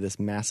enveloped by this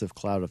massive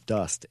cloud of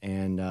dust,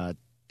 and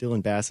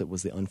Dylan Bassett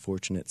was the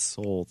unfortunate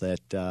soul that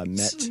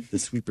met the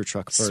sweeper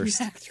truck first.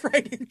 Smacked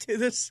right into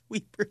the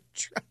sweeper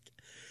truck.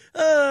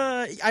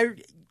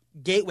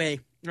 Gateway.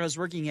 I was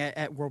working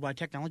at Worldwide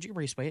Technology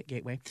Raceway at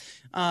Gateway,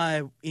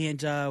 and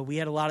we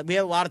had a lot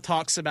of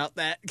talks about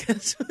that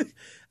because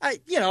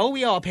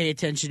we all pay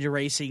attention to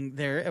racing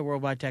there at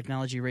Worldwide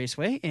Technology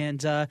Raceway,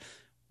 and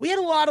we had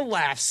a lot of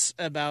laughs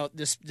about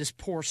this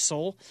poor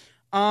soul.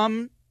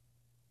 Tim,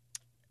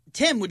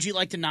 would you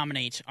like to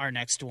nominate our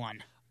next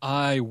one?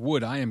 I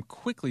would. I am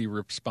quickly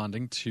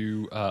responding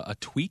to a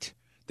tweet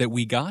that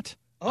we got.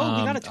 Oh,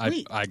 we got a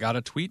tweet. I got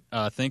a tweet.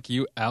 Thank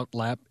you,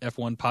 Outlap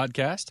F1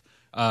 Podcast.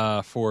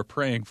 For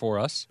praying for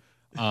us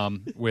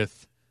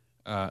with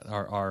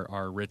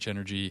our rich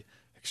energy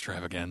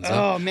extravaganza.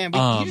 Oh man,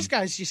 you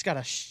guys just got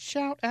a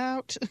shout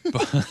out.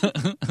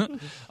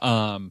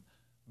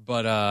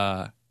 But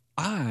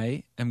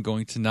I am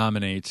going to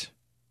nominate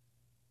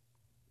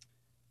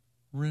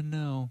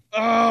Renault.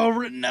 Oh,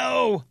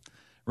 Renault.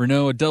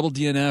 Renault, a double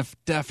DNF,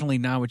 definitely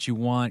not what you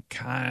want.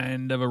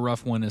 Kind of a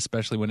rough one,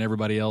 especially when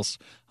everybody else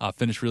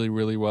finished really,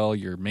 really well.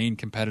 Your main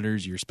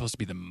competitors, you're supposed to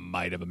be the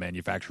might of a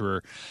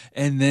manufacturer,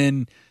 and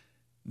then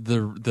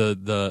the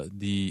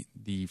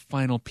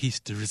final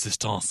piece de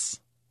resistance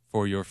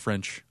for your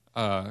French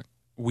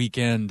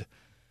weekend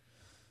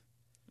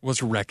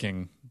was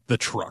wrecking the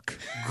truck.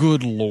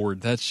 Good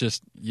Lord, that's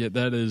just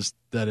that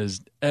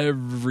is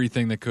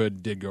everything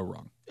that did go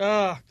wrong.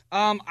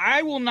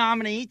 I will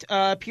nominate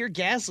Pierre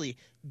Gasly.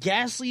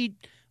 Gasly,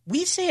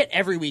 we say it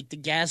every week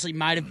that Gasly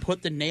might have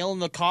put the nail in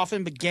the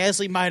coffin, but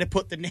Gasly might have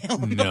put the nail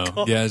in the coffin.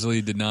 No,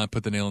 Gasly did not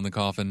put the nail in the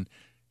coffin.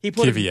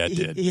 Kvyat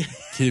did.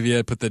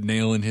 Kvyat put the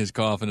nail in his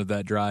coffin of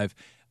that drive,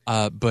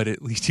 but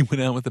at least he went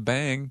out with a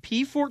bang.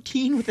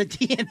 P14 with a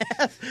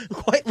DNF,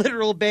 quite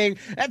literal bang.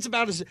 That's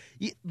about as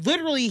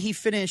literally he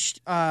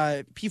finished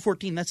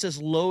P14. That's as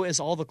low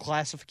as all the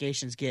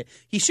classifications get.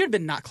 He should have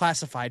been not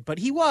classified, but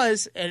he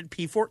was at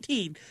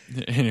P14.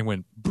 And it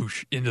went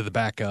boosh into the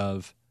back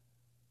of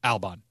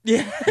Albon.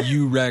 Yeah.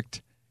 You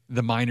wrecked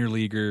the minor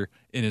leaguer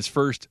in his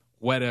first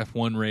wet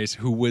F1 race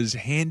who was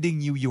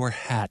handing you your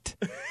hat.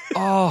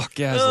 Oh,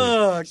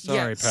 Gasly.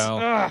 Sorry, yes.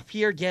 pal.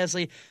 Pierre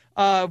Gasly.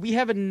 We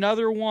have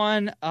another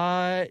one.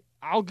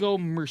 I'll go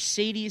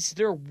Mercedes. Is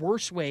there a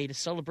worse way to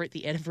celebrate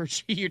the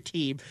anniversary of your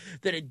team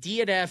than a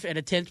DNF and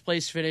a 10th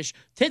place finish?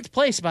 10th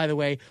place, by the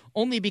way,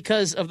 only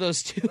because of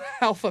those 2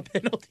 alpha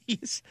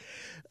penalties.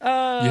 You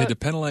had to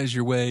penalize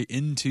your way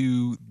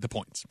into the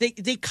points. They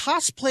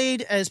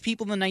cosplayed as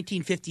people in the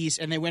 1950s,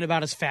 and they went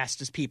about as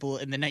fast as people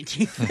in the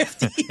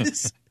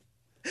 1950s.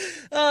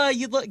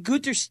 You look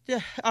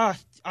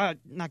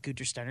not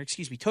Gunther Steiner,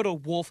 excuse me. Toto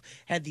Wolff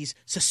had these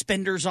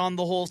suspenders on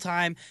the whole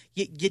time.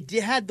 You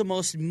had the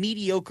most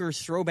mediocre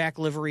throwback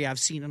livery I've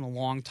seen in a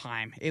long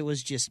time. It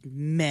was just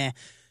meh.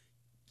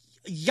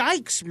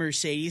 Yikes,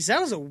 Mercedes.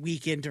 That was a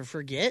weekend to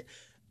forget.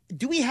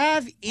 Do we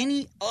have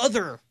any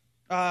other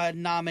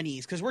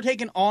nominees? Because we're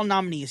taking all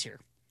nominees here.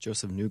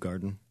 Joseph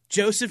Newgarden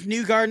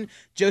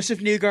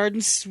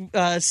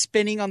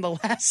spinning on the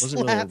last lap. It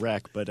wasn't really a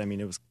wreck, but I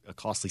mean, it was a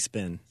costly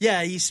spin.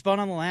 Yeah, he spun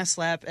on the last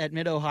lap at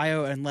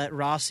Mid-Ohio and let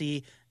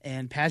Rossi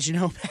and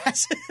Pagenaud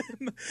pass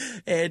him,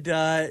 and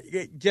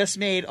it just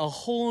made a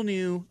whole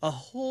new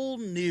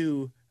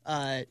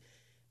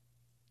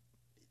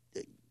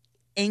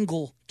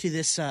angle to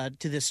this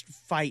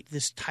fight,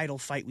 this title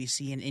fight we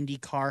see in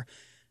IndyCar.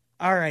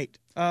 All right.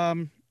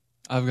 I've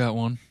got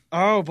one.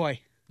 Oh,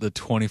 boy. The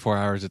 24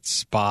 hours at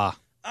Spa.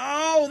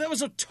 Oh, that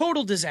was a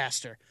total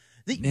disaster.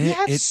 We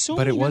have so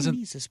many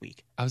nominees this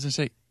week. I was going to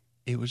say,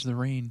 it was the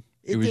rain.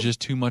 It was just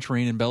too much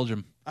rain in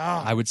Belgium. Oh.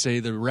 I would say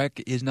the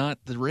wreck is not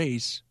the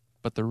race,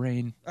 but the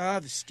rain.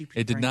 The stupid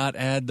It did rain. not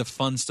add the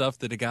fun stuff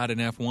that it got in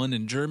F1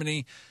 in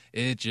Germany.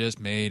 It just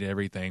made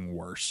everything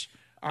worse.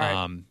 All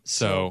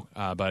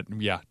right. But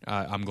yeah,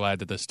 I'm glad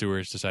that the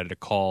stewards decided to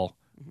call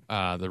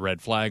the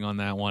red flag on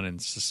that one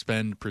and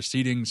suspend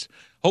proceedings.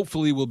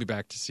 Hopefully, we'll be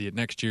back to see it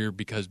next year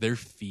because their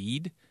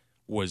feed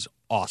was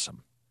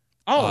awesome.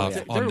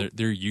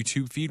 Their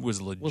YouTube feed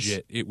was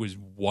legit. It was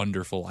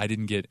wonderful. I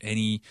didn't get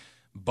any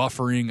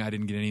buffering. I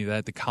didn't get any of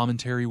that. The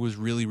commentary was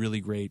really,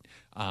 really great.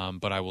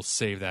 But I will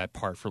save that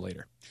part for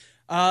later.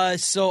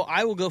 So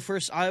I will go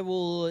first. I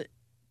will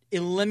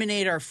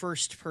eliminate our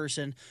first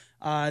person.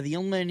 The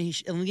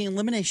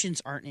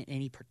eliminations aren't in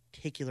any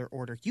particular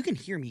order. You can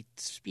hear me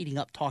speeding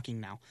up talking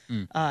now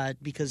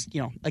because,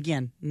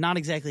 again, not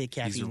exactly a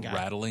caffeine guy. He's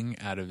rattling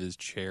out of his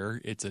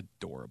chair. It's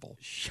adorable.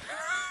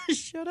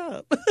 Shut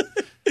up.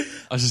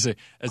 I was just say,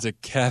 as a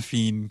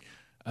caffeine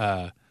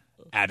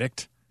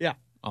addict. Yeah.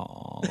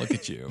 Oh, look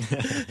at you.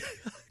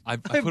 I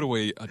put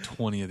away a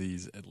 20 of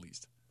these at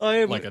least.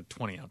 Like a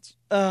 20 ounce.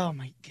 Oh,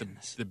 my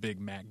goodness. The Big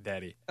Mac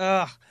Daddy.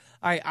 All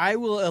right, I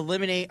will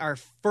eliminate our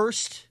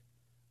first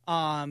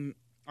person.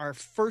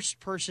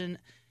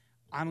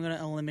 I'm going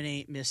to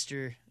eliminate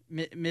Mr.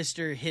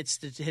 Hits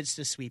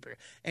the Sweeper.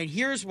 And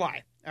here's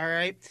why. All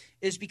right,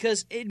 is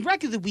because in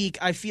Wreck of the Week,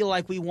 I feel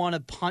like we want to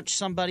punch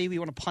somebody. We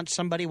want to punch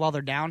somebody while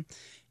they're down.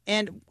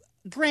 And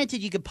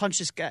granted, you could punch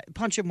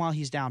him while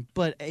he's down,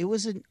 but it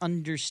was an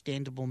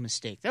understandable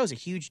mistake. That was a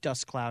huge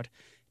dust cloud,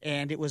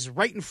 and it was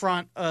right in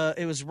front.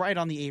 It was right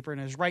on the apron.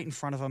 It was right in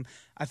front of him.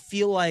 I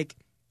feel like,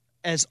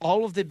 as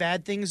all of the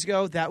bad things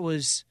go, that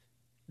was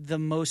the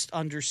most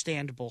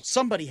understandable.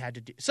 Somebody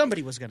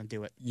was going to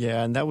do it.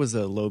 Yeah, and that was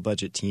a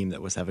low-budget team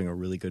that was having a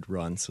really good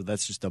run, so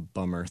that's just a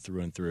bummer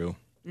through and through.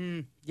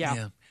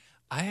 Yeah.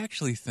 I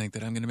actually think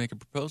that I'm going to make a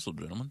proposal,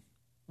 gentlemen.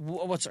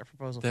 What's our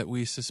proposal? That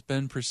we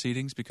suspend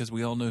proceedings because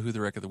we all know who the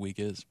Wreck of the Week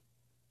is.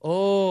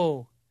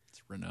 Oh.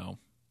 It's Renault.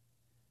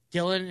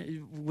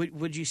 Dylan,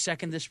 would you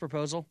second this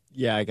proposal?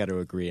 Yeah, I got to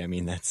agree. I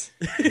mean, that's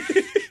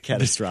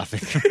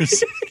catastrophic.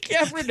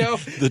 Yeah,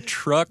 Renault. The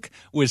truck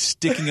was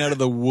sticking out of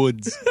the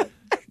woods.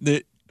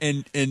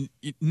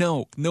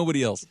 No,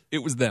 nobody else.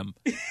 It was them.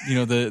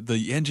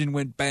 The engine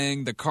went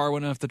bang, the car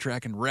went off the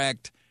track and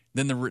wrecked.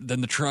 Then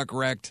the truck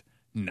wrecked.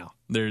 No,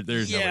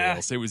 there's nobody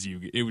else. It was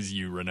you. It was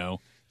you, Renault.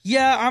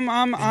 Yeah, I'm.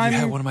 You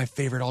had one of my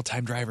favorite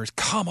all-time drivers.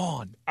 Come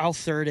on. I'll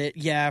third it.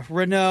 Yeah,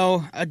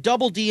 Renault, a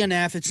double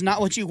DNF. It's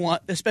not what you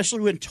want, especially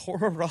when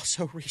Toro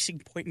Rosso, Racing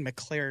Point, and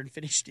McLaren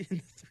finished in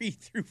the 3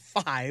 through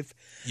 5.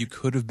 You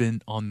could have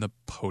been on the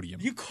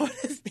podium.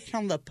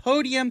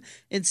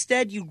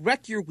 Instead, you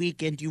wreck your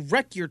weekend, you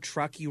wreck your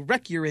truck, you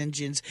wreck your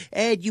engines,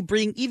 and you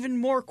bring even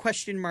more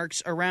question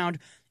marks around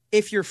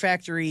if your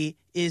factory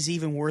is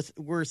even worth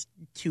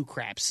two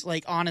craps.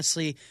 Like,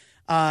 honestly,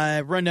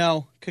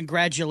 Renault,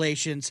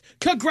 congratulations.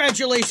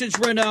 Congratulations,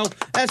 Renault.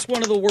 That's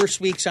one of the worst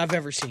weeks I've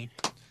ever seen.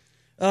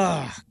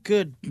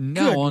 Good.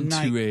 Now good on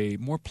night. to a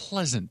more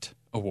pleasant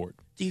award.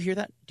 Do you hear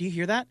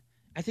that?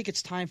 I think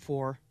it's time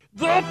for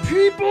the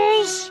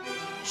People's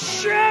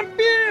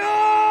Champion!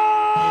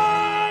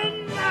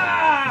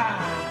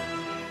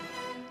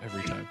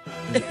 Every time.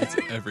 It's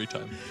every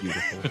time.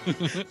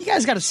 Beautiful. You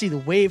guys got to see the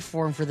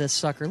waveform for this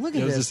sucker. Look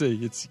at I was this.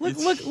 to say,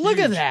 Look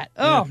at that.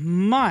 Oh,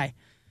 my.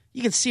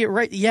 You can see it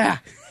right. Yeah,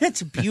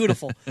 it's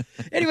beautiful.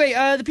 Anyway,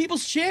 the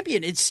People's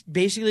Champion. It's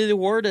basically the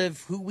award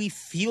of who we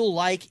feel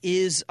like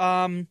is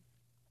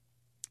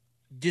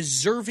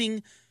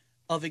deserving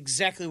of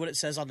exactly what it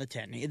says on the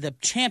 10. The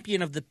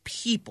champion of the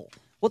people.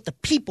 What the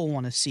people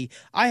want to see.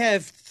 I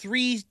have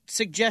 3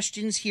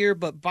 suggestions here,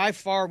 but by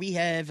far we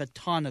have a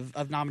ton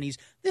of nominees.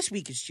 This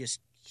week is just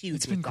huge.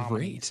 It's been nominees.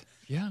 great.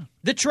 Yeah.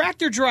 The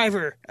tractor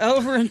driver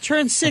over in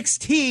turn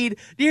 16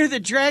 near the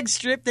drag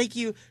strip. Thank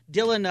you.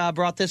 Dylan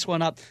brought this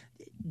one up.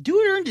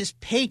 Dude earned his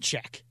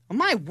paycheck. On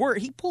my word,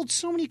 he pulled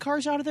so many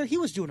cars out of there. He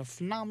was doing a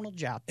phenomenal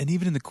job. And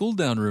even in the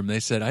cool-down room, they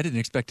said, I didn't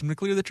expect him to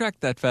clear the track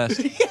that fast.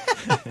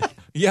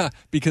 Yeah,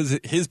 because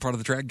his part of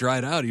the track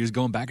dried out. He was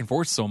going back and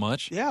forth so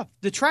much. Yeah.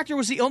 The tractor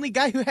was the only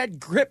guy who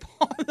had grip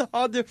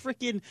on the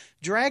freaking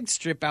drag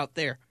strip out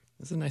there.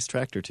 It's a nice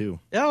tractor, too.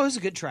 Oh, it was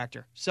a good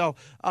tractor. So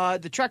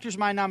the tractor's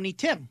my nominee,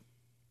 Tim.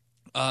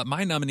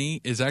 My nominee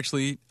is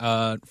actually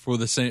for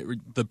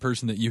the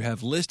person that you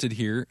have listed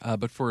here,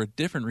 but for a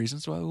different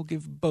reason, so I will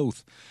give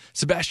both.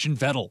 Sebastian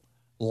Vettel,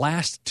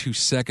 last to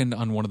second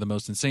on one of the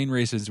most insane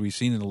races we've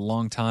seen in a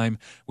long time,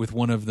 with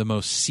one of the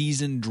most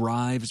seasoned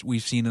drives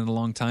we've seen in a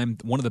long time,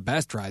 one of the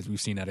best drives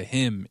we've seen out of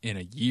him in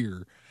a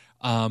year.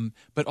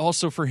 But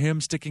also for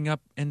him sticking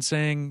up and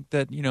saying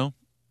that,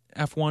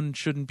 F1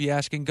 shouldn't be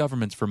asking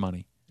governments for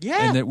money.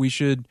 Yeah. And that we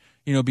should,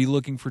 be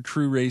looking for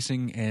true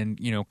racing and,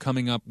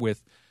 coming up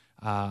with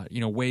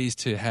ways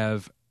to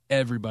have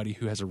everybody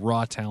who has a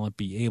raw talent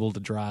be able to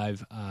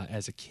drive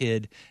as a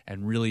kid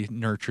and really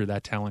nurture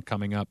that talent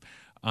coming up.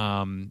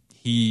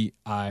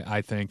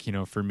 I think,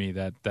 for me,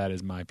 that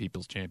is my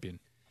people's champion.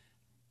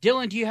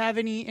 Dylan, do you have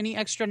any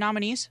extra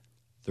nominees?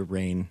 The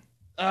rain.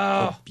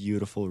 Oh. The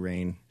beautiful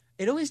rain.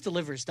 It always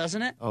delivers,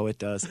 doesn't it? Oh, it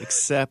does,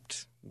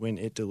 except when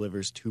it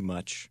delivers too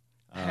much.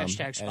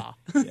 Hashtag spa.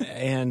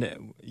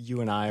 And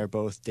you and I are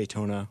both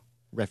Daytona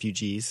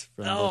refugees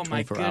from the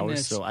 24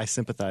 hours, so I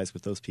sympathize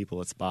with those people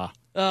at Spa.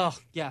 Oh,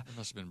 yeah. It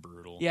must have been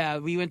brutal. Yeah,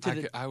 we went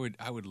to I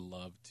would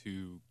love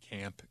to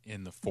camp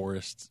in the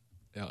forest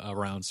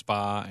around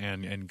Spa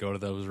and go to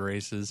those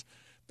races,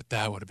 but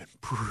that would have been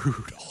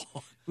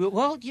brutal.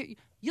 Well,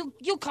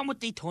 you'll come with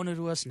Daytona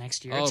to us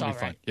next year. It's it'll all be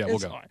right. fun. Yeah, we'll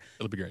go.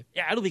 It'll be great.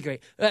 Yeah, it'll be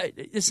great.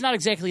 It's not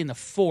exactly in the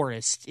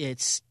forest.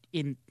 It's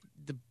in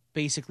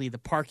basically the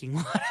parking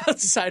lot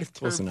outside of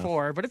Turn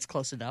 4, but it's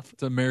close enough.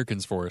 It's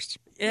American's forest.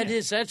 It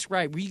is. That's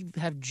right. We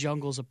have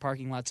jungles of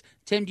parking lots.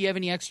 Tim, do you have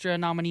any extra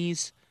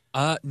nominees?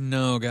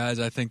 No, guys.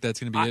 I think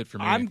that's going to be it for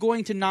me. I'm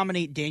going to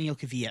nominate Daniel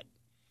Kvyat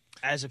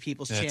as a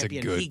people's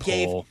champion. That's a good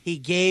poll. He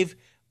gave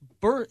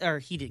birth, or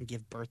he didn't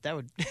give birth. That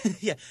would,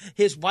 yeah.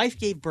 His wife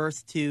gave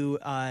birth to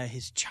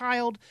his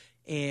child,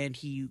 and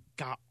he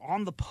got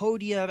on the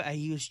podium, and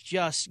he was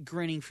just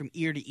grinning from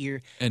ear to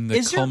ear. And the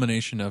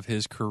culmination of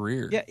his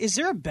career. Yeah, is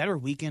there a better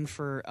weekend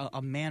for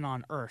a man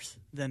on earth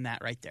than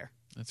that right there?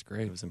 That's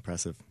great. It was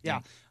impressive.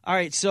 Yeah. All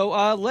right,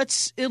 so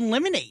let's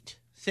eliminate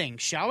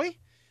things, shall we?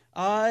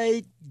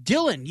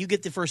 Dylan, you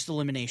get the first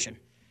elimination.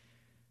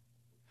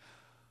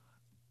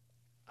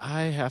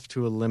 I have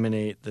to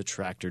eliminate the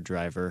tractor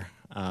driver.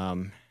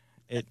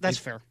 That's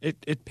fair.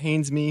 It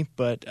pains me,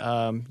 but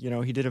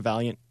he did a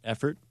valiant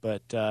effort,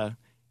 but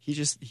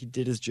he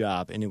did his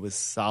job, and it was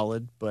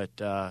solid, but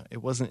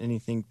it wasn't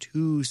anything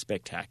too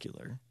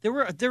spectacular. There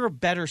were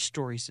better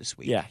stories this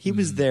week. Yeah, he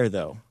was there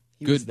though.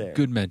 He was there.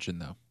 Good mention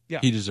though. Yeah.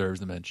 He deserves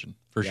the mention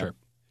for sure.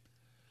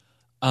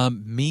 I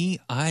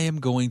am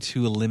going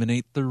to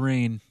eliminate the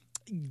rain.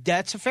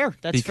 That's fair.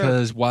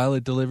 Because while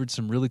it delivered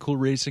some really cool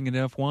racing in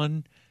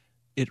F1,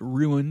 it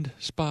ruined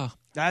Spa.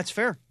 That's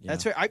fair. Yeah.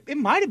 That's fair. It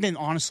might have been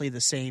honestly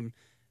the same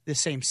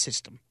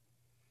system.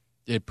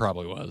 It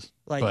probably was,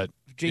 but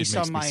based it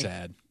makes on me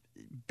sad.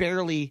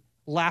 Barely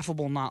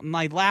laughable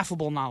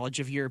knowledge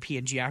of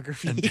European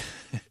geography.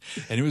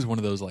 And it was one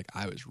of those,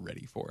 I was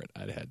ready for it.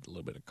 I'd had a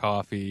little bit of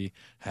coffee,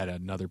 had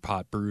another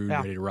pot brewed,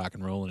 ready to rock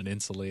and roll, and an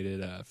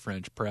insulated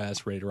French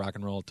press, ready to rock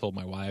and roll. Told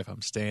my wife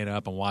I'm staying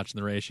up, I'm watching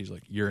the race. She's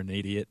like, "You're an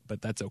idiot,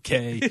 but that's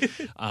okay."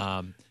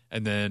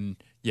 And then,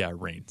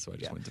 rain, so I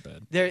just went to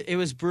bed. It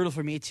was brutal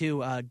for me,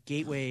 too.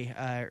 Gateway,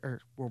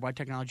 or Worldwide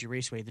Technology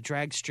Raceway, the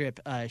drag strip,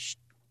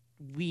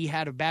 we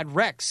had a bad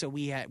wreck, so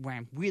we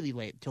ran really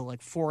late, till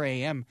 4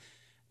 a.m.,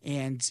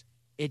 and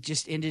it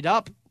just ended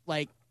up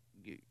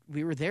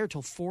we were there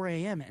till 4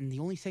 a.m., and the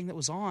only thing that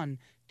was on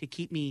to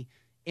keep me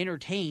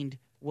entertained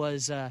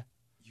was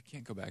You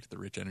can't go back to the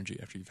rich energy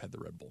after you've had the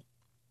Red Bull.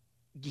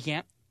 You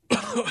can't?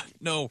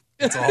 No,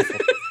 it's awful.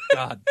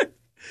 God.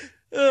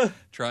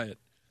 Try it.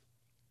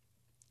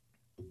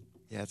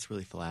 Yeah, it's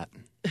really flat.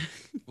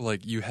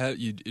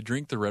 You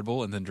drink the Red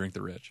Bull and then drink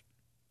the rich.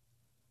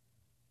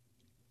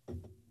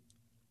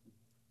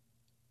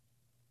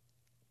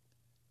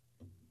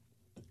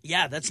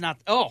 Yeah, that's not.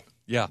 Oh,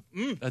 yeah,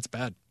 that's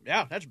bad.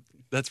 Yeah,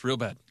 that's real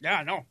bad. Yeah,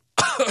 I know.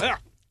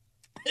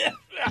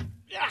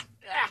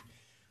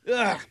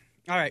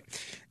 All right.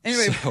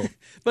 Anyway,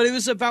 but it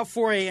was about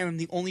 4 a.m. and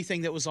the only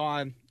thing that was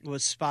on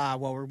was Spa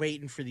while we're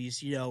waiting for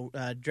these,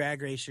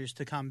 drag racers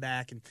to come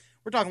back, and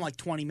we're talking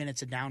 20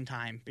 minutes of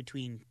downtime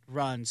between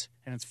runs,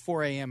 and it's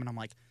 4 a.m. and I'm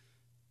like,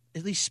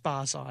 at least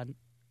Spa's on,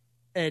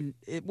 and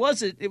it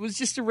wasn't. It was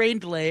just a rain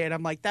delay, and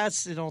I'm like,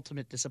 that's an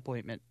ultimate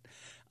disappointment.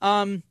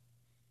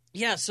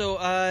 Yeah, so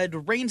the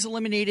rain's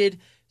eliminated.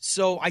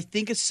 So I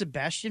think it's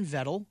Sebastian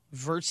Vettel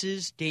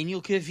versus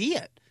Daniel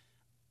Kvyat.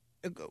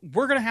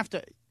 We're going to have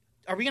to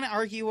 – are we going to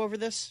argue over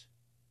this?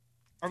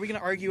 Are we going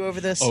to argue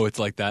over this? Oh, it's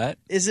like that?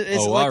 Is it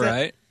all like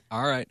right. That?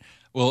 All right.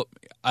 Well,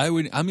 I'm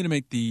going to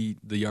make the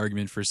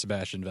argument for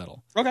Sebastian Vettel.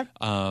 Okay.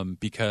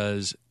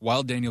 Because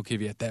while Daniel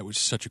Kvyat, that was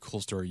such a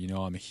cool story.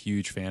 I'm a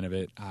huge fan of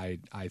it.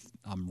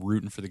 I'm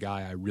rooting for the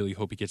guy. I really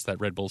hope he gets that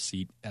Red Bull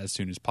seat as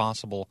soon as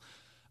possible.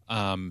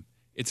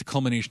 It's a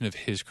culmination of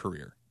his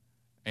career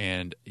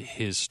and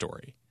his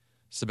story.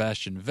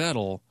 Sebastian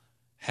Vettel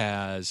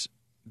has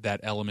that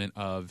element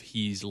of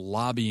he's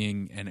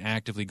lobbying and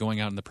actively going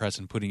out in the press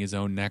and putting his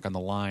own neck on the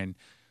line,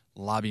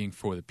 lobbying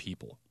for the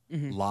people,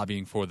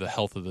 lobbying for the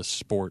health of the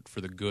sport,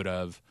 for the good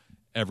of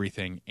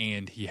everything,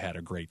 and he had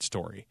a great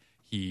story.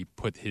 He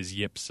put his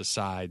yips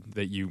aside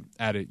that you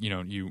added,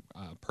 you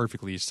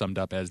perfectly summed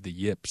up as the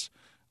yips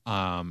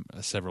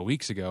several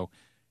weeks ago.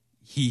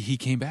 He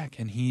came back,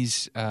 and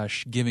he's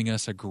giving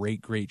us a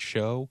great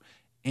show,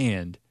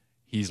 and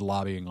he's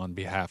lobbying on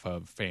behalf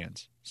of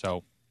fans.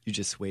 So you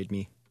just swayed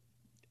me.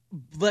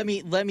 Let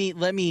me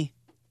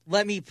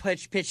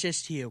pitch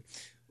this to you.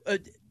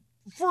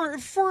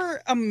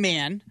 For a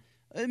man,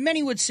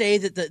 many would say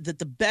that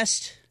the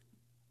best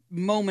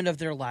moment of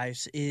their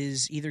lives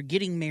is either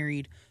getting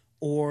married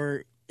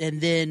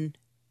and then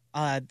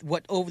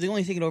the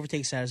only thing that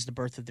overtakes that is the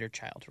birth of their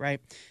child, right?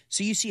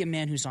 So you see a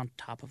man who's on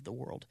top of the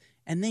world,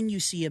 and then you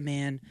see a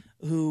man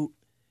who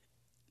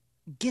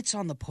gets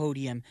on the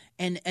podium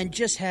and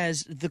just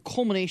has the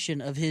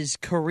culmination of his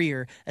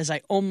career, as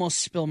I almost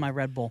spill my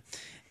Red Bull.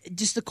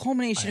 Just the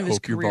culmination of his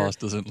career. I hope your boss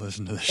doesn't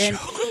listen to the show.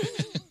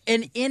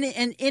 And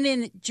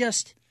in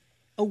just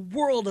a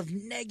world of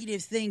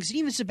negative things, and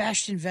even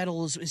Sebastian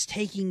Vettel is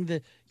taking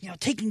the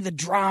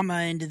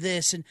drama into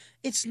this, and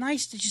it's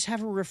nice to just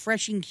have a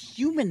refreshing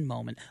human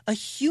moment, a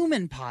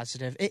human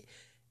positive.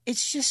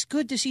 It's just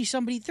good to see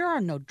somebody. There are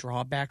no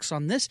drawbacks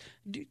on this.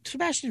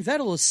 Sebastian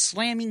Vettel is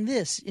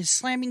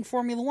slamming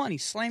Formula One.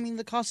 He's slamming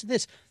the cost of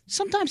this.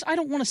 Sometimes I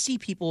don't want to see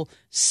people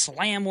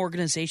slam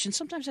organizations.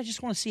 Sometimes I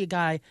just want to see a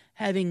guy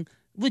having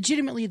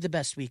legitimately the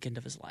best weekend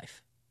of his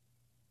life.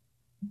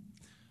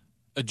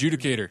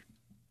 Adjudicator,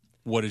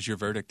 what is your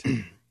verdict?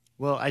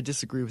 Well, I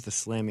disagree with the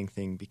slamming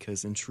thing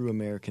because in true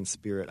American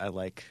spirit, I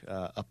like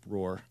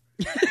uproar.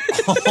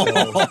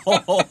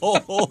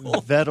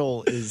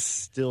 Vettel is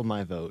still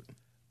my vote.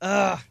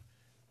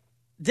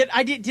 Did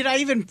I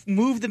even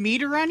move the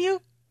meter on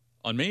you?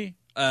 On me?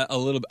 A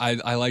little.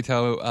 I liked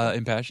how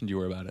impassioned you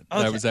were about it.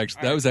 Okay.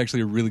 That was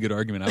actually a really good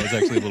argument. I was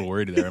actually a little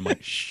worried there. I'm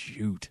like,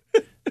 shoot,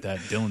 that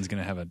Dylan's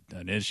going to have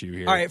an issue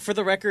here. All right, for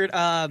the record,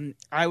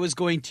 I was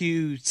going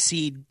to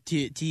cede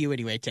to you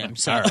anyway, Tim.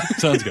 So. All right,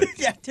 sounds good.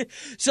 Yeah.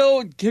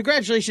 So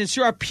congratulations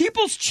to our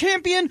people's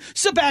champion,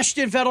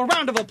 Sebastian Vettel.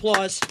 Round of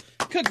applause.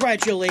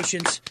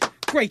 Congratulations.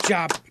 Great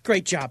job.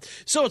 Great job.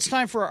 So it's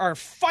time for our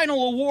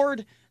final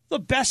award, the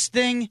best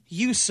thing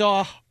you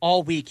saw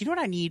all week. You know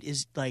what I need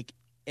is like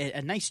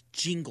a nice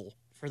jingle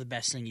for the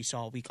best thing you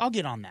saw all week. I'll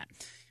get on that.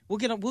 We'll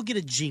get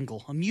a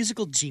jingle, a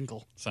musical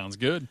jingle. Sounds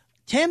good.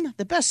 Tim,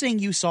 the best thing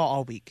you saw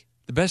all week.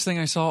 The best thing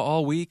I saw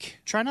all week.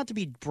 Try not to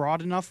be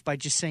broad enough by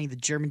just saying the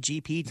German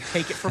GP to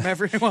take it from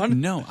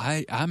everyone. No,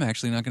 I'm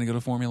actually not going to go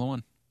to Formula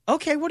One.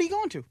 Okay, what are you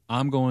going to?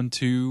 I'm going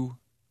to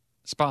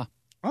Spa.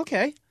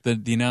 Okay.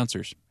 The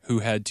announcers who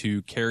had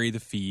to carry the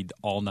feed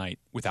all night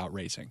without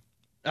racing.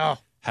 Oh.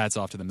 Hats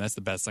off to them. That's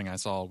the best thing I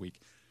saw all week.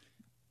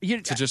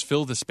 To just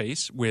fill the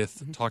space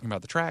with talking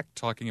about the track,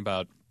 talking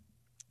about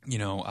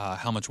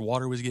how much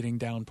water was getting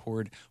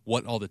downpoured,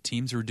 what all the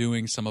teams were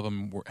doing. Some of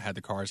them had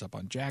the cars up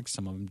on jacks,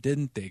 some of them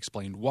didn't. They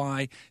explained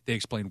why. They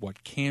explained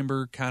what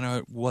camber kind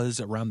of was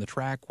around the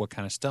track, what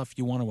kind of stuff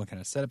you wanted, what kind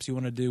of setups you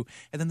want to do,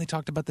 and then they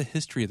talked about the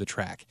history of the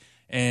track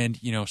and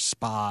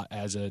Spa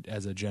as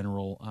a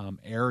general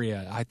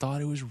area. I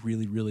thought it was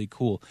really, really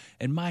cool,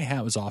 and my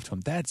hat was off to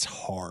them. That's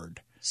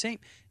hard.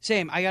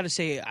 Same. I got to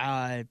say,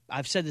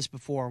 I've said this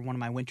before. One of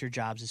my winter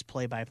jobs is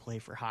play-by-play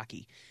for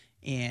hockey,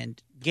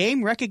 and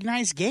game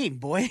recognized game,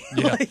 boy.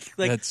 Yeah,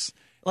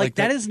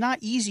 that is not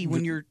easy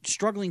when you're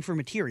struggling for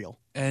material.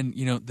 And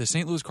the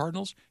St. Louis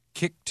Cardinals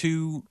kick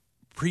to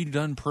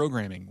pre-done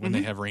programming when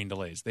they have rain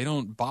delays. They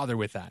don't bother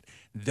with that.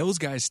 Those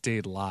guys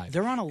stayed live.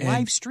 They're on a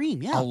live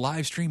stream, yeah. A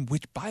live stream,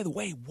 which, by the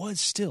way, was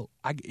still,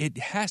 it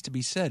has to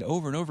be said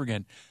over and over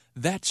again,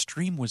 that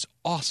stream was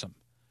awesome.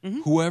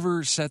 Mm-hmm.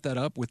 Whoever set that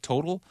up with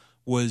Total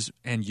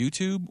and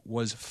YouTube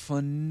was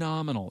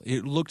phenomenal.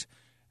 It looked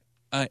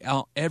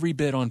every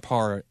bit on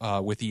par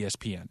with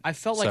ESPN. I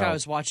felt like I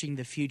was watching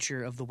the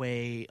future of the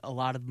way a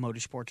lot of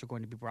motorsports are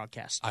going to be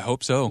broadcast. I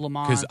hope so. Le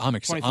Mans, because I'm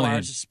excited. 24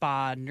 Hours of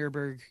Spa,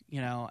 Nürburgring.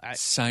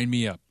 Sign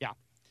me up. Yeah.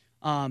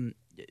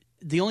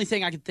 The only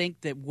thing I could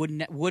think that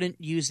wouldn't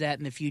use that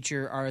in the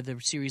future are the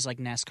series like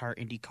NASCAR,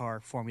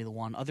 IndyCar, Formula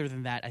One. Other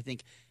than that, I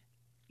think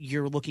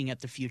you're looking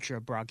at the future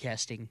of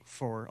broadcasting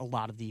for a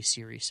lot of these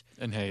series.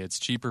 And hey, it's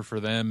cheaper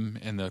for them,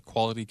 and the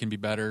quality can be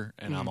better,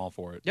 and I'm all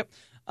for it.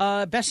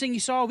 Yep. Best thing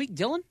you saw all week,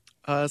 Dylan?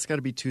 It's got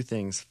to be two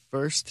things.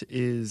 First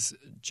is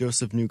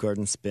Joseph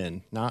Newgarden's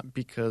spin. Not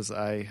because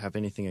I have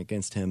anything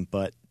against him,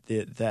 but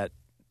that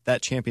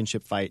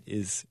championship fight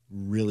is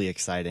really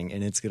exciting,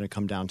 and it's going to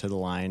come down to the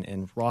line.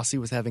 And Rossi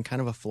was having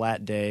kind of a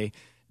flat day.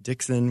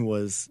 Dixon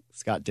was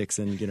Scott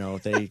Dixon.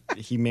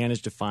 He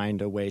managed to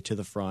find a way to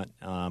the front.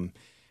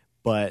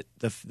 But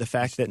the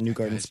fact that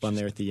Newgarden spun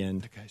there at the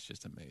end. The guy's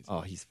just amazing.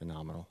 Oh, he's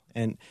phenomenal.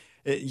 And,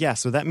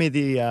 so that made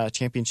the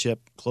championship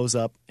close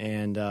up,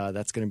 and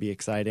that's going to be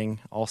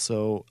exciting.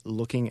 Also,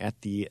 looking at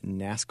the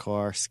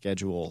NASCAR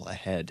schedule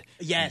ahead.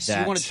 Yes,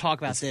 you want to talk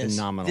about this.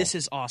 Phenomenal. This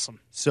is awesome.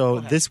 So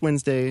this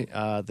Wednesday,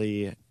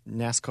 the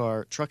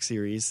NASCAR Truck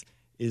Series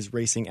is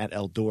racing at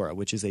Eldora,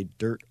 which is a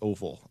dirt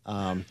oval.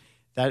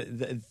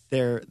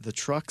 The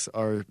trucks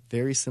are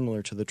very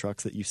similar to the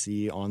trucks that you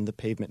see on the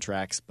pavement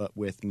tracks, but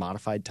with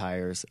modified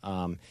tires.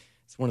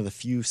 It's one of the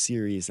few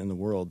series in the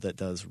world that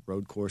does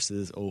road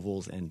courses,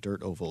 ovals, and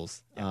dirt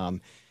ovals. Yeah.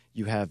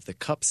 You have the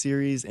Cup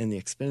Series and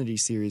the Xfinity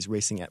Series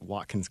racing at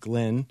Watkins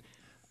Glen.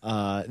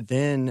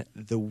 Then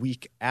the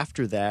week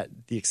after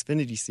that, the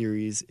Xfinity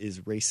Series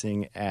is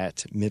racing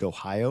at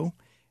Mid-Ohio.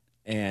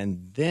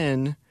 And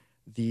then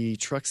the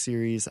Truck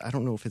Series, I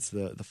don't know if it's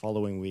the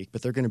following week,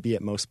 but they're going to be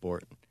at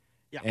Mosport.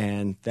 Yeah.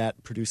 And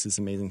that produces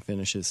amazing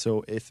finishes.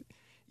 So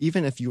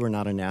even if you are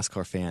not a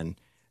NASCAR fan,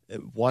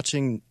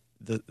 watching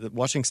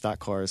watching stock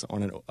cars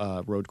on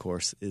a road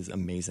course is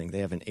amazing. They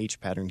have an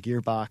H-pattern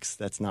gearbox.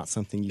 That's not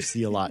something you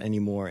see a lot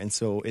anymore, and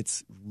so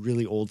it's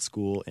really old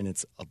school and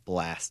it's a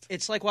blast.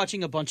 It's like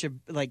watching a bunch of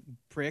like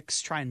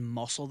bricks try and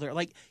muscle their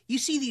you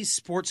see these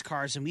sports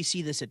cars, and we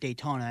see this at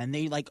Daytona, and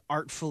they like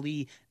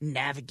artfully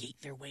navigate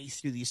their way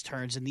through these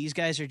turns, and these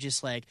guys are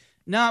just like,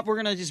 nah, we're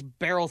gonna just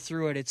barrel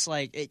through it. It's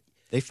like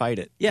they fight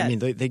it. Yeah. I mean,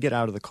 they get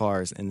out of the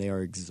cars and they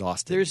are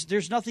exhausted.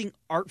 There's nothing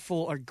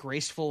artful or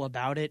graceful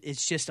about it.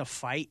 It's just a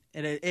fight,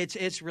 and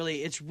it's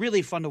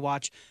really fun to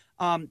watch.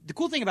 The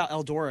cool thing about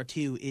Eldora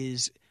too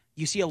is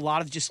you see a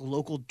lot of just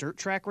local dirt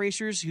track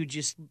racers who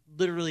just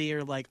literally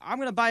are like, I'm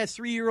going to buy a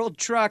 3-year-old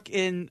truck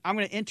and I'm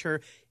going to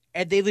enter,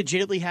 and they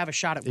legitimately have a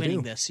shot at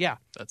winning this. Yeah,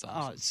 that's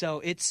awesome.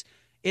 So it's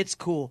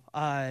cool.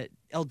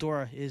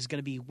 Eldora is going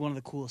to be one of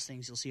the coolest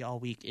things you'll see all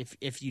week.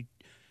 If you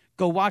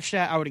go watch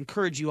that. I would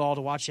encourage you all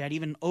to watch that.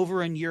 Even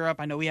over in Europe,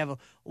 I know we have a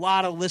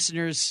lot of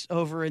listeners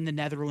over in the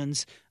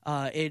Netherlands.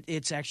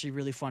 It's actually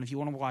really fun. If you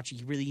want to watch a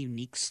really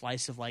unique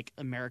slice of like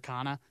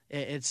Americana,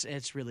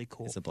 it's really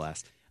cool. It's a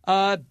blast.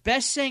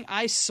 Best thing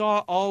I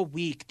saw all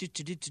week.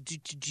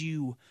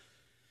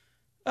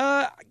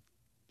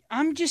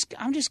 I'm just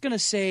gonna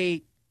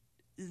say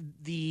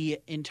the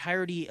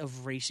entirety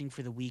of racing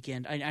for the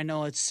weekend. I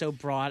know it's so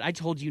broad. I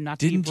told you not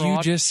to be broad. Didn't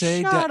you just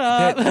say Shut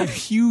up.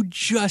 that you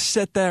just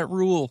set that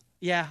rule?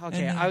 Yeah,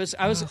 okay.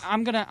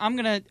 I'm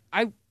gonna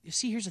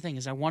see, here's the thing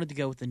is I wanted to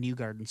go with the New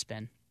Garden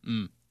spin.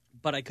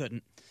 But I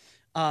couldn't.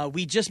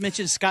 We just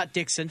mentioned Scott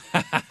Dixon.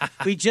 So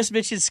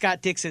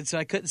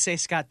I couldn't say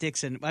Scott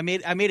Dixon. I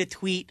made a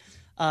tweet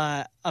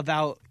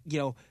about,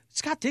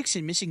 Scott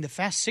Dixon missing the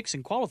Fast 6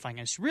 in qualifying,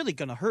 and it's really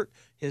going to hurt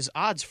his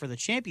odds for the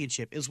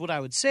championship, is what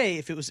I would say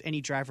if it was any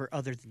driver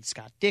other than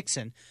Scott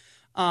Dixon.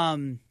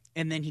 And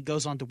then he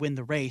goes on to win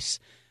the race.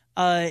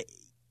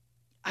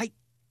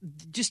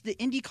 Just the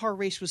IndyCar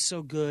race was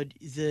so good.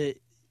 The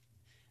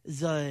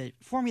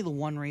Formula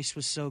One race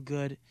was so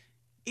good.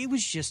 It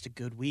was just a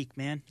good week,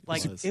 man.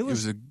 It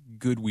was a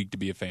good week to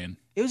be a fan.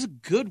 It was a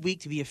good week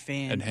to be a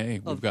fan. And hey,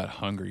 we've got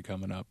Hungary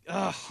coming up.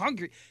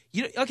 Hungary.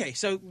 Okay,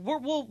 so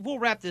we'll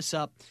wrap this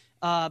up.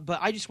 But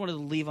I just wanted to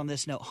leave on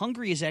this note.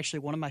 Hungary is actually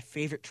one of my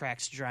favorite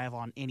tracks to drive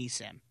on any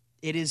sim.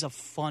 It is a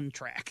fun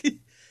track.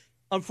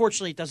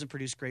 Unfortunately, it doesn't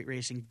produce great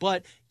racing.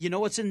 But you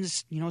know what's in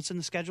this? You know what's in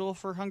the schedule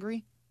for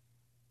Hungary?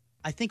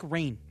 I think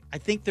rain. I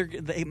think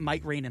it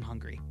might rain in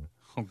Hungary.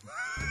 Oh,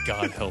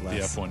 God help the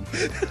F1.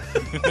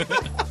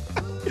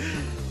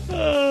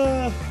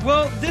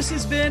 Well, this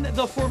has been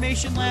the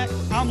Formation Lap.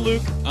 I'm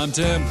Luke. I'm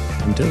Tim.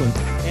 I'm Dylan.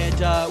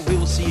 And we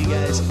will see you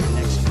guys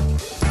next week.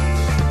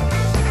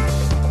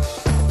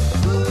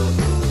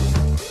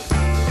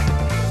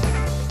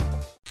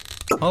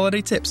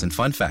 Holiday tips and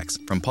fun facts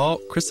from Paul,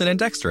 Kristen, and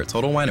Dexter at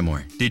Total Wine &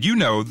 More. Did you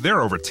know there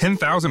are over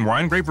 10,000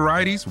 wine grape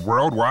varieties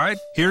worldwide?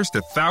 Here's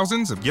to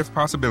thousands of gift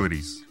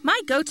possibilities. My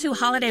go-to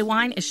holiday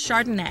wine is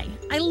Chardonnay.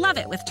 I love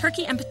it with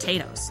turkey and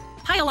potatoes.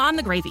 Pile on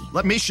the gravy.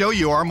 Let me show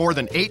you our more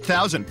than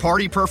 8,000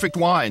 party-perfect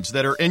wines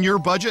that are in your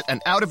budget and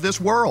out of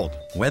this world.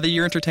 Whether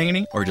you're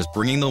entertaining or just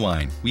bringing the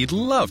wine, we'd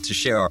love to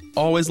share our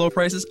always low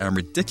prices and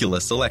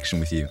ridiculous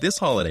selection with you this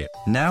holiday.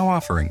 Now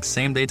offering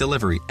same-day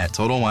delivery at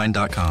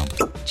TotalWine.com.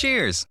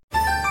 Cheers!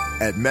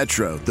 At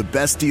Metro, the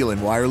best deal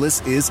in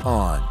wireless is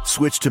on.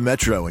 Switch to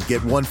Metro and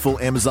get 1 full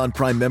Amazon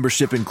Prime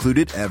membership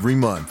included every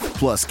month.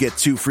 Plus, get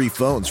 2 free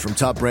phones from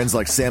top brands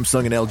like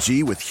Samsung and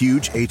LG with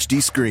huge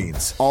HD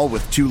screens. All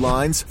with 2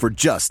 lines for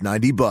just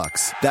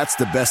 $90. That's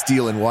the best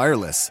deal in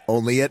wireless,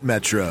 only at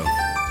Metro.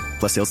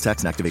 Plus sales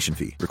tax and activation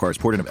fee. Requires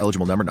port in of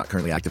eligible number not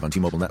currently active on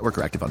T-Mobile network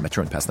or active on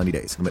Metro in past 90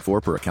 days. Limit 4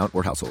 per account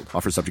or household.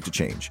 Offer subject to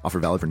change. Offer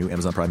valid for new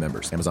Amazon Prime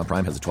members. Amazon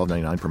Prime has a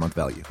 $12.99 per month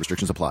value.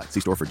 Restrictions apply. See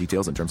store for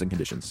details and terms and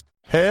conditions.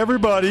 Hey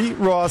everybody,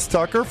 Ross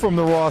Tucker from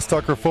the Ross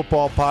Tucker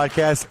Football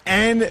Podcast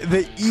and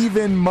the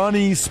Even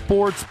Money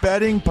Sports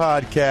Betting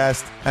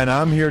Podcast. And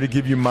I'm here to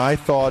give you my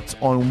thoughts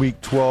on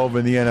Week 12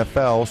 in the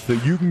NFL so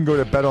that you can go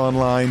to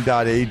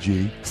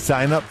betonline.ag,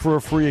 sign up for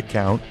a free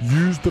account,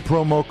 use the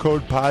promo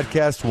code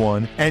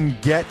podcast1, and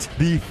get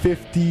the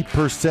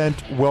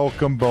 50%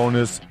 welcome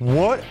bonus.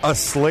 What a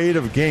slate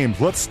of games.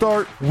 Let's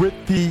start with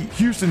the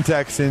Houston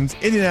Texans,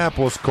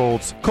 Indianapolis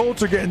Colts.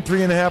 Colts are getting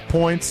 3.5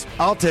 points.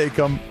 I'll take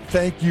them.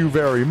 Thank you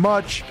very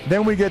much.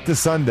 Then we get to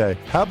Sunday.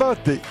 How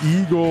about the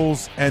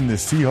Eagles and the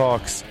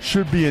Seahawks?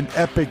 Should be an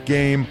epic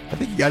game. I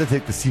think you got to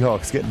take the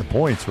Seahawks getting the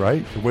points,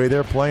 right? The way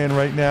they're playing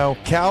right now.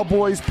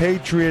 Cowboys,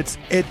 Patriots.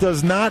 It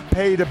does not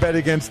pay to bet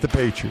against the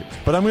Patriots,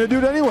 but I'm going to do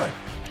it anyway.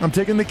 I'm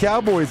taking the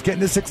Cowboys,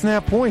 getting to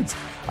 6.5 points.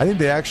 I think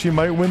they actually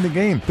might win the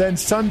game. Then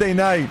Sunday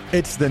night,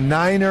 it's the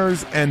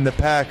Niners and the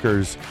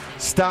Packers.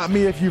 Stop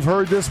me if you've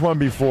heard this one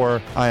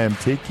before. I am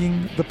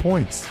taking the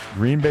points.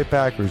 Green Bay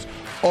Packers.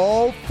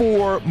 All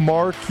 4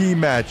 marquee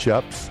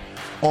matchups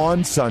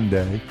on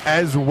Sunday,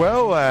 as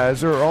well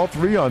as, or all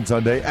 3 on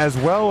Sunday, as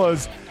well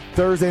as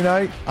Thursday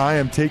night. I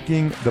am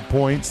taking the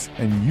points,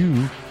 and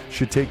you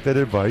should take that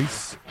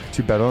advice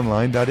to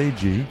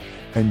betonline.ag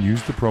and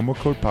use the promo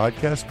code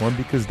podcast1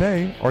 because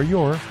they are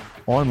your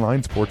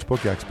online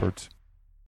sportsbook experts.